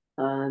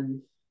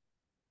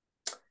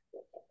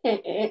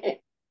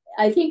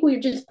 I think we're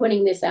just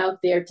putting this out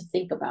there to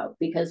think about,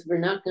 because we're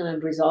not going to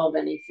resolve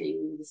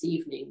anything this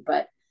evening,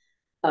 but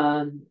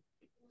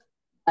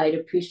I'd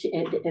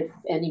appreciate it if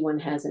anyone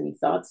has any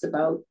thoughts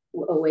about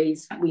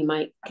ways we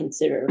might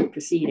consider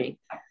proceeding.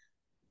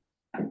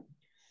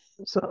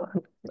 So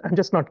I'm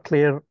just not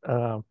clear.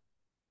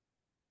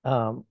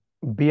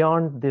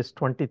 Beyond this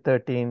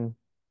 2013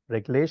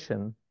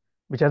 regulation,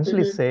 which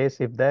essentially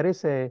says if there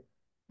is a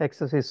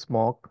excessive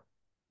smoke,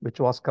 which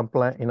was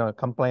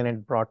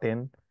complainant brought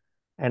in,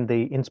 and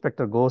the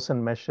inspector goes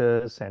and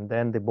measures, and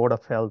then the Board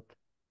of Health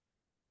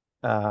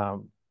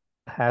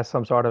has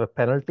some sort of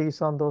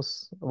penalties on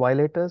those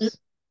violators.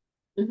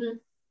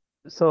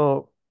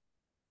 So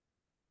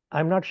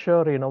I'm not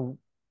sure,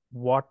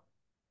 what,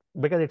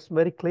 because it's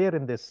very clear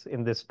in this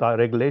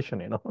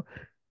regulation,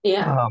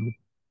 Yeah.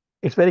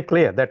 It's very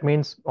clear. That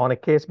means on a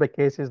case by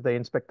cases, the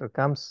inspector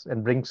comes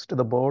and brings to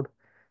the board,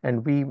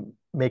 and we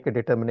make a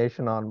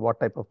determination on what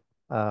type of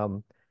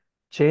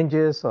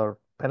changes or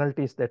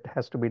penalties that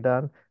has to be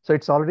done. So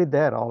it's already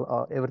there,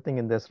 everything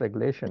in this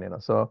regulation,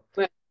 So,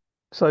 right.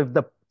 So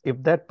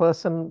if that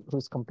person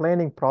who's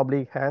complaining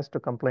probably has to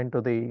complain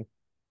to the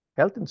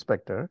health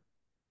inspector,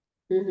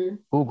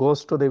 who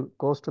goes to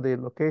the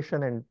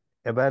location and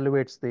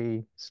evaluates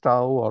the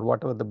stove or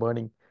whatever the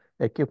burning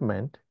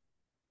equipment,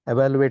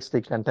 evaluates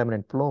the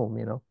contaminant plume,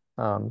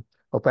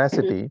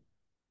 opacity,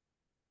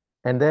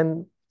 and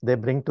then they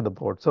bring to the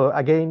board. So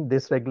again,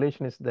 this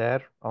regulation is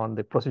there on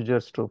the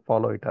procedures to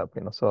follow it up.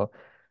 So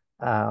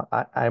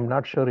I'm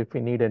not sure if we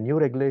need a new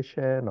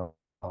regulation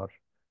or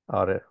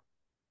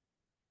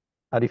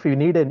if we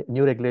need a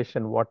new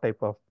regulation, what type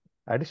of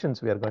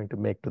additions we are going to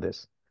make to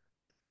this.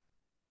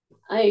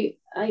 I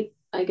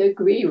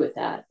agree with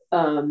that.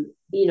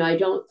 I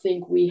don't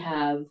think we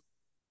have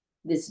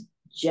this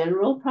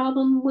general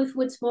problem with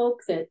wood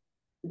smoke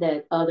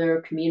that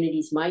other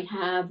communities might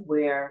have,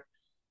 where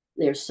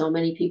there's so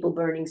many people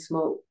burning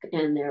smoke,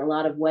 and there are a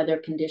lot of weather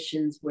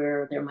conditions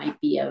where there might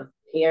be a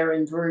air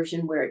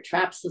inversion where it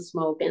traps the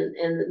smoke, and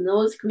in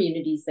those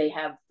communities they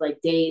have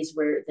like days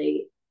where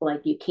they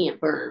like you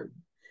can't burn.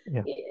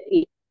 Yeah.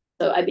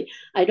 So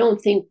I don't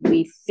think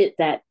we fit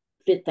that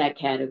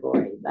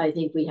category. I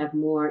think we have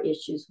more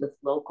issues with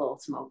local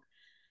smoke.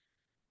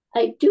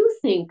 I do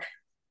think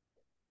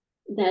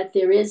that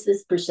there is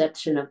this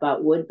perception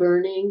about wood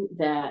burning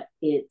that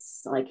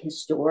it's like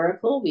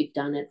historical. We've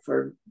done it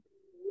for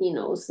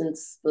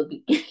since the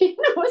beginning,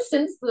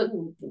 since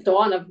the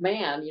dawn of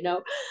man,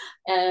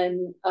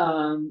 and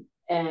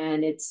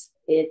it's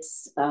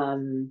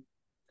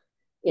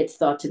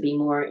thought to be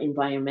more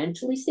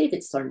environmentally safe.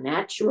 It's so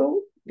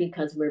natural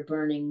because we're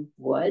burning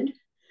wood,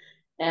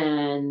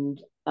 and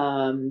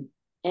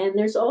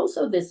there's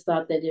also this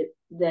thought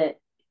that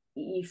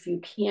if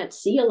you can't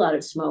see a lot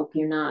of smoke,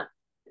 you're not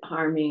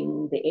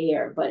harming the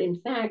air. But in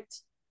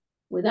fact,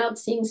 without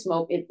seeing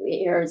smoke,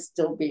 the air is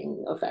still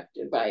being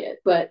affected by it.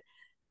 But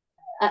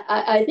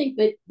I think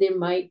that there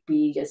might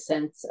be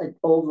an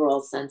overall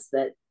sense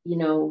that,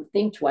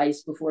 think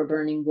twice before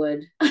burning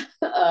wood.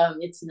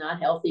 It's not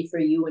healthy for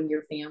you and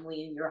your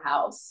family and your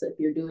house if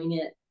you're doing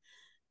it.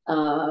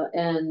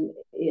 And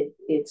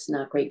it's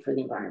not great for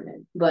the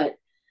environment. But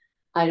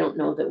I don't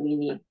know that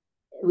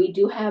we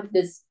do have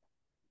this,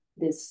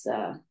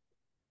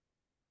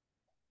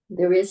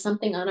 there is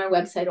something on our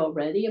website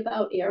already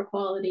about air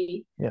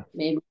quality. Yeah.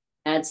 Maybe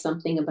add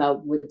something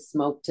about wood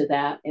smoke to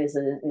that as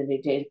an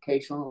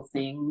educational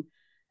thing.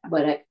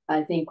 But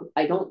I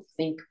don't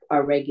think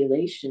our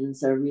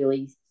regulations are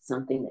really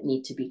something that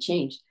need to be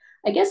changed.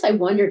 I guess I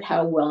wondered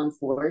how well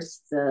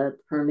enforced the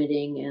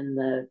permitting and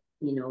the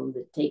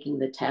taking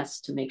the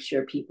test to make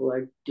sure people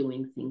are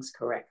doing things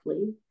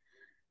correctly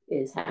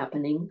is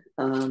happening.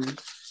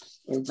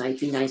 It might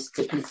be nice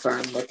to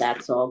confirm that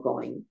that's all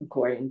going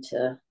according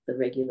to the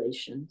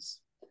regulations.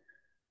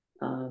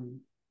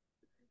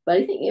 But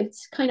I think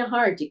it's kind of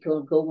hard to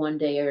go one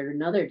day or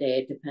another day.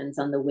 It depends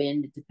on the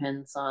wind. It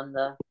depends on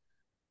the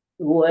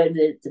wood.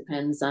 It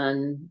depends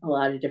on a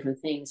lot of different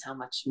things, how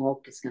much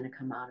smoke is going to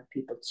come out of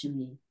people's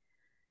chimney.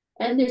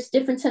 And there's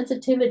different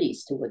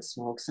sensitivities to wood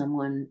smoke.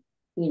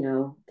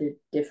 The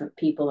different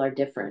people are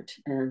different.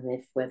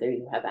 And whether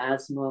you have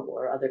asthma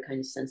or other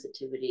kinds of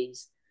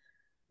sensitivities,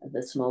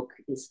 the smoke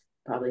is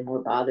probably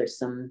more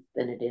bothersome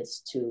than it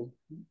is to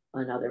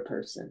another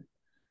person.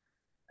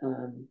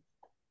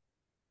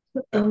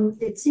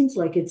 It seems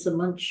like it's a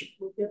much,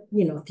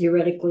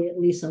 theoretically at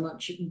least a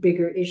much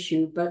bigger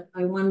issue, but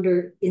I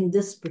wonder in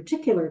this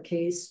particular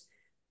case,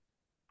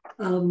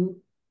 who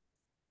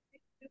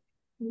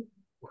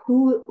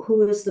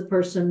is the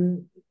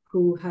person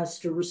who has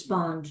to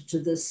respond to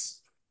this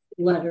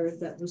letter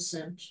that was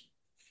sent?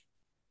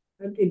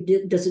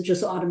 Does it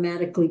just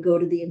automatically go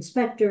to the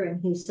inspector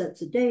and he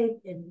sets a date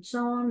and so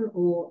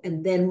on,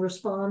 and then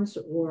responds,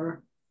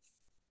 or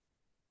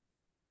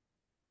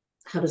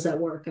how does that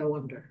work, I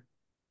wonder?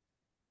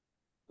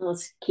 Well,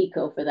 it's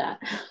Kiko for that.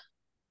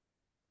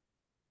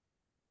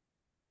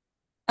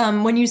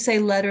 When you say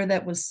letter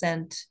that was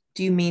sent,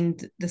 do you mean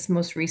this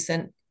most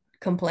recent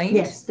complaint?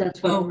 Yes,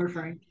 that's what I'm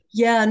referring to.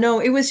 Yeah, no,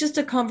 it was just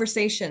a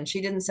conversation. She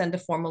didn't send a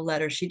formal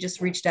letter. She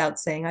just reached out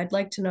saying, I'd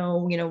like to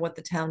know, what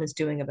the town is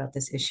doing about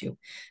this issue.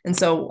 And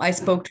so I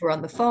spoke to her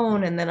on the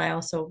phone, and then I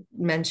also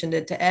mentioned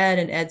it to Ed,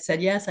 and Ed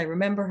said, yes, I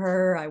remember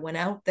her. I went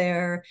out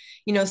there,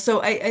 so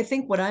I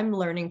think what I'm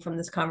learning from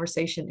this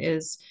conversation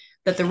is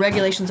that the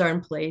regulations are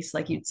in place.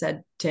 Like you'd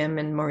said, Tim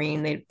and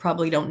Maureen, they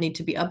probably don't need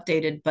to be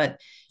updated,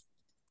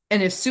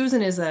 and if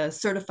Susan is a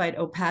certified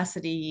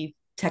opacity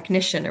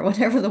technician or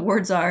whatever the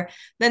words are,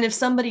 then if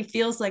somebody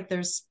feels like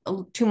there's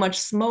too much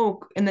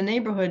smoke in the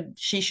neighborhood,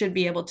 she should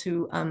be able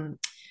to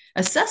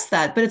assess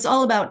that. But it's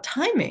all about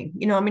timing.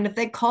 If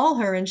they call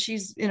her and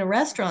she's in a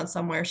restaurant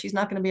somewhere, she's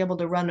not going to be able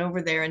to run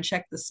over there and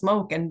check the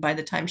smoke. And by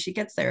the time she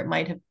gets there, it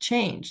might have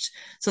changed.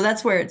 So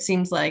that's where it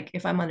seems like,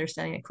 if I'm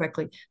understanding it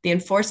correctly, the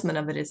enforcement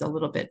of it is a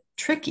little bit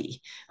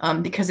tricky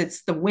because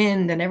it's the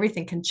wind and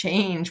everything can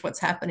change what's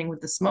happening with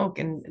the smoke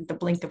in the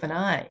blink of an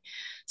eye.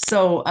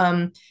 So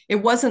it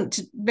wasn't,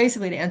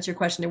 basically to answer your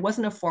question, it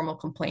wasn't a formal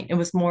complaint. It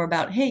was more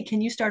about, hey,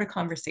 can you start a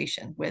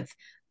conversation with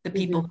the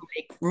people who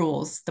make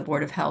rules, the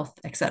Board of Health,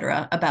 et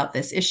cetera, about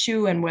this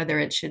issue and whether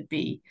it should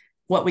be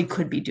what we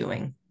could be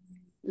doing.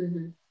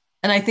 Mm-hmm.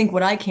 And I think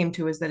what I came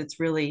to is that it's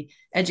really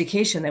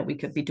education that we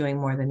could be doing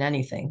more than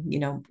anything.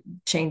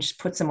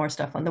 put some more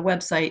stuff on the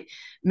website,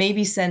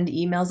 maybe send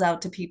emails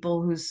out to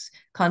people whose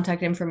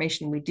contact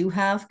information we do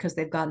have because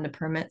they've gotten a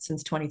permit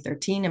since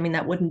 2013. I mean,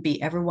 that wouldn't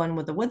be everyone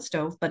with a wood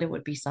stove, but it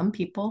would be some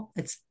people.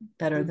 It's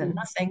better than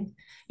nothing.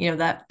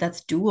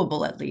 That's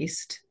doable at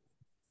least.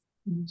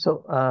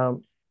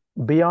 So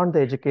beyond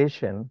the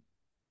education,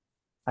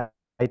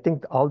 I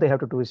think all they have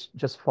to do is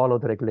just follow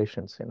the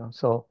regulations,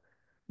 So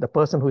the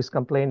person who is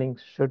complaining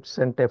should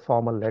send a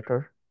formal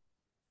letter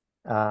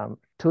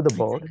to the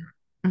board,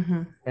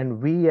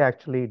 and we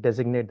actually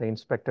designate the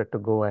inspector to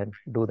go and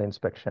do the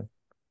inspection.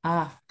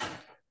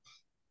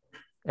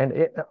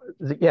 And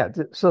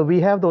so we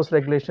have those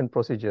regulation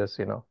procedures,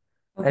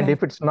 And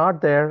if it's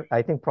not there,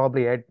 I think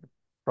probably Ed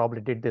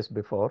did this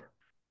before,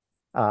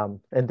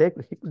 and they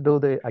do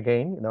the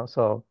again,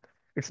 So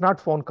it's not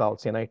phone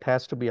calls, It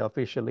has to be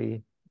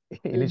officially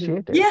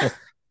initiated. Yeah,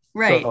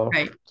 right,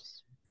 right.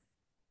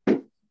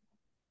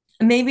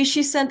 Maybe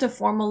she sent a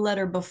formal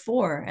letter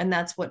before, and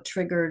that's what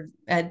triggered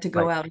Ed to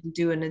go out and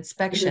do an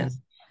inspection.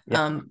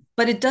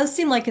 But it does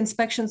seem like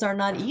inspections are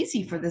not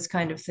easy for this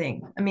kind of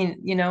thing. I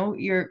mean,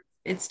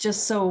 it's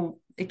just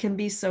it can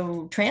be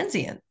so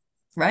transient,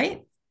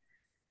 right?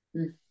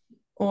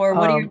 Or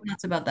what are your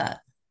thoughts about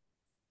that?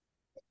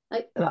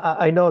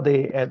 I know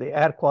the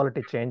air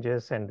quality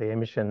changes and the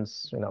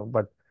emissions,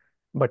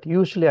 but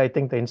usually I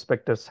think the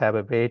inspectors have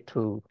a way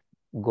to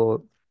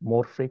go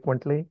more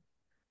frequently.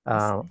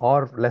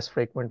 Or less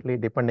frequently,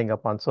 depending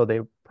upon. So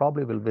they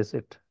probably will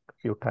visit a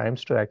few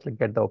times to actually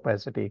get the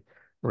opacity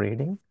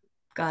reading.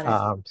 Got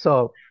it.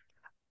 So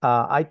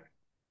I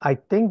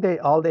think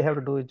all they have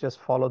to do is just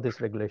follow this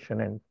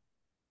regulation, and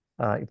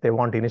if they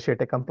want to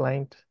initiate a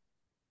complaint,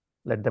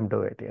 let them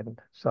do it.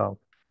 And so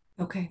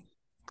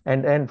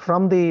and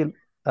from the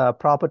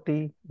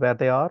property where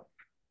they are,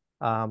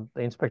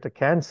 the inspector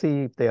can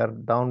see if they are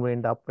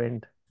downwind,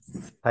 upwind,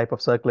 type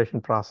of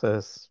circulation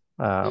process,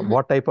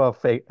 what type of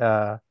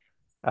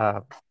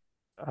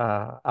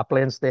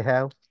appliance they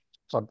have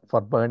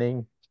for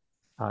burning,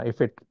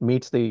 if it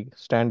meets the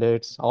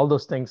standards. All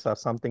those things are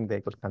something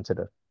they could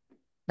consider.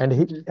 And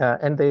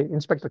and the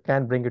inspector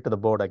can bring it to the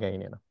board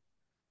again.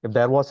 If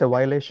there was a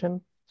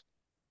violation,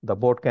 the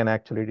board can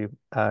actually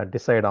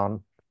decide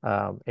on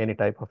any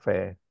type of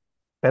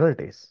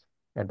penalties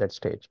at that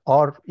stage,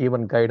 or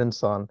even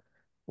guidance on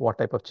what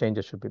type of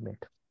changes should be made.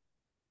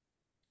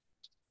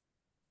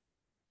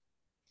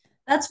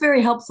 That's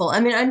very helpful. I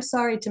mean, I'm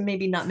sorry to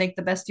maybe not make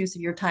the best use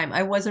of your time.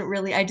 I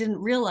didn't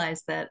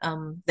realize that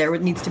there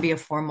needs to be a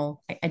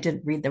formal, I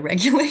didn't read the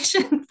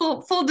regulation,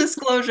 full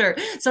disclosure.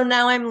 So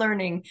now I'm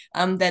learning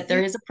that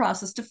there is a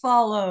process to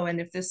follow. And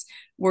if this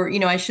were,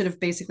 I should have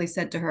basically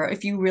said to her,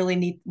 if you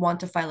really want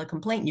to file a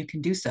complaint, you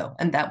can do so.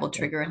 And that will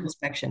trigger an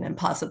inspection and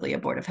possibly a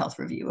Board of Health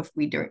review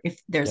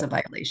if there's a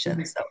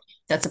violation. So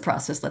that's a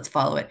process, let's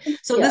follow it.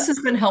 So this has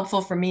been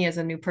helpful for me as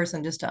a new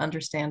person, just to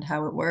understand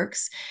how it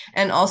works.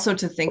 And also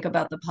to think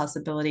about the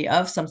possibility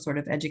of some sort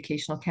of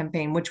educational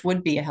campaign, which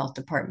would be a health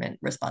department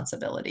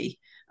responsibility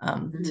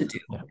to do.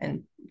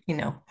 And,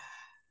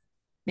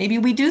 maybe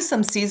we do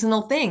some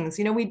seasonal things.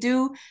 We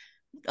do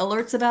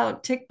alerts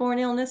about tick-borne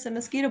illness and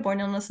mosquito-borne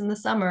illness in the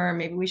summer.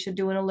 Maybe we should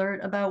do an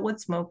alert about wood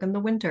smoke in the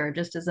winter,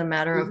 just as a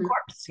matter of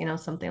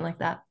course, something like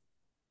that.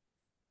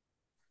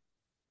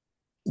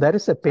 There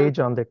is a page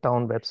on the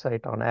town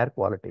website on air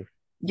quality.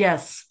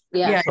 Yes.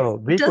 Yeah. So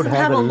we could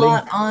have a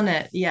lot on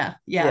it. Yeah.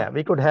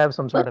 We could have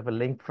some sort of a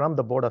link from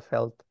the Board of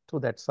Health to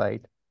that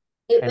site,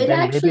 and it then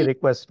actually, maybe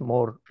request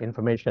more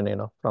information,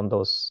 from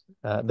those.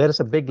 There is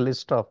a big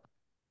list of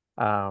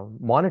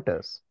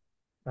monitors.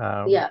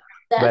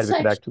 that's where we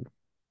could actually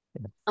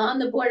on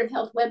the Board of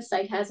Health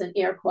website has an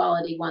air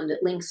quality one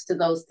that links to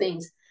those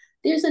things.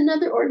 There's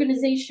another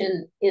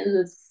organization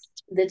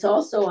that's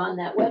also on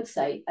that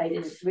website. I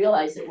didn't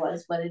realize it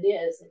was, but it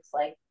is. It's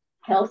like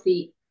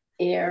Healthy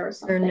Air or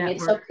something.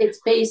 It's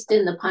based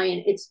in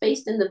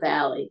the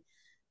Valley,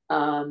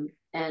 and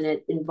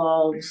it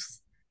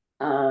involves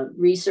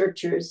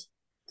researchers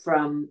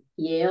from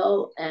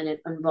Yale, and it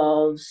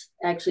involves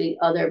actually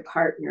other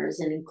partners,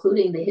 and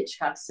including the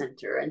Hitchcock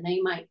Center, and they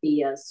might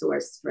be a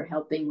source for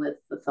helping with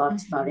the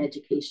thoughts about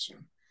education.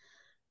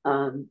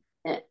 One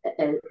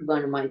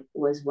of my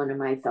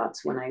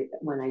thoughts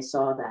when I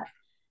saw that.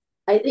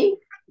 I think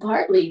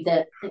partly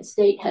that the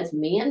state has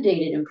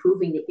mandated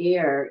improving the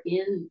air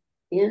in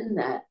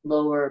that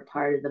lower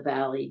part of the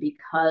valley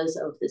because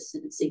of the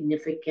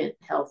significant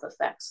health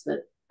effects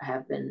that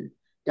have been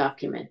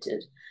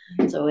documented.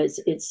 So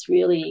it's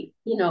really,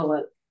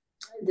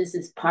 this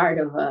is part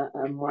of a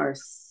more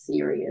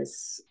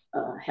serious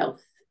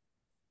health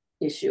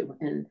issue,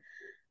 and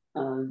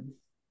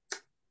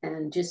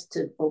just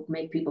to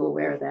make people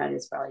aware of that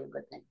is probably a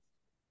good thing.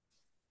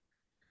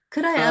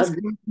 Could I ask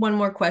one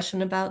more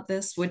question about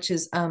this, which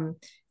is,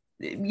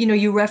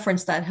 you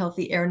referenced that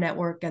Healthy Air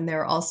Network, and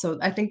there are also,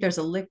 I think there's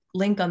a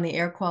link on the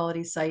air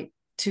quality site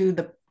to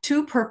the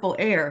to Purple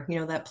Air,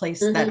 that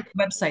place, Mhm. that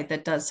website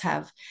that does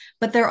have,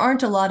 but there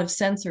aren't a lot of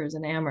sensors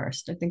in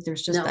Amherst. I think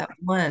there's just No. that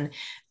one.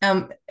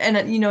 And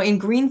in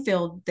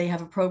Greenfield, they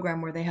have a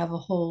program where they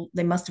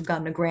must have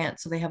gotten a grant,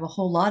 so they have a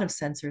whole lot of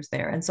sensors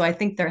there. And so I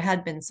think there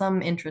had been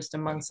some interest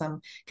among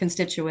some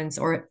constituents,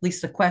 or at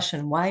least a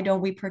question, why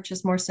don't we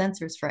purchase more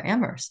sensors for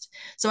Amherst?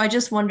 So I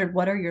just wondered,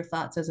 what are your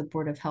thoughts as a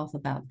Board of Health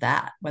about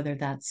that, whether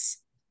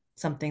that's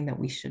something that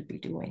we should be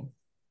doing?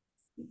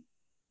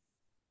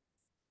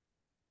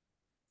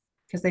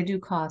 Because they do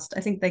cost, I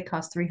think they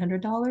cost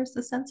 $300,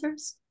 the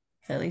sensors.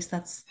 At least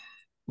that's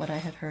what I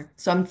had heard.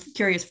 So I'm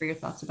curious for your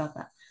thoughts about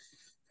that.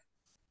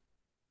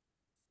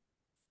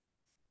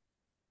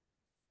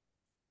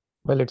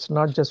 Well, it's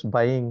not just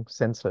buying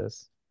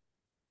sensors.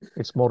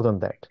 It's more than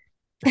that.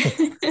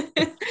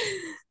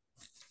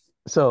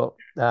 So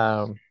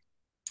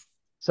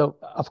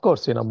of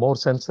course, more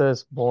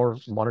sensors, more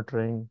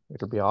monitoring,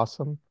 it'll be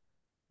awesome.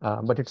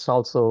 But it's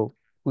also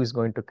who is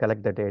going to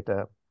collect the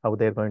data, how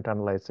they're going to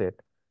analyze it,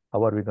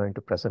 how are we going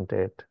to present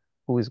it,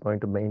 who is going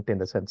to maintain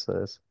the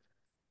sensors.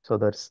 So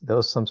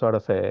there's some sort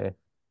of a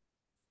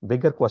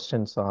bigger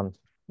questions on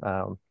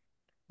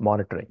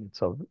monitoring.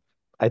 So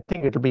I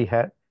think it'll be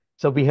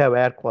so we have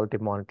air quality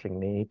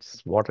monitoring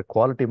needs, water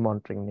quality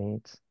monitoring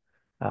needs,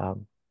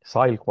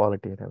 soil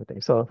quality and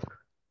everything. So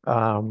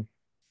I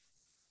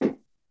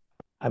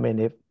mean,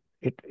 if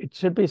it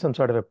should be some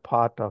sort of a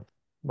part of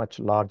much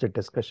larger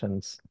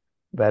discussions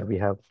where we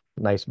have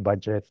nice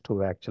budget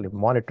to actually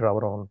monitor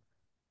our own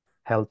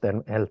health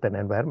and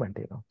environment,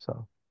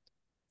 So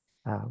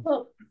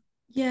Well,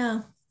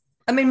 yeah.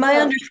 I mean, my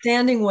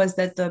understanding was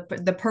that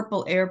the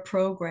Purple Air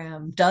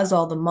program does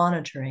all the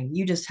monitoring.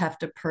 You just have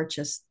to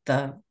purchase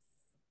the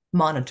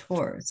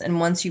monitors. And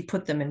once you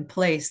put them in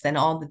place, then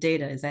all the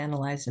data is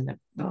analyzed and it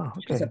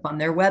shows up on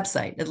their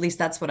website. At least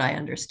that's what I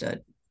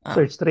understood.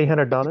 So it's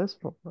 $300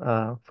 for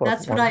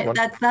that's what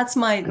that's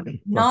my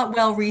not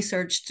well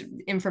researched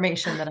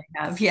information that I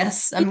have.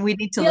 Yes, I mean, we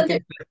need to look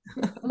into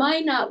it. My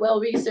not well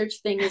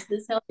researched thing is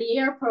this Healthy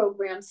Air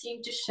program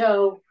seemed to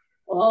show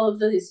all of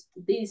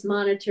these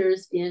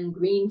monitors in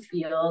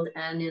Greenfield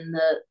and in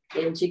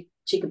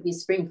Chicopee,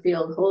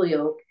 Springfield,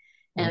 Holyoke,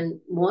 and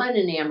one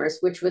in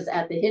Amherst, which was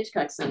at the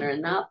Hitchcock Center,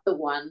 and not the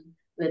one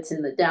that's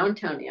in the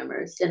downtown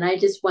Amherst. And I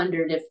just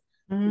wondered if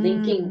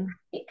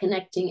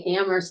connecting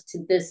Amherst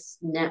to this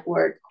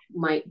network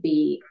might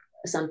be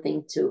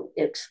something to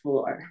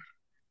explore.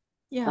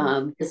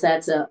 Yeah, because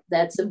that's a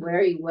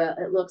very well.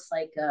 It looks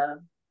like a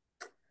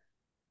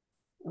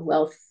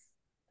wealth.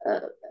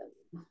 I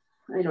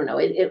don't know.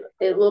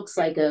 It looks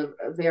like a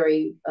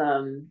very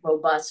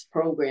robust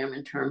program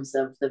in terms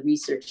of the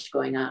research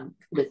going on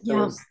with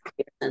those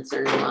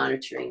sensor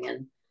monitoring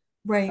and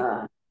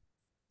right.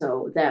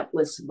 So that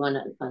was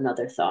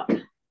another thought.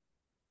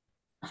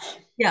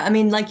 Yeah, I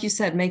mean, like you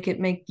said, make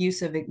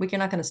use of it. We're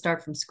not going to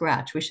start from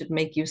scratch. We should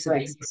make use of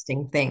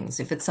existing things.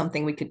 If it's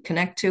something we could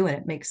connect to and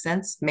it makes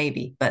sense,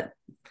 maybe. But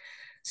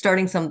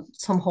starting some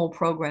whole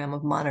program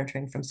of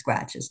monitoring from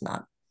scratch is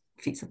not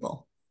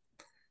feasible.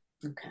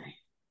 Okay.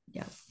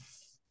 Yeah.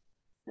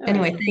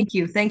 Anyway, thank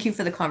you. Thank you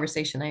for the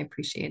conversation. I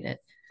appreciate it.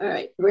 All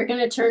right. We're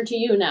going to turn to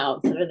you now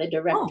for the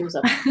directors.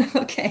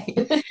 Okay.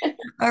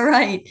 All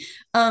right.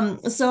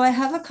 So I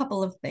have a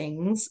couple of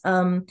things.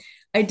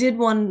 I did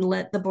want to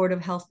let the Board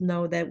of Health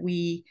know that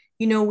we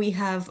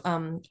have,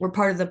 we're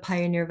part of the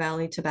Pioneer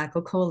Valley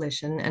Tobacco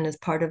Coalition. And as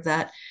part of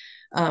that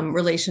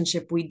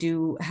relationship, we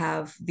do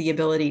have the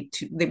ability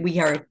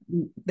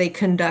they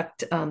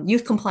conduct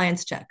youth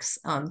compliance checks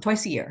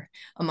twice a year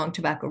among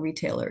tobacco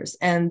retailers.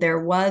 And there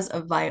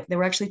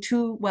were actually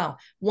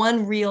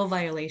one real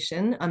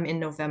violation in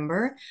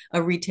November.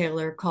 A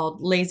retailer called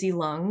Lazy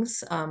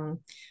Lungs,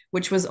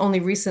 which was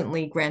only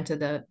recently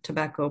granted a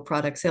tobacco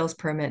product sales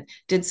permit,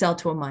 did sell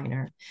to a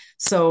minor.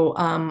 So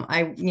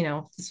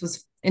this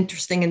was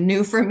interesting and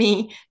new for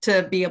me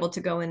to be able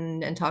to go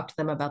in and talk to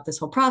them about this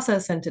whole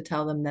process and to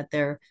tell them that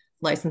their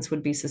license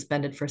would be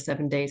suspended for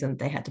 7 days and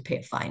they had to pay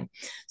a fine.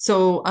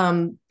 So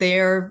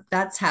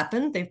that's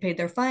happened. They've paid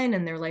their fine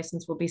and their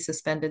license will be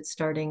suspended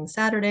starting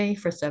Saturday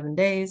for 7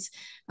 days.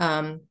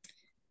 It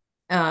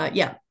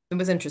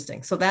was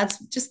interesting. So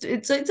that's just,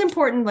 it's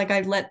important. Like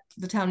I let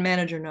the town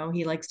manager know,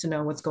 he likes to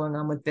know what's going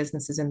on with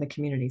businesses in the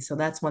community. So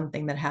that's one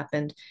thing that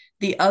happened.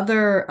 The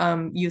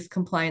other youth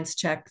compliance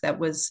check that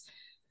was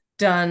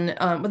done,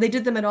 they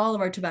did them at all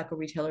of our tobacco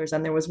retailers.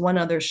 And there was one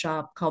other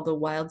shop called the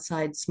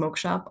Wildside Smoke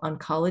Shop on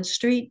College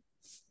Street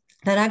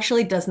that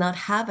actually does not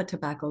have a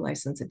tobacco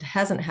license. It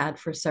hasn't had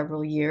for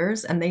several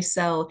years, and they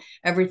sell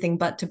everything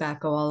but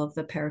tobacco, all of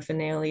the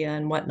paraphernalia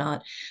and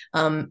whatnot.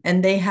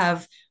 And they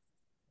have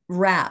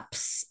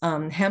wraps,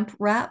 hemp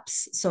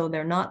wraps. So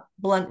they're not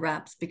blunt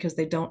wraps because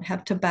they don't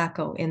have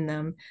tobacco in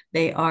them.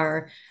 They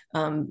are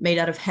made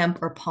out of hemp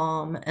or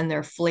palm, and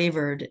they're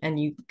flavored, and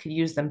you could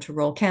use them to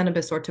roll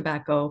cannabis or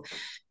tobacco.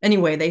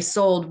 Anyway, they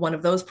sold one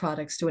of those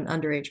products to an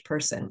underage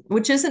person,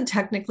 which isn't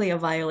technically a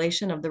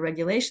violation of the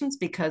regulations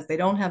because they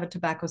don't have a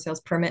tobacco sales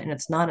permit and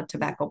it's not a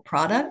tobacco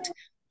product.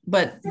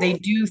 but they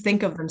do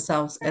think of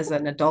themselves as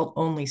an adult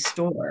only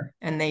store,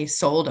 and they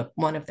sold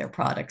one of their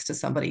products to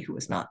somebody who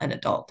was not an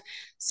adult.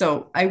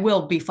 So I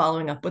will be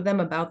following up with them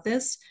about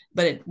this,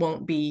 but it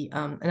won't be,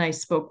 and I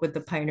spoke with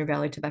the Pioneer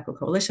Valley Tobacco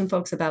Coalition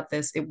folks about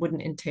this. It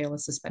wouldn't entail a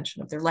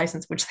suspension of their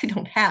license, which they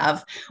don't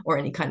have, or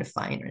any kind of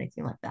fine or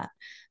anything like that.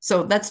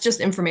 So that's just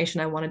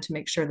information I wanted to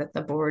make sure that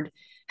the board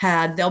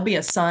had. There'll be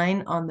a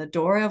sign on the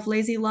door of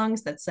Lazy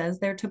Lungs that says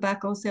their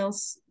tobacco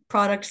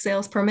product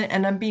sales permit.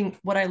 And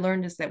what I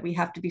learned is that we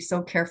have to be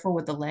so careful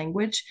with the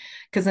language,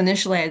 because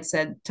initially I had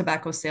said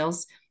tobacco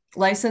sales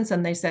license,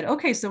 and they said,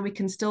 okay, so we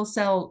can still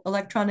sell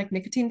electronic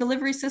nicotine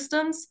delivery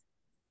systems.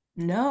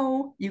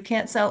 No, you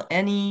can't sell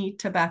any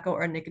tobacco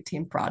or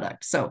nicotine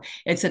product. So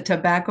it's a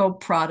tobacco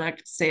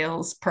product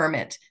sales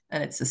permit,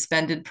 and it's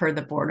suspended per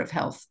the Board of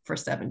Health for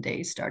 7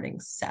 days starting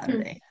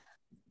Saturday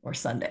or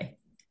Sunday.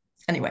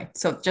 Anyway,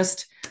 so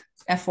just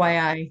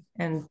FYI,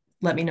 and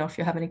let me know if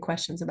you have any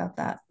questions about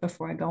that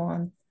before I go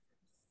on.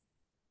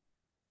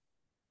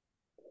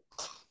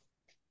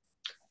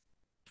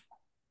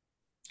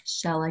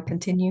 Shall I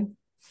continue?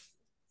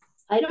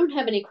 I don't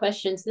have any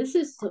questions. This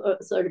is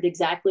sort of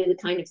exactly the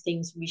kind of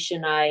things Risha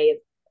and I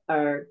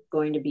are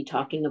going to be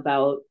talking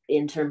about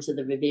in terms of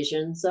the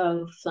revisions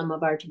of some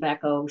of our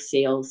tobacco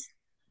sales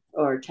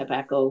or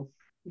tobacco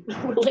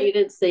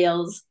related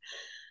sales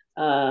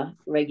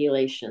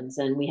regulations.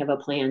 And we have a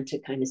plan to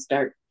kind of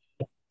start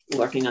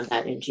working on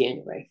that in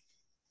January.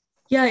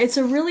 Yeah, it's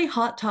a really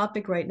hot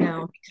topic right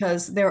now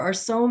because there are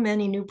so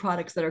many new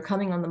products that are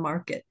coming on the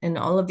market, and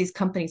all of these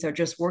companies are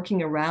just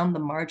working around the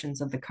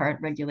margins of the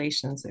current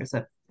regulations. There's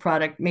a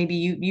product, maybe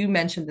you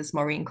mentioned this,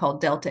 Maureen,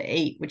 called Delta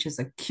 8, which is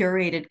a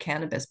curated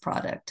cannabis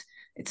product.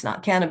 It's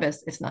not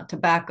cannabis, it's not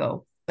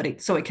tobacco,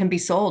 but so it can be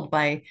sold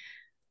by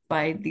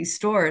these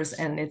stores,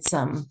 and it's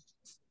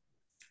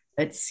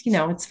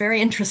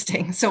very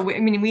interesting. So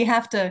we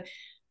have to,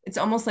 it's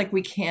almost like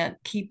we can't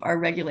keep our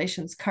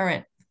regulations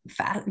current,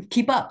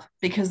 keep up,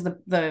 because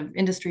the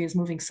industry is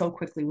moving so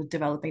quickly with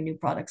developing new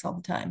products all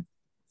the time.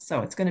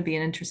 So it's going to be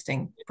an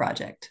interesting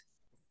project.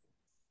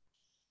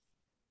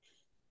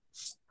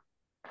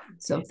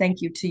 So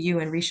thank you to you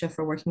and Risha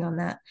for working on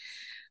that.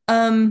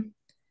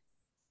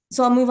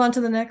 So I'll move on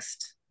to the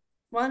next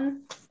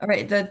one. All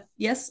right,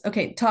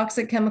 okay,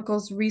 toxic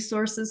chemicals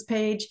resources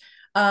page.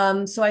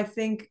 So I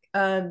think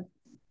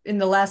in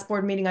the last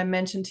board meeting, I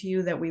mentioned to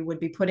you that we would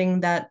be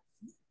putting that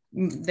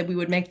we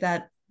would make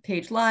that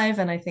page live.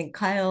 And I think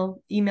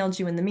Kyle emailed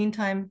you in the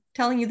meantime,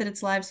 telling you that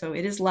it's live. So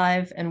it is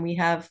live. And we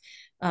have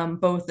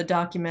both the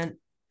document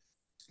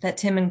that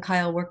Tim and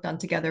Kyle worked on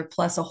together,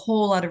 plus a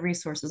whole lot of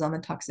resources on the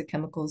toxic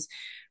chemicals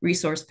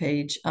resource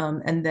page.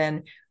 And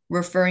then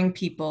referring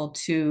people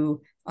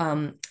to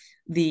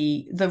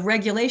the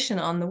regulation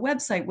on the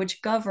website,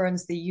 which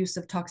governs the use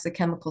of toxic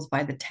chemicals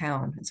by the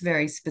town. It's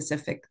very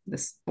specific,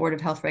 this Board of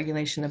Health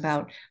regulation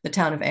about the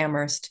town of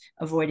Amherst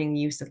avoiding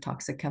the use of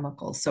toxic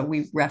chemicals. So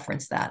we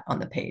reference that on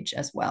the page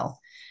as well.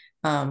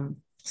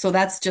 So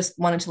that's just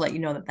wanted to let you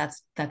know that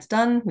that's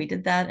done. We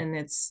did that, and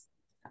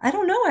I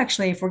don't know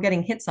actually if we're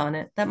getting hits on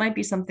it. That might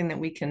be something that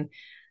we can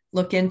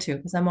look into,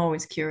 because I'm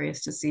always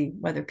curious to see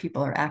whether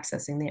people are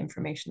accessing the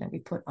information that we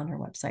put on our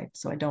website.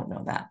 So I don't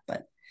know that,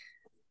 but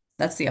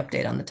that's the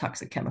update on the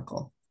toxic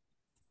chemical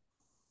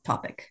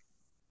topic.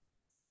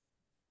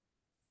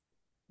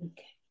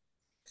 Okay.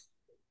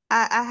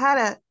 I had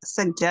a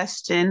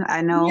suggestion.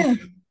 I know.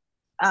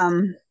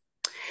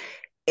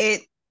 Yeah.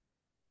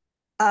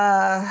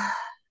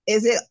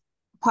 Is it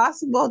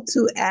possible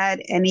to add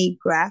any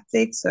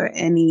graphics or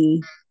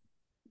any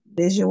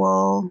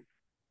visual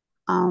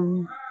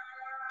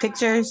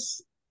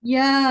pictures?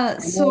 Yeah.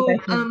 So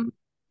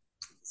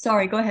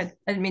sorry, go ahead.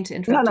 I didn't mean to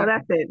interrupt. No,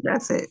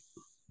 that's it.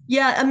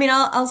 Yeah, I mean,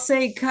 I'll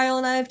say Kyle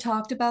and I have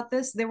talked about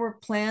this. There were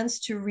plans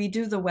to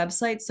redo the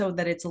website so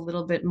that it's a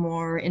little bit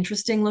more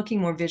interesting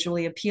looking, more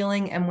visually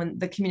appealing. And when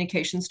the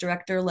communications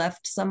director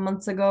left some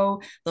months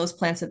ago, those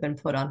plans have been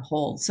put on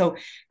hold. So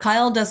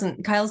Kyle's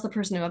the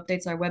person who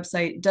updates our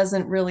website,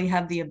 doesn't really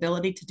have the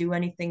ability to do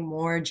anything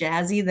more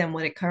jazzy than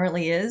what it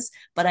currently is.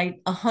 But I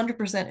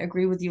 100%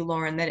 agree with you,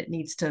 Lauren, that it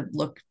needs to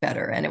look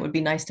better, and it would be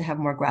nice to have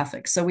more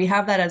graphics. So we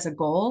have that as a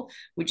goal.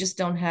 We just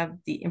don't have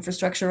the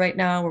infrastructure right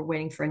now. We're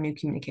waiting for a new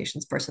communications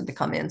person to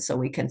come in so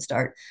we can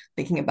start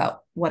thinking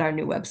about what our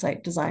new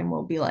website design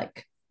will be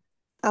like.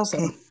 Okay.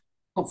 So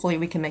hopefully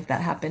we can make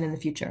that happen in the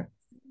future.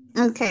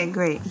 Okay,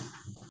 great.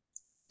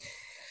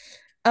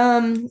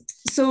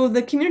 So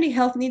the community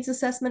health needs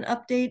assessment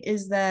update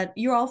is that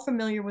you're all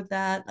familiar with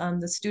that.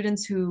 The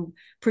students who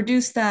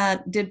produced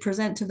that did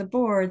present to the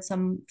board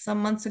some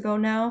months ago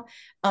now.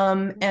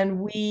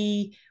 And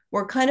we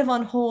were kind of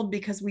on hold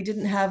because we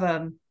didn't have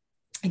a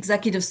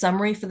executive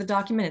summary for the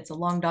document. It's a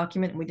long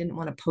document, and we didn't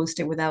want to post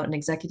it without an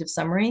executive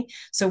summary.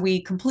 So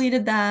we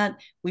completed that.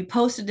 We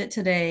posted it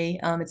today.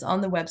 It's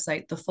on the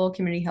website, the full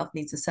community health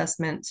needs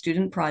assessment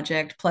student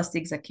project, plus the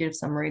executive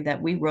summary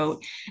that we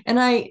wrote. And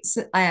I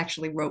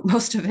actually wrote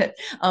most of it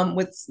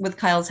with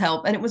Kyle's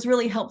help. And it was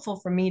really helpful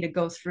for me to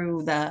go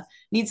through the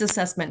needs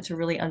assessment to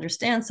really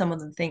understand some of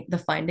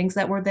the findings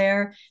that were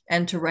there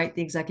and to write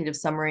the executive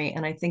summary.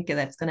 And I think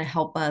that's going to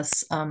help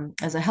us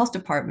as a health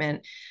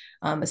department,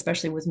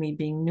 especially with me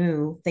being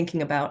new,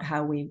 thinking about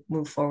how we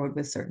move forward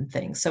with certain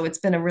things. So it's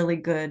been a really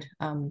good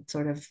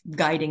sort of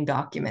guiding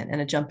document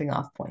and a jumping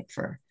off point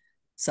for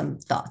some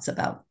thoughts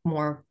about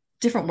more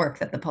different work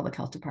that the public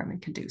health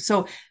department can do.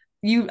 So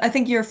I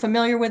think you're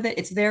familiar with it.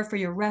 It's there for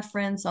your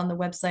reference on the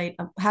website.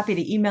 I'm happy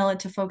to email it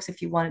to folks if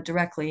you want it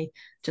directly.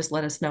 Just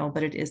let us know,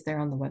 but it is there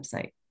on the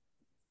website.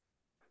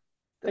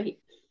 Great.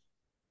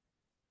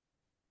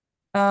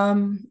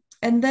 And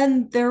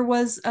then there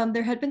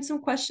had been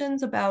some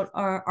questions about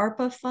our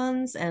ARPA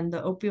funds and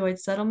the opioid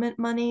settlement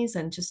monies,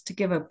 and just to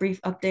give a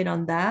brief update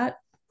on that.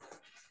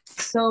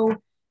 So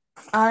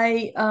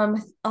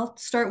I'll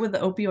start with the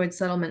opioid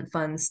settlement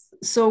funds.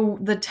 So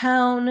the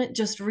town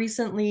just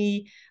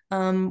recently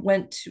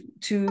went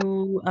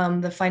to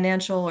the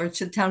financial, or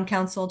to town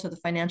council, to the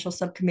financial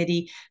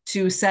subcommittee,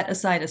 to set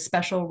aside a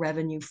special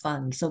revenue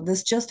fund. So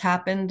this just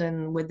happened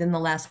and within the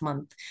last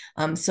month.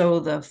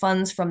 So the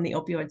funds from the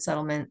opioid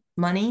settlement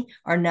money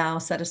are now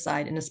set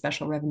aside in a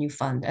special revenue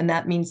fund. And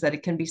that means that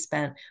it can be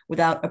spent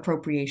without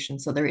appropriation.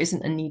 So there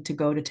isn't a need to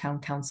go to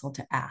town council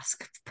to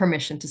ask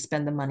permission to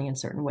spend the money in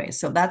certain ways.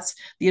 So that's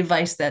the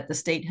advice that the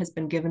state has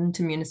been given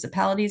to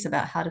municipalities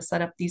about how to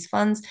set up these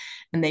funds.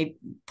 And they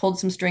pulled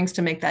some strings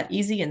to make that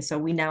easy. And so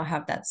we now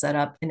have that set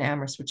up in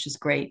Amherst, which is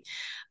great.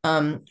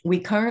 We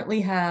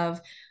currently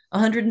have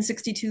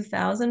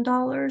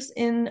 $162,000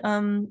 in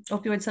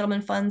opioid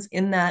settlement funds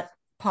in that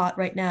pot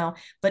right now,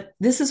 but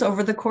this is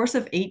over the course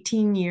of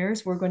 18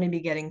 years. We're going to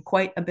be getting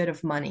quite a bit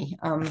of money.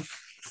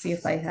 See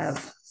if I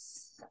have,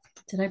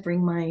 did I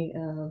bring my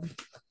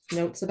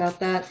notes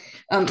about that?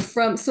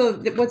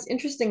 What's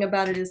interesting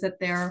about it is that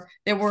there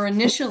were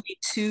initially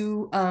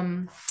two,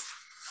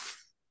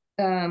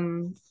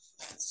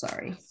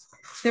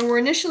 there were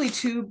initially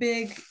two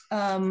big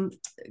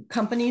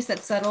companies that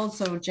settled,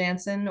 so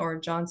Janssen, or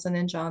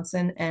Johnson &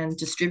 Johnson, and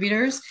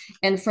distributors.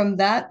 And from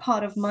that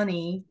pot of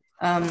money,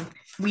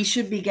 we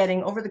should be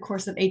getting, over the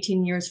course of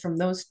 18 years from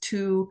those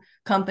two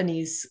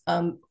companies,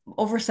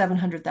 over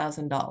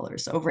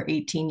 $700,000 over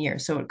 18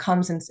 years. So it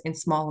comes in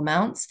small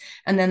amounts.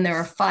 And then there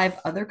are 5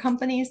 other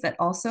companies that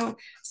also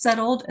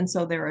settled. And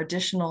so there are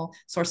additional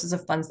sources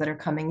of funds that are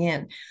coming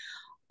in.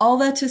 All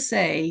that to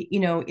say,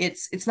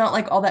 it's not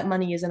like all that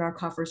money is in our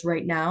coffers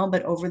right now,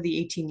 but over the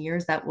 18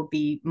 years, that will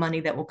be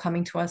money that will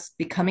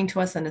be coming to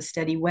us in a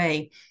steady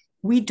way.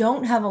 We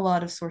don't have a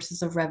lot of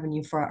sources of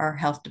revenue for our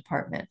health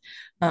department.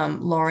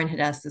 Lauren had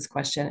asked this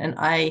question, and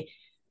it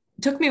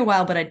took me a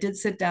while, but I did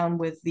sit down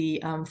with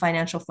the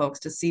financial folks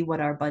to see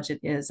what our budget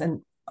is.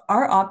 And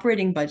our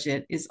operating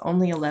budget is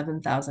only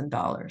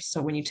 $11,000.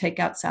 So when you take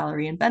out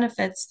salary and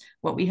benefits,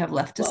 what we have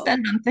left to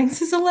spend on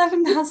things is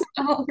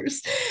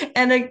 $11,000.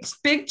 And a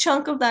big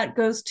chunk of that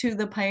goes to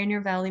the Pioneer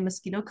Valley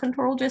Mosquito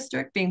Control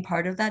District, being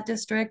part of that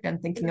district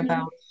and thinking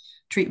about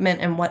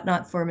treatment and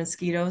whatnot for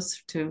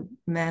mosquitoes to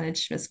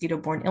manage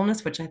mosquito-borne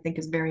illness, which I think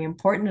is very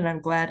important. And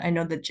I'm glad, I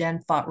know that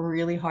Jen fought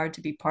really hard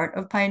to be part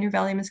of Pioneer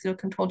Valley Mosquito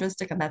Control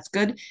District, and that's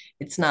good.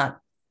 It's not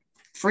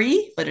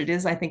free, but it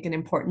is, I think, an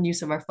important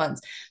use of our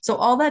funds. So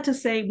all that to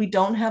say, we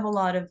don't have a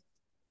lot of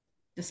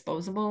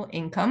disposable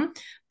income,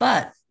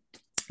 but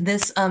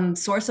this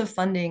source of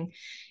funding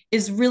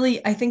is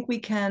really, I think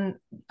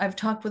I've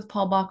talked with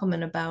Paul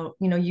Bockelman about,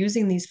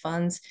 using these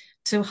funds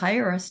to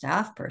hire a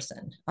staff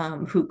person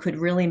who could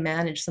really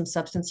manage some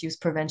substance use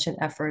prevention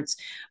efforts,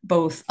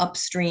 both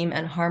upstream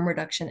and harm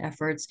reduction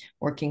efforts,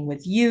 working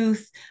with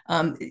youth.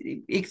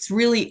 It's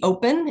really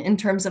open in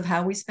terms of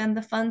how we spend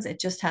the funds. It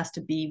just has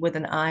to be with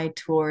an eye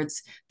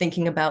towards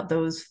thinking about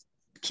those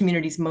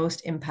communities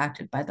most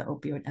impacted by the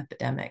opioid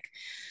epidemic.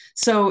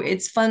 So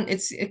it's fun.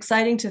 It's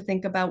exciting to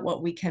think about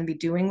what we can be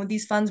doing with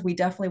these funds. We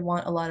definitely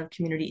want a lot of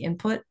community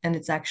input, and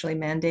it's actually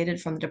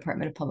mandated from the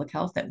Department of Public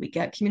Health that we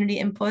get community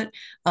input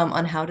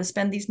on how to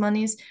spend these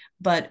monies,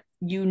 but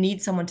you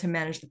need someone to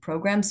manage the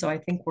program. So I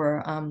think we're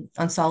on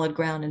solid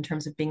ground in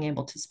terms of being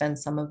able to spend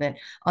some of it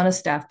on a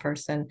staff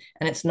person.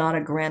 And it's not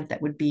a grant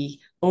that would be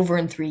over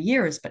in 3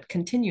 years, but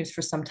continues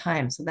for some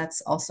time. So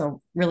that's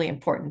also really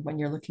important when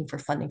you're looking for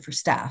funding for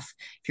staff.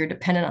 If you're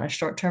dependent on a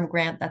short-term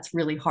grant, that's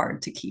really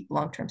hard to keep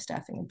long-term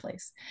staffing in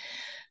place.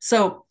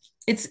 So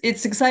it's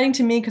exciting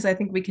to me because I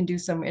think we can do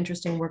some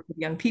interesting work with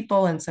young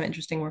people and some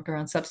interesting work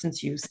around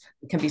substance use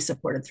that can be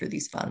supported through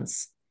these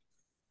funds.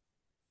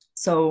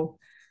 So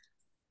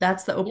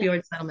that's the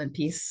opioid settlement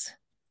piece.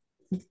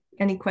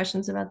 Any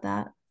questions about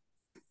that?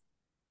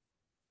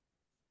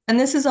 And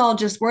this is all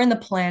just, we're in the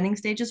planning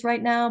stages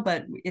right now,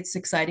 but it's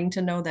exciting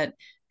to know that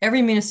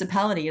every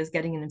municipality is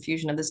getting an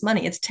infusion of this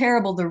money. It's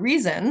terrible the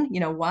reason,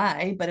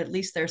 why, but at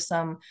least there's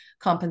some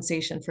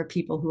compensation for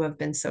people who have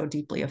been so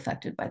deeply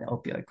affected by the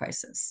opioid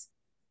crisis.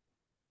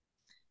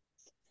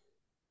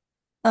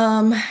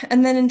 And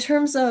then in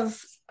terms of...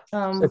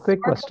 a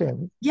quick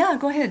question. Yeah,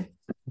 go ahead.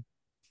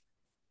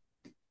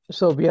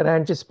 So we are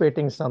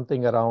anticipating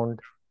something around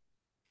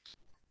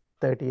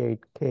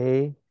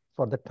 38K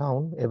for the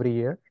town every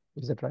year.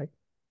 Is that right?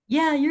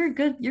 Yeah, you're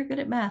good. You're good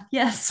at math.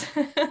 Yes.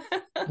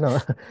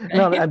 No,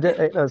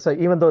 no, so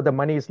even though the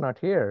money is not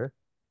here,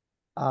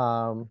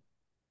 I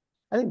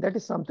think that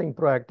is something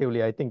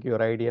proactively, I think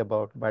your idea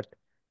about, but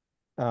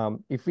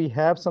if we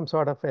have some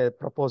sort of a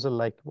proposal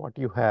like what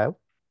you have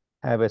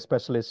a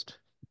specialist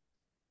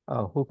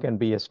who can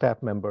be a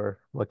staff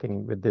member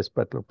working with this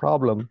particular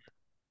problem,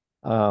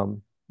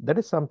 that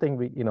is something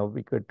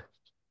we could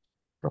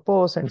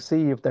propose and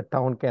see if the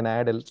town can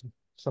add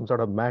some sort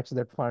of match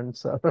that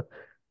funds.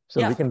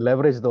 So we can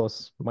leverage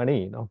those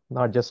money,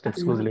 not just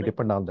exclusively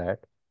depend on that.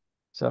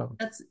 So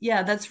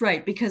that's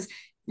right. Because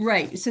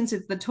since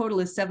the total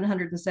is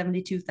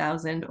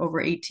 772,000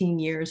 over 18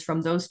 years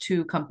from those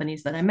two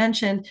companies that I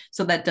mentioned,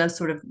 so that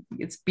does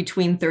it's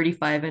between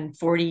 35 and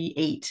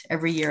 48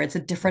 every year. It's a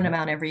different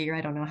amount every year.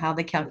 I don't know how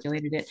they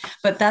calculated it,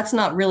 but that's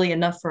not really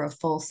enough for a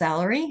full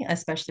salary,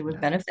 especially with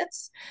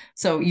benefits.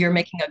 So you're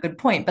making a good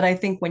point. But I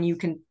think when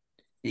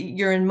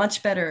you're in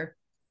much better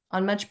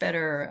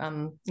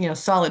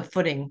solid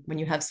footing when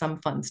you have some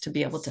funds to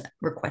be able to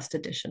request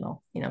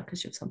additional,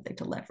 because you have something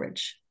to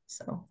leverage.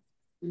 So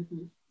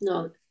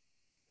no.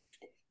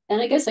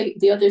 And I guess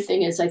the other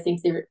thing is, I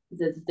think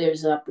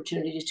there's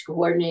opportunities to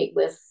coordinate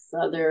with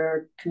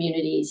other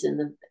communities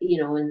in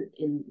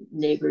in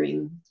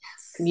neighboring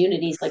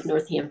communities like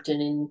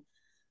Northampton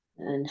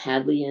and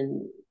Hadley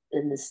and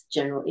in this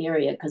general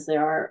area, because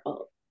there are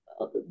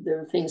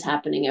things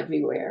happening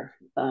everywhere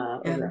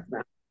around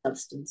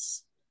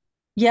substance.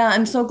 Yeah,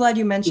 I'm so glad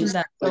you mentioned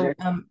that. So,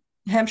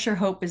 Hampshire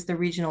Hope is the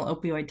regional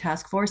opioid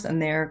task force,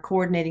 and they're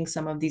coordinating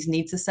some of these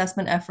needs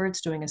assessment efforts,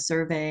 doing a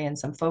survey and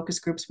some focus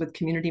groups with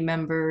community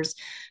members,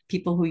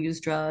 people who use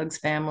drugs,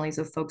 families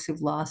of folks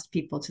who've lost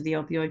people to the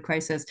opioid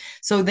crisis.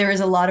 So there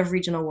is a lot of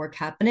regional work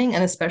happening,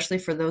 and especially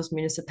for those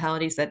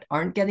municipalities that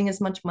aren't getting as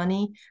much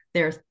money,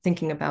 they're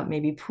thinking about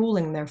maybe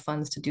pooling their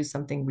funds to do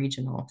something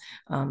regional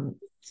to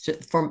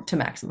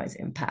maximize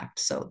impact.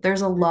 So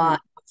there's a lot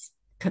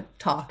of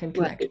talk and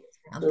connection. Right.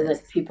 So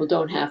that people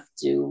don't have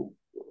to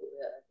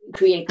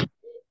create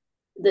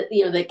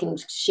they can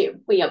share,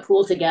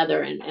 pool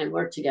together and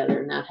work together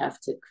and not have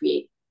to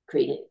create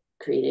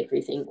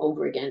everything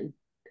over again.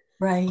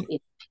 Right. In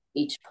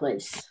each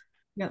place.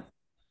 Yeah.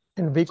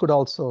 And we could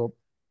also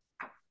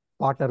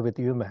partner with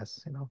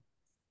UMass,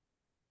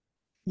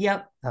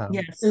 Yep.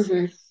 Yes.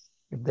 If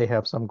they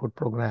have some good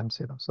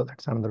programs, so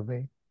that's another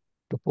way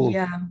to pool.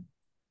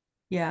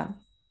 Yeah.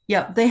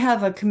 They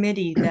have a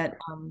committee that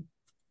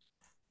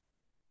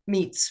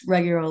meets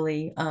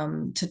regularly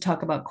to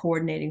talk about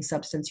coordinating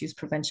substance use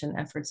prevention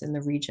efforts in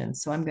the region.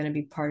 So I'm going to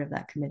be part of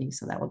that committee.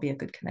 So that will be a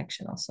good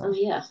connection also. Oh,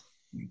 yeah.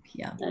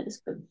 Yeah. That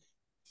is good.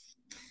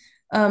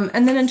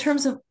 And then in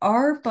terms of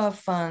ARPA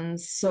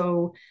funds,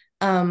 so,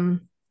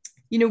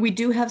 we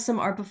do have some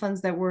ARPA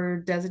funds that were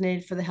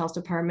designated for the health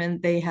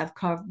department. They have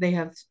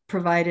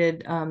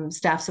provided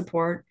staff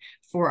support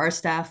for our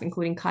staff,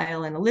 including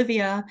Kyle and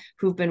Olivia,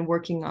 who've been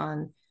working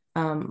on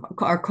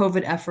our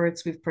COVID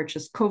efforts. We've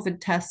purchased COVID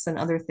tests and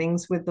other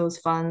things with those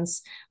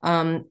funds.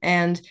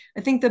 And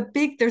I think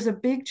there's a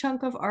big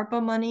chunk of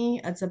ARPA money.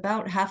 It's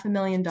about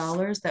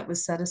 $500,000 that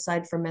was set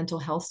aside for mental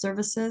health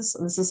services.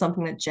 This is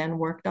something that Jen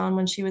worked on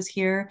when she was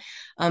here.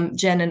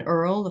 Jen and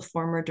Earl, the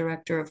former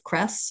director of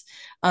CRESS,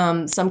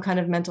 some kind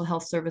of mental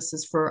health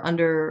services for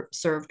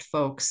underserved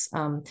folks.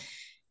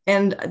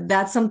 And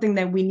that's something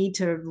that we need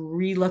to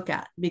relook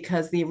at,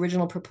 because the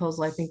original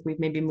proposal, I think we've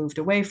maybe moved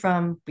away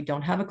from. We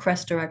don't have a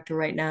CRESS director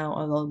right now,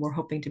 although we're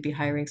hoping to be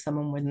hiring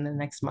someone within the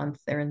next month.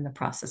 They're in the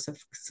process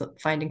of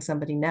finding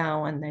somebody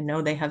now, and I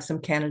know they have some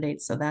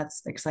candidates, so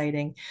that's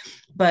exciting.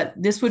 But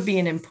this would be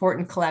an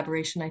important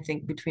collaboration, I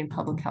think, between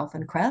public health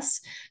and CRESS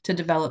to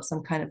develop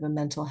some kind of a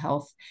mental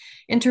health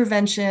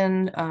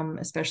intervention,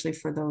 especially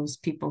for those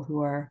people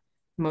who are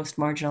most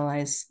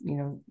marginalized,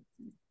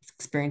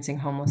 experiencing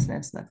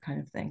homelessness, that kind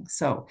of thing.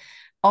 So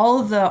all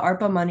of the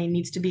ARPA money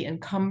needs to be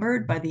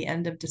encumbered by the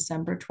end of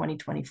December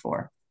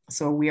 2024.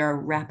 So we are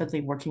rapidly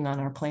working on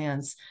our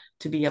plans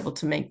to be able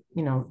to make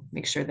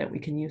sure that we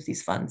can use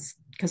these funds,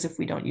 because if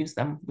we don't use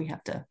them, we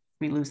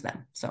lose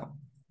them. So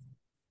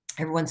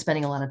everyone's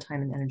spending a lot of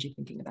time and energy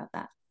thinking about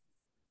that.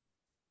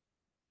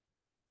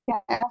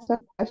 Can I ask a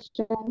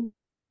question?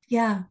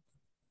 Yeah.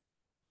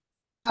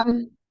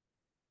 I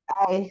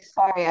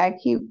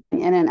keep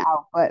in and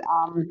out, but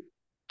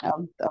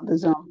of the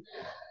Zoom.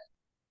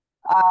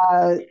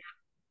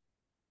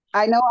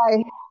 I know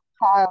I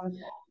have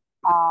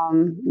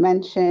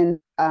mentioned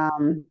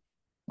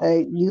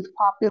the youth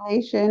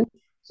population.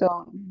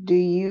 So do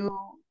you,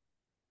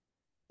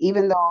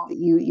 even though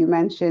you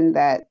mentioned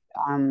that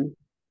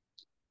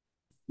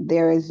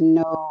there is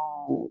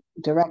no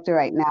director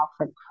right now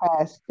for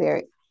CRESS,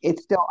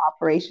 it's still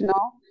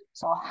operational.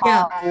 So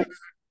how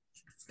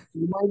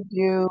would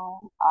you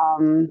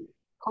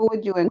who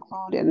would you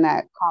include in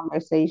that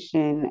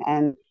conversation,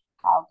 and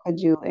how could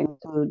you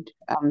include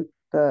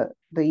the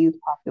youth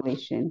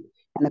population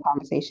in the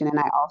conversation? And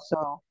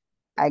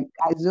I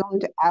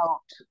zoomed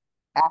out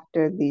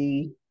after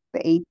the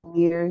 8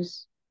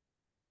 years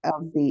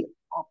of the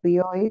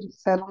opioid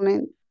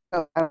settlement.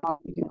 So I don't know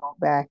if you can go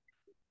back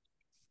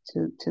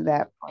to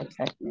that for a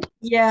second.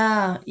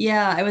 Yeah,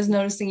 I was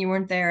noticing you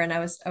weren't there, and I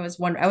was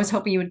wondering, I was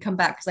hoping you would come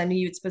back because I knew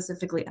you'd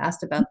specifically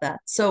asked about that.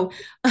 So,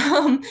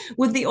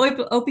 with the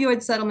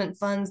opioid settlement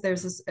funds,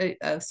 there's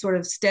a sort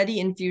of steady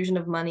infusion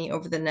of money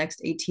over the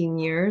next 18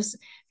 years,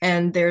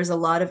 and there's a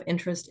lot of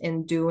interest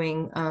in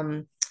doing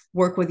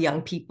work with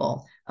young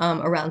people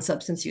around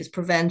substance use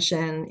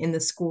prevention in the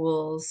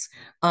schools.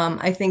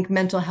 I think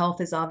mental health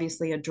is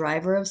obviously a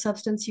driver of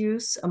substance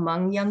use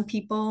among young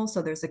people,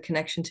 so there's a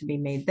connection to be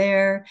made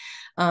there.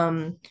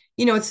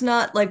 It's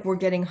not like we're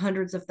getting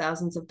hundreds of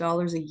thousands of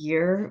dollars a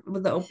year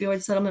with the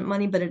opioid settlement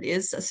money, but it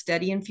is a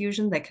steady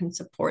infusion that can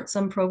support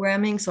some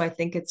programming. So I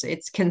think it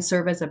can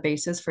serve as a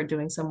basis for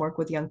doing some work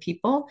with young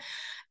people.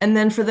 And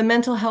then for the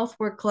mental health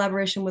work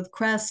collaboration with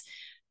CRESS,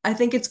 I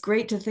think it's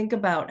great to think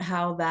about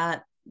how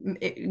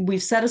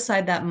we've set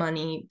aside that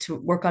money to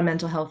work on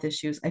mental health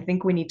issues. I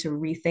think we need to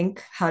rethink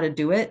how to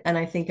do it. And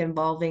I think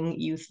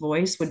involving youth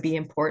voice would be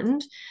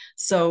important.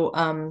 So,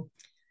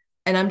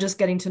 and I'm just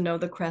getting to know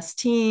the CRESS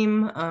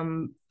team.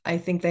 I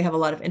think they have a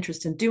lot of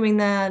interest in doing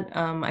that.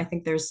 I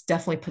think there's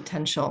definitely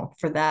potential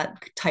for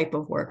that type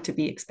of work to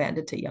be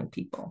expanded to young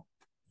people.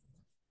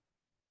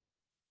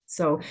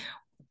 So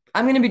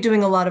I'm going to be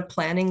doing a lot of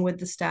planning with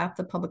the staff,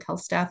 the public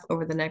health staff,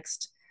 over the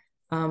next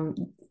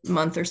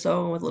month or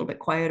so, a little bit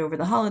quiet over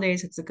the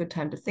holidays. It's a good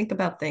time to think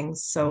about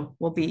things. So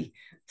we'll be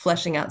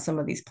fleshing out some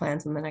of these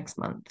plans in the next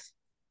month.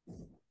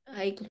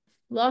 I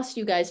lost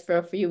you guys for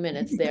a few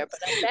minutes there, but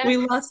I'm back. We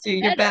lost you.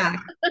 You're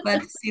back.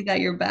 Glad to see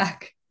that you're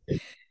back.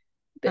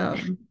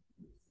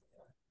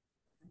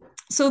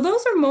 So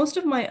those are most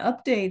of my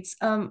updates.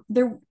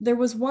 There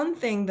was one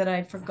thing that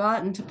I'd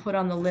forgotten to put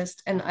on the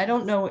list, and I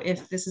don't know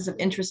if this is of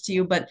interest to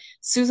you, but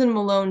Susan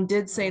Malone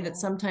did say that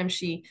sometimes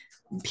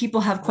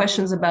people have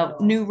questions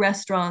about new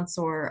restaurants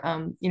or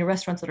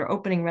restaurants that are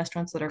opening,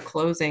 restaurants that are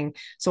closing.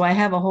 So I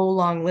have a whole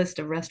long list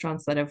of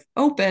restaurants that have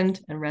opened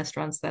and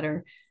restaurants that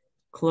are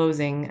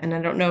closing. And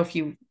I don't know if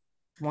you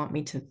want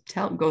me to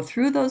go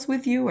through those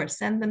with you or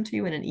send them to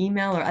you in an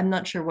email, or I'm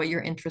not sure what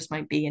your interest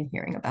might be in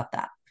hearing about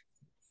that.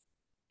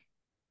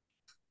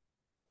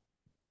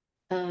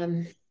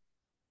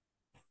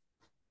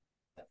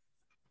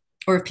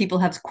 Or if people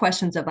have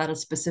questions about a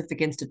specific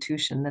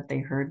institution that they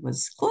heard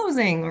was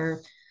closing,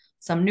 or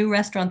some new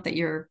restaurant that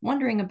you're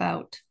wondering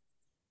about.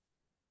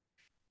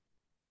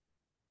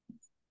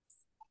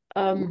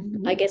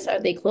 I guess, are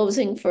they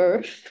closing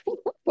for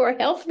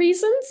health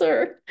reasons,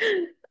 or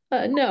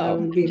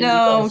no?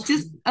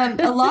 Just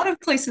a lot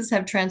of places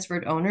have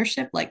transferred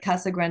ownership, like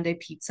Casa Grande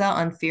Pizza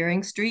on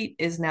Fearing Street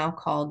is now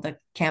called the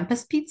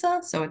Campus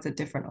Pizza, so it's a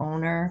different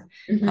owner.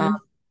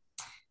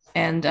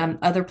 And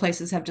other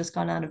places have just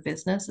gone out of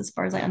business, as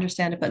far as I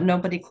understand it, but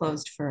nobody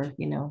closed for,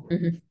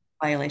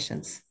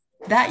 violations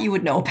that you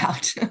would know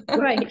about.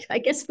 Right. I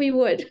guess we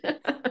would.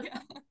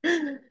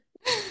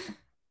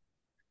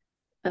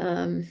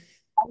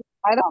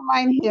 I don't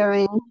mind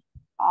hearing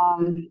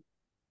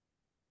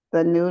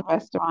the new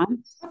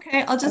restaurants.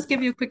 Okay, I'll just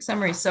give you a quick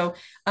summary. So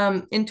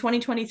in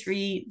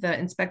 2023, the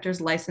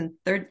inspectors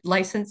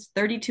licensed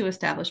 32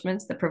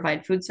 establishments that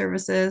provide food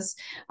services,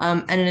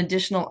 and an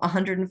additional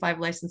 105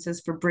 licenses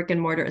for brick and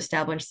mortar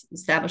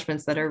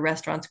establishments that are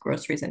restaurants,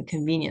 groceries, and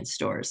convenience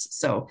stores.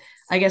 So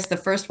I guess the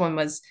first one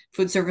was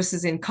food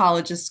services in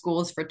colleges,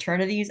 schools,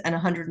 fraternities, and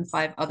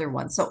 105 other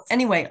ones. So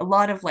anyway, a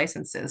lot of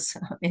licenses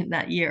in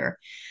that year.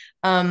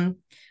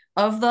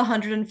 Of the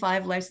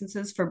 105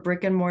 licenses for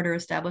brick and mortar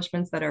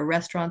establishments that are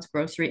restaurants,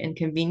 grocery, and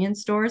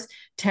convenience stores,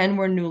 10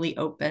 were newly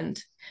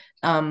opened.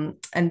 And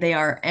they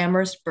are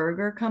Amherst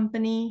Burger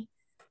Company,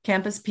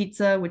 Campus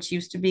Pizza, which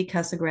used to be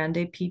Casa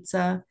Grande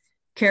Pizza,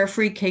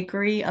 Carefree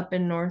Cakery up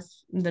in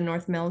the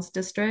North Mills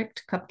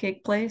district,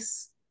 cupcake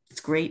place.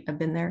 It's great. I've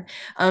been there.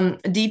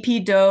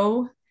 DP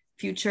Dough,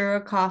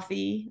 Futura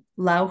Coffee,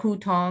 Lao Hu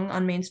Tong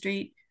on Main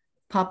Street,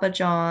 Papa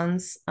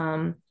John's,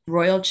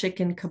 Royal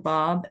Chicken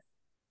Kebab,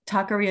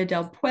 Taqueria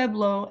del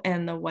Pueblo,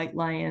 and the White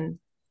Lion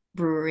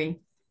Brewery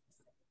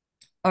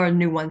are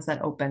new ones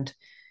that opened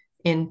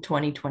in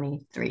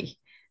 2023.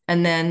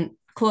 And then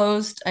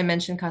closed, I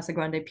mentioned Casa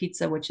Grande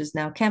Pizza, which is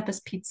now Campus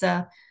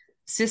Pizza,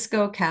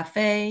 Cisco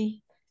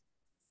Cafe,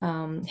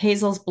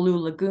 Hazel's Blue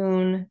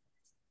Lagoon,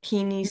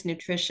 Keeney's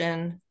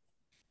Nutrition,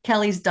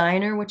 Kelly's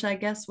Diner, which I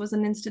guess was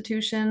an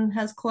institution,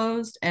 has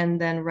closed, and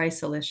then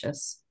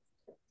Rice-A-Licious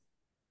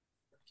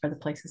are the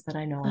places that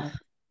I know of.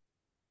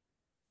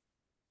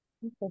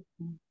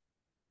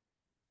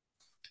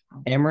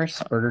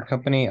 Amherst Burger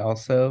Company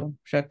also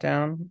shut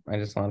down. I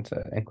just wanted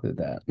to include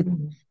that.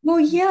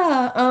 Well,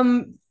 yeah,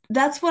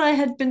 that's what I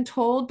had been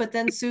told, but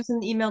then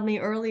Susan emailed me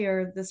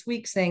earlier this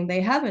week saying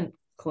they haven't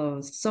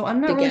closed. So I'm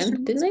not really sure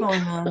what's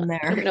going on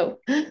there. No.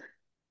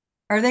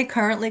 Are they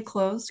currently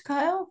closed,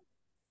 Kyle?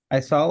 I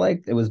saw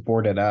like it was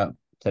boarded up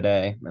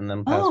today in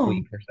the past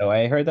week or so.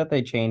 I heard that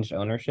they changed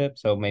ownership,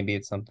 so maybe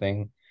it's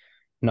something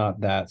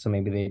not that. So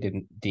maybe they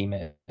didn't deem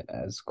it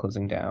as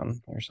closing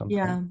down or something.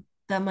 Yeah,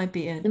 that might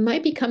be it. It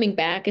might be coming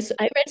back.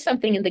 I read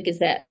something in the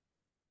Gazette.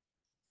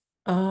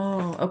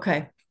 Oh,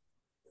 okay.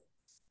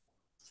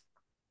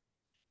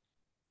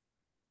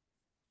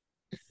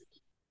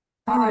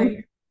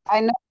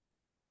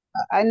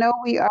 I know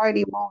we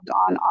already moved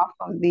on off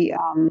of the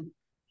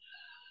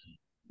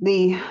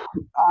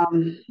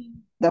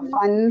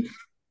funds,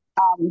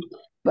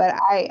 but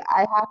I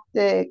have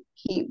to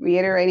keep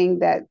reiterating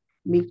that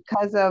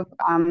because of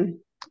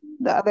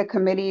the other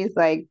committees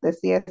like the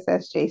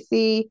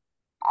CSSJC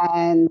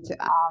and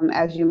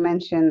as you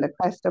mentioned, the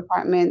Crest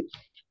Department,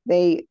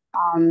 they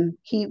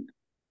keep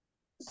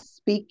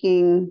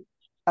speaking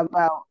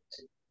about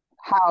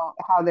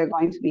how they're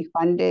going to be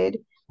funded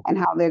and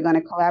how they're going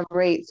to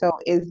collaborate. So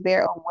is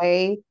there a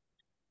way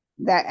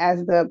that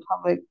as the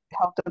public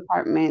health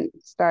department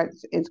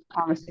starts its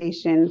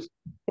conversations,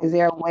 is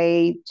there a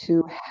way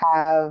to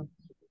have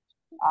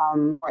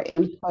more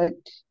input,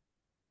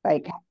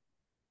 like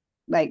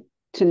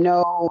to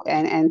know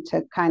and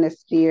to kind of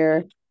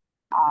steer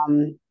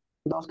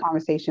those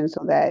conversations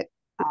so that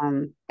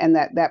and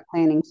that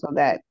planning so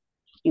that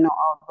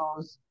all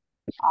those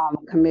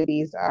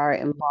committees are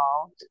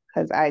involved?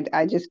 Because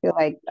I just feel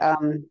like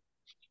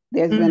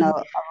there's been a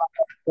lot of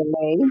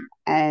delay,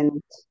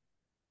 and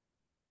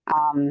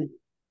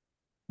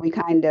we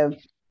kind of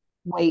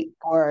wait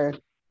for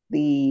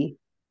the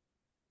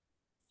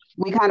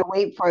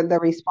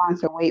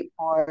response or wait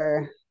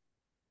for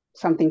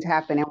something to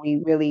happen, and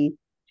we really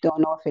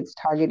don't know if it's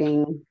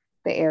targeting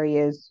the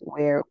areas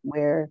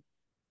where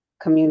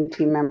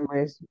community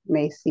members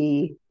may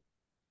see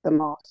the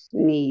most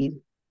need.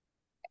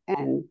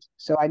 And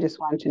so I just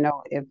wanted to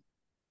know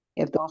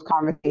if those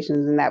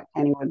conversations and that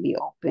planning would be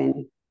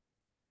open.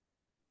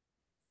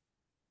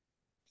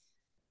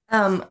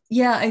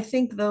 Yeah, I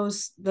think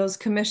those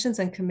commissions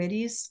and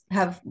committees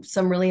have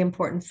some really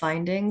important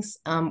findings.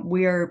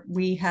 We're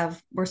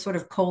sort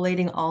of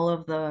collating all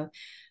of the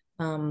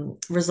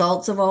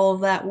results of all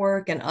of that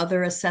work and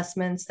other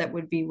assessments that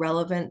would be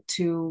relevant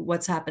to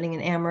what's happening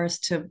in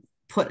Amherst to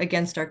put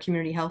against our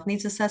community health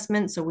needs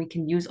assessment, so we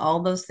can use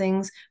all those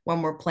things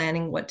when we're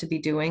planning what to be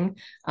doing.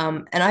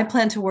 And I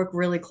plan to work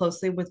really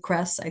closely with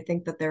Crest. I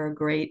think that they're a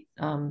great,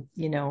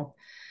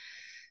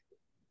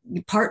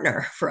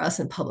 partner for us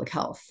in public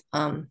health.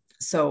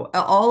 So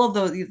all of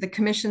the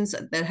commissions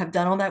that have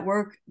done all that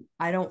work,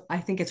 I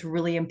think it's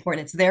really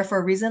important. It's there for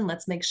a reason.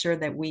 Let's make sure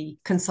that we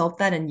consult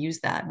that and use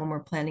that when we're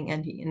planning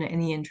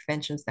any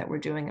interventions that we're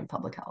doing in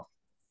public health.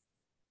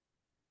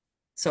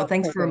 So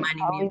thanks for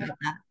reminding me about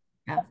that.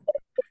 Yeah.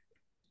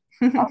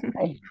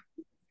 Okay.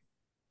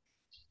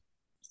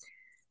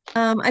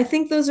 I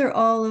think those are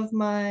all of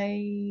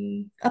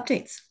my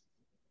updates.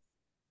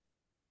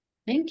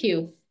 Thank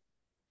you.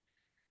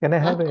 Can I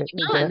have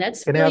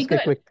That's really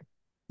good.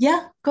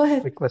 Yeah, go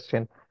ahead. Quick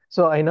question.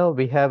 So I know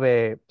we have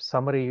a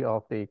summary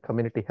of the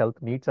community health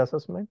needs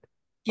assessment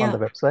on the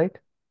website,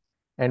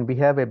 and we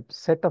have a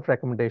set of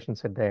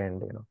recommendations at the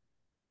end.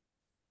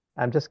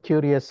 I'm just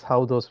curious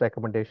how those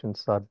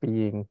recommendations are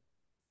being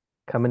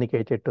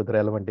communicated to the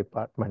relevant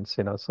departments.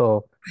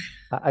 So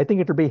I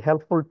think it will be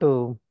helpful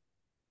to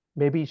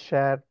maybe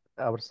share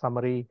our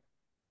summary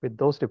with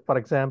those. For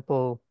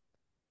example,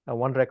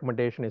 one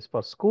recommendation is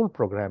for school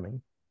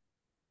programming.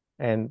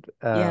 And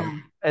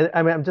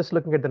I'm just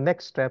looking at the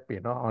next step,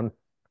 on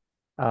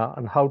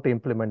how to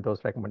implement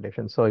those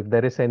recommendations. So if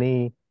there is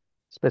any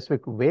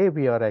specific way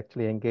we are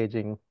actually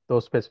engaging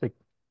those specific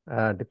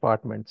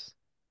departments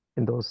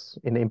in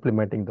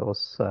implementing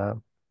those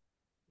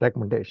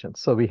recommendations.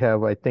 So we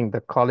have, I think,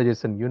 the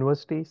colleges and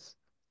universities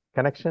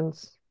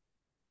connections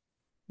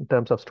in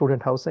terms of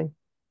student housing.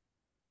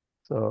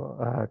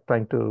 So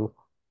trying to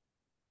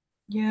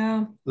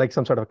like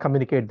some sort of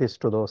communicate this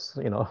to those,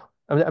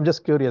 I'm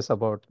just curious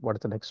about what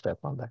is the next step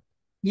on that.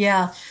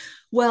 Yeah,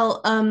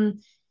 well,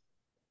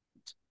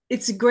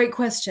 it's a great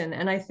question.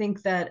 And I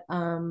think that,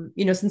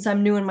 since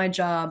I'm new in my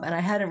job and I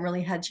hadn't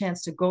really had a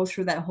chance to go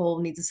through that whole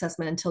needs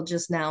assessment until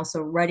just now.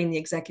 So writing the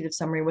executive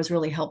summary was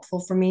really helpful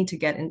for me to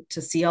get in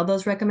to see all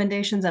those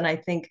recommendations. And I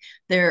think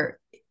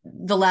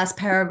the last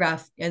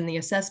paragraph in the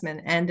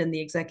assessment and in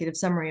the executive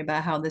summary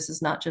about how this is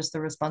not just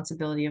the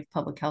responsibility of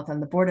public health and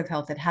the Board of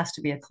Health, it has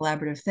to be a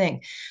collaborative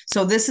thing.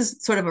 So this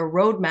is sort of a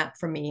roadmap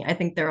for me. I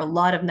think there are a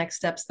lot of next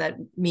steps that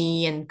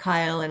me and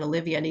Kyle and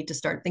Olivia need to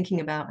start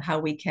thinking about how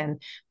we can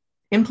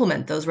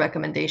implement those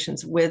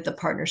recommendations with the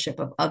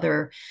partnership of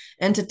other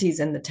entities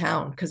in the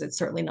town, because it's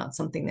certainly not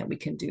something that we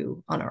can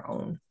do on our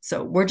own.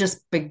 So we're just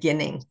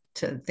beginning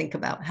to think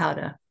about how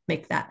to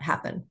make that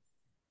happen.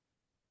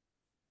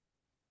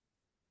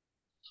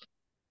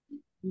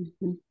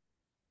 Mm-hmm.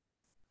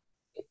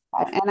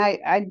 And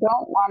I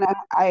don't want to,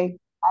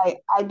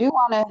 I do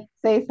want to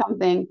say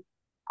something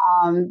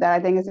that I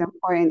think is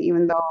important,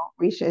 even though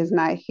Risha is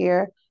not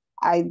here.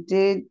 I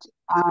did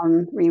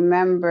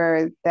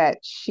remember that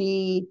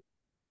she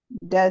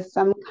does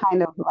some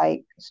kind of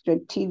like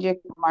strategic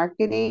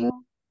marketing.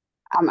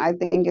 I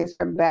think it's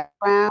her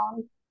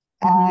background.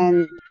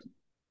 And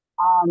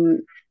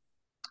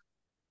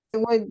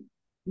it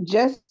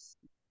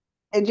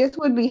just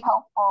would be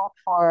helpful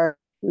for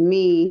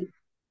me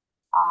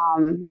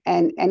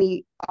and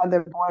any other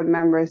board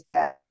members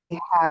that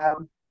have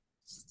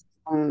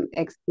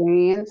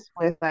experience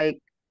with like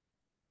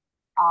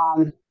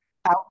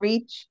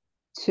outreach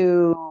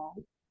to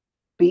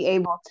be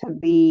able to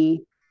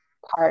be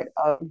part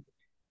of,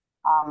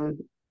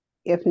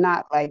 if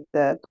not like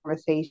the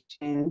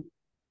conversation,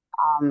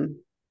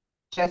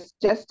 just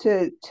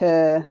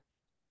to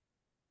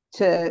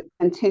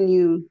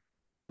continue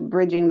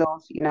bridging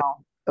those,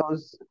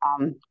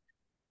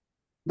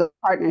 the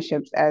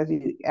partnerships, as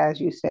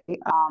you say.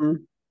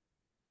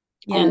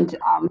 And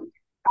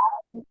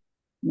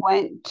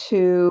went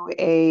to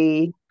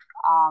a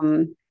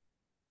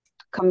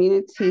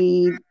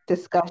community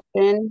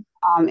discussion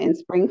in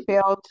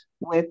Springfield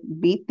with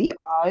Beat the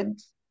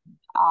Odds.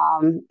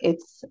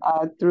 It's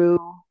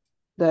through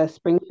the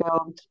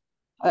Springfield,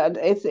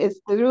 it's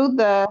through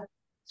the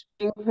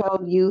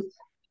Springfield Youth.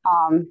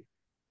 I'm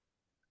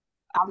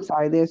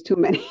sorry, there's too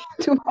many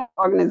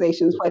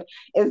organizations, but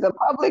it's the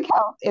Public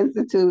Health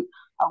Institute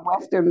of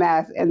Western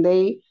Mass, and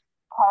they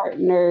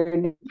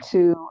partnered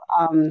to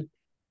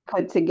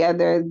put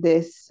together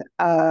this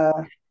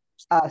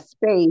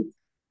space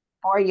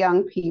for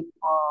young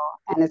people,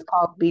 and it's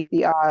called Beat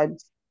the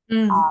Odds.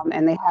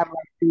 And they have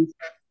like these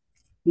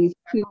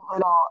cute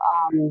little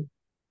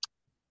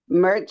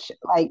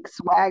like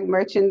swag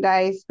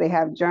merchandise. They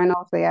have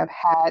journals, they have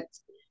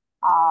hats,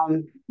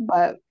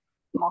 but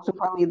most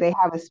importantly, they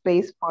have a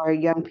space for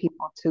young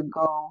people to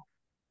go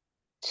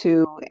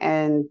to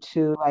and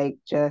to like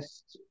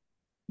just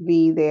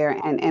be there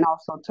and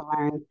also to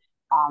learn,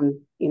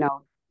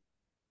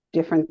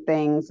 different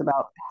things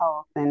about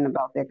health and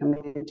about their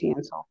community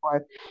and so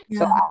forth.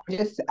 So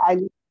I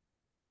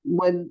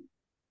would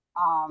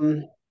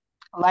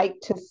like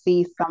to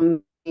see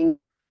something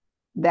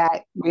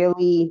that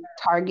really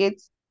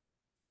targets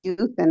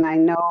youth. And I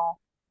know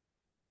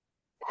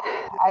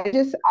I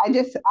just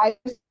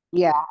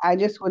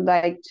would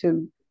like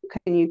to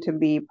continue to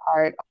be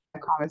part of the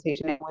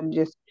conversation. It would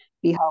just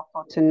be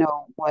helpful to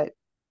know what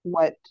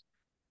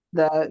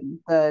the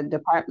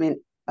Department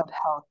of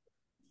Health,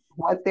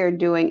 what they're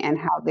doing and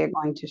how they're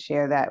going to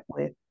share that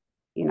with,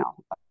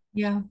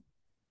 Yeah,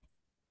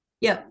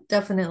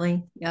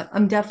 definitely. Yeah,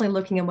 I'm definitely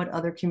looking at what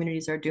other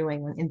communities are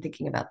doing in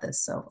thinking about this.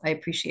 So I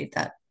appreciate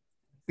that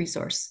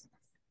resource.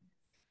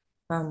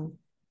 But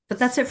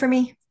that's it for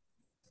me.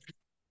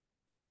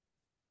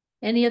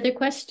 Any other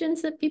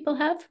questions that people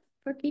have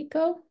for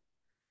Kiko?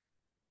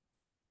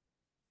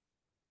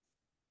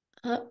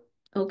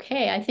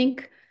 Okay, I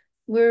think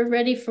we're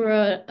ready for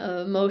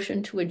a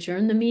motion to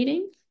adjourn the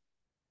meeting.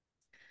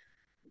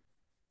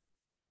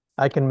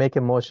 I can make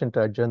a motion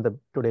to adjourn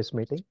today's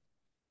meeting.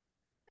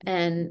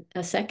 And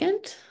a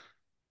second?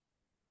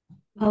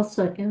 I'll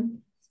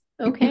second.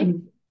 Okay.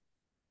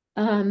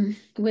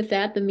 With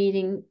that, the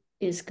meeting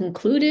is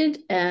concluded,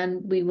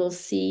 and we will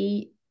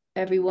see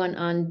everyone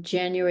on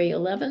January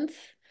 11th,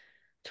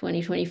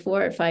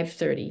 2024 at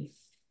 5:30.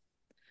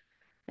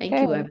 Thank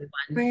you, everyone.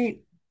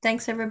 Great.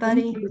 Thanks,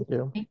 everybody. Thank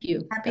you. Thank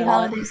you. Happy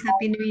holidays.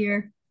 Happy New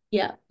Year.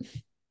 Yeah.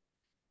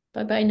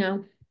 Bye-bye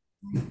now.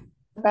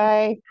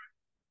 Bye.